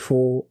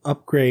 wonderful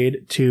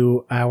upgrade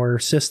to our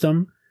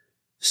system.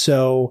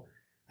 So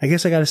I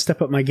guess I got to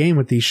step up my game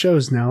with these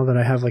shows now that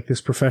I have like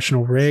this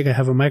professional rig. I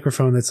have a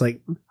microphone that's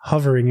like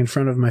hovering in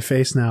front of my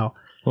face now.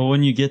 Well,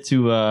 when you get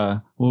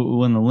to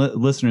when the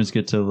listeners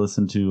get to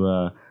listen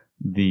to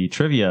the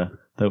trivia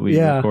that we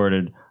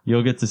recorded,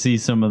 you'll get to see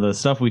some of the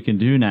stuff we can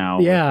do now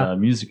with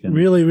music. And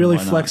really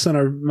flex on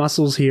our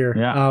muscles here.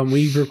 Yeah.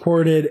 We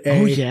recorded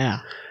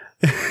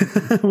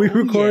we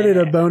recorded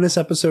a bonus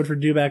episode for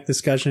Dewback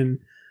Discussion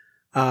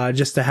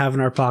just to have in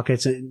our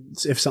pockets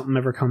if something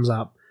ever comes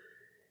up.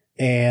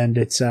 And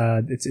it's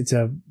a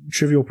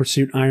Trivial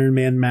Pursuit Iron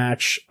Man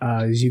match.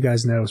 As you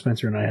guys know,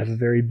 Spencer and I have a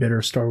very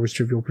bitter Star Wars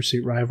Trivial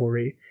Pursuit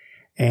rivalry.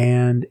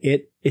 And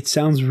it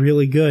sounds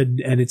really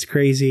good, and it's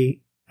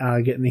crazy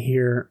getting to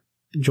hear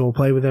Joel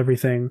play with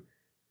everything.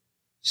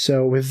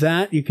 So with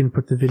that, you can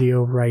put the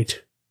video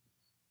right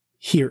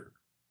here.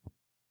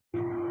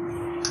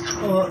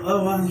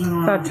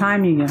 About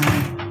time you get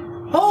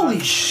home. Holy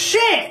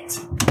shit!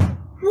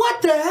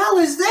 What the hell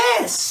is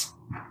this?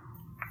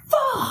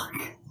 Fuck!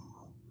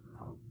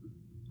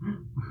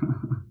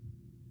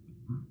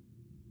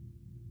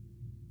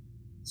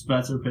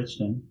 Spencer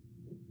pitched in.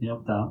 He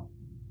helped out.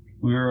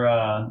 We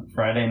were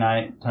Friday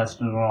night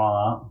testing it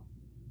all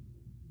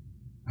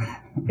out.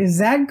 Is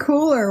that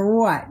cool or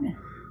what?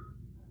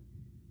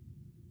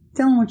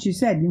 Tell him what you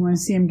said. You want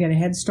to see him get a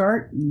head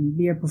start and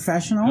be a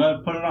professional? Go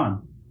ahead, put it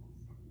on.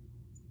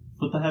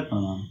 Put the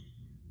headphone on.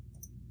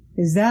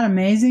 Is that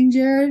amazing,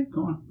 Jared?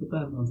 Go on, put the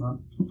headphones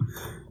on.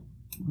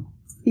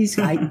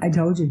 I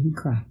told you he'd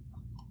cry.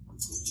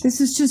 This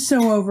is just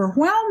so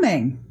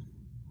overwhelming.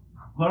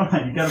 Hold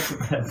on, you gotta put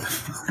the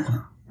headphones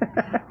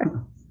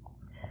on.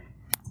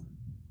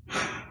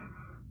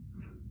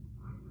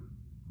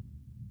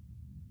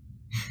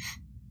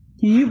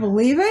 Can you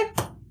believe it?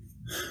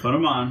 Put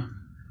them on.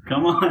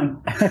 Come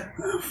on. I'm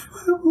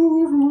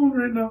overwhelmed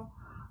right now.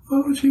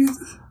 Oh,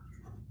 Jesus.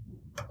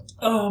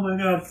 Oh, my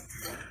God.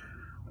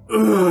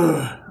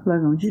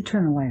 Logan, would you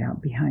turn the light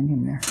out behind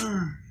him there?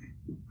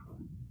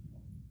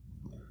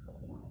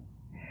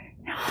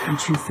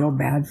 Don't you feel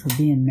bad for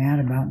being mad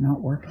about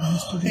not working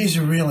yesterday? These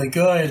are really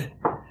good.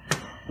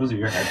 Those are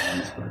your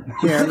headphones.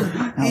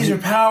 Jared, These are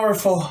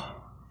powerful.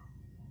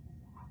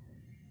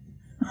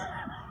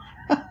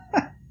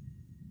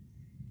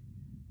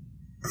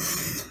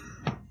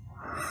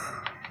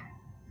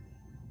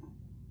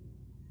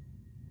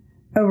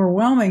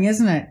 overwhelming,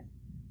 isn't it?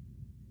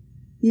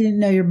 You didn't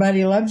know your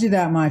buddy loved you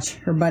that much.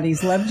 Her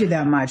buddies loved you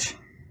that much.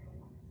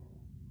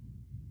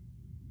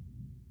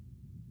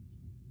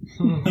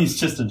 He's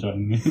just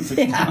enjoying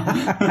music.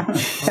 Yeah.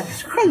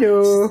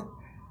 Hello.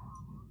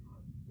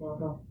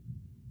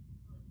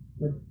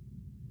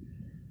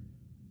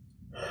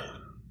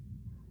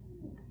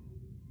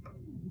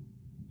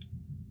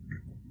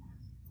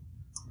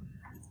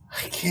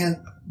 I can't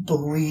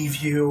believe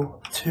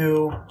you,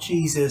 too.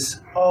 Jesus.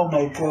 Oh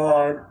my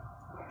God.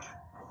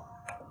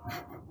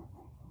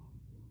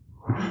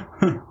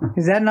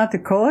 Is that not the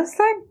coolest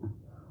thing?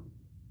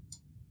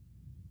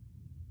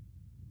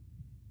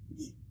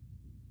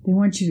 They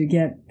want you to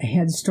get a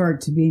head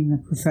start to being the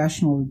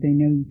professional that they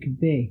know you could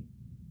be.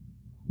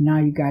 Now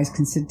you guys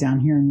can sit down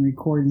here and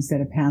record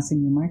instead of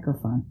passing your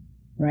microphone.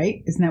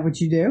 Right? Isn't that what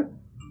you do?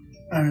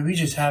 I mean, we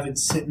just have it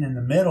sitting in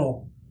the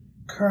middle.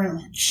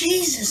 Currently.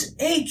 Jesus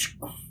H.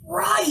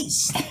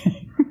 Christ!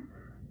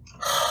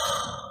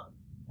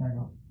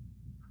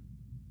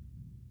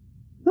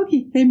 Look,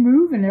 they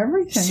move and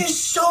everything. This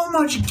is so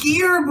much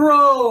gear,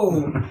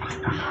 bro!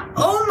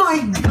 Oh my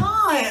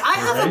God! I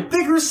have a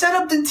bigger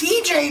setup than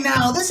TJ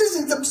now! This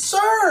is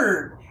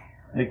absurd!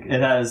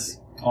 It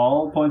has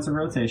all points of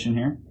rotation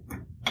here.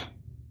 So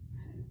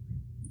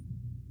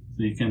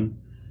you can...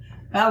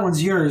 That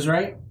one's yours,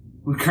 right?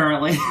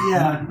 Currently.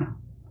 Yeah.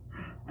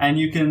 And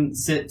you can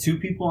sit two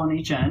people on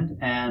each end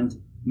and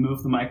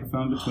move the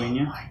microphone between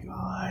you. Oh my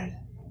God.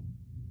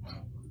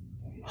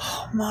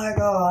 Oh my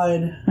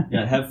God. We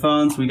got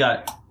headphones.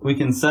 We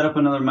can set up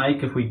another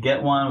mic if we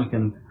get one. We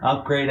can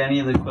upgrade any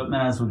of the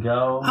equipment as we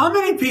go. How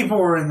many people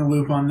were in the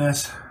loop on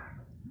this?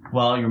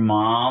 Well, your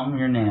mom,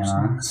 your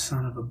Nana.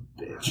 Son of a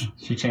bitch.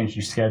 She changed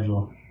your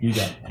schedule. You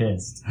got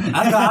pissed.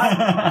 I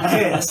got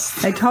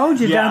pissed. I told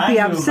you, don't be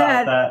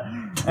upset. About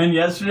that. And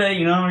yesterday,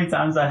 you know how many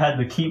times I had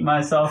to keep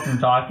myself from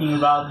talking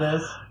about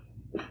this?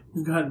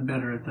 We've gotten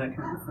better at that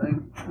kind of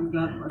thing. We've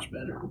gotten much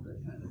better at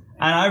that kind of thing.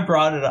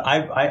 And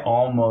I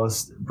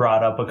almost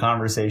brought up a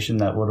conversation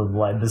that would have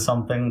led to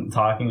something,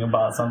 talking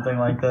about something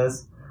like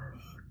this.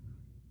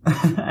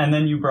 And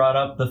then you brought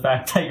up the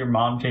fact that your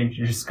mom changed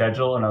your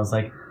schedule, and I was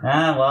like,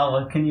 well,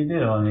 what can you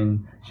do? I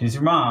mean, she's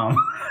your mom.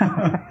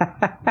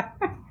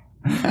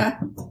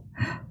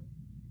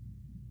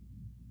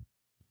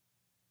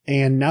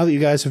 And now that you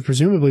guys have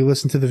presumably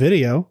listened to the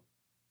video,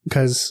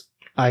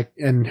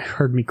 and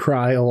heard me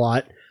cry a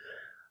lot,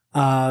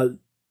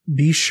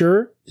 be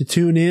sure to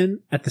tune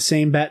in at the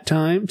same bat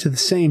time to the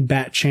same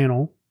bat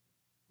channel.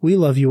 We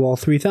love you all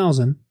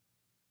 3000.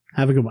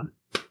 Have a good one.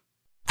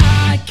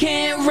 I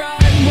can't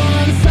write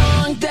one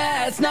song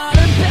that's not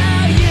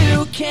about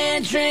you.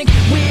 Can't drink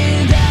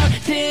without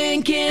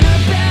thinking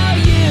about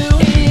you.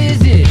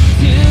 Is it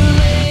too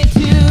late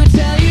to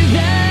tell you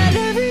that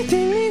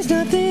everything means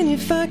nothing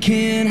if I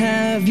can't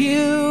have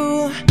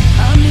you?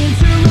 I'm in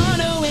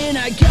Toronto and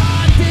I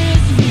got this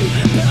view,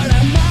 but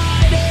I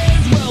might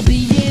as well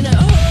be in a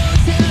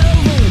hotel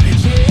room.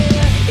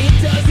 Yeah, it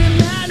doesn't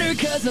matter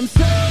 'cause I'm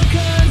so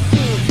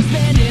consumed,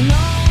 spending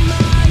all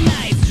my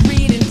nights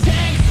reading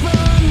texts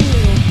from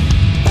you.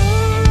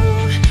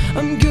 Oh,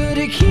 I'm good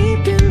at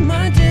keeping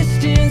my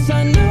distance.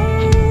 I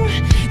know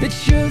that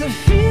you're the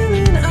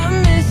feeling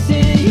I'm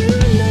missing. You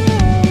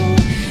know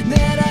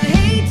that I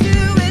hate to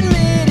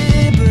admit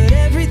it, but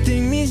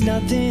everything means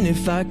nothing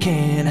if I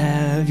can't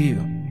have you.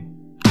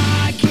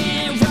 I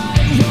can't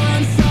write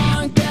one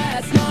song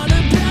that's not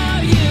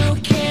about you.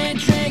 Can't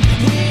drink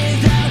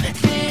without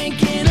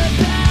thinking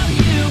about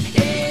you.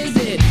 Is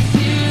it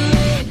too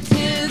late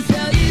to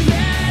tell you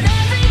that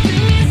everything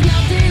means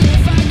nothing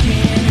if I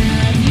can't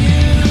have you?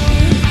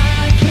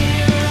 I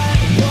can't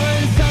write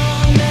one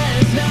song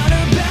that's not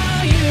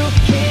about you.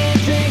 Can't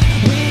drink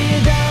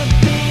without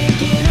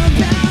thinking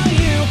about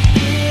you.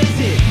 Is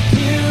it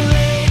too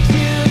late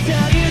to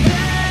tell you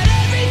that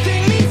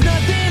everything means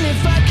nothing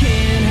if I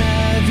can't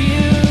have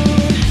you?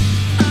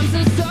 I'm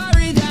so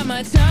sorry that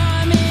my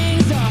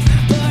timing's off,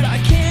 but I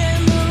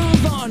can't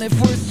move on if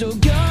we're still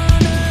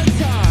gonna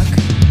talk.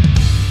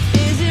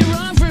 Is it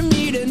wrong for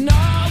me to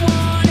not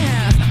want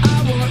half? I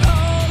want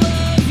all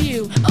of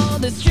you, all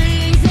the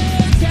strings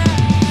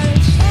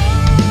attached.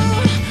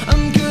 Oh,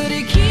 I'm good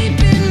at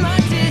keeping my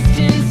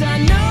distance. I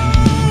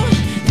know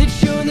that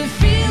you're the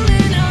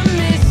feeling I'm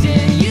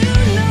missing. You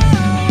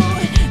know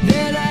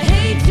that I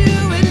hate to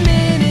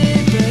admit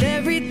it, but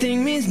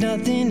everything means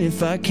nothing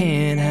if I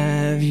can't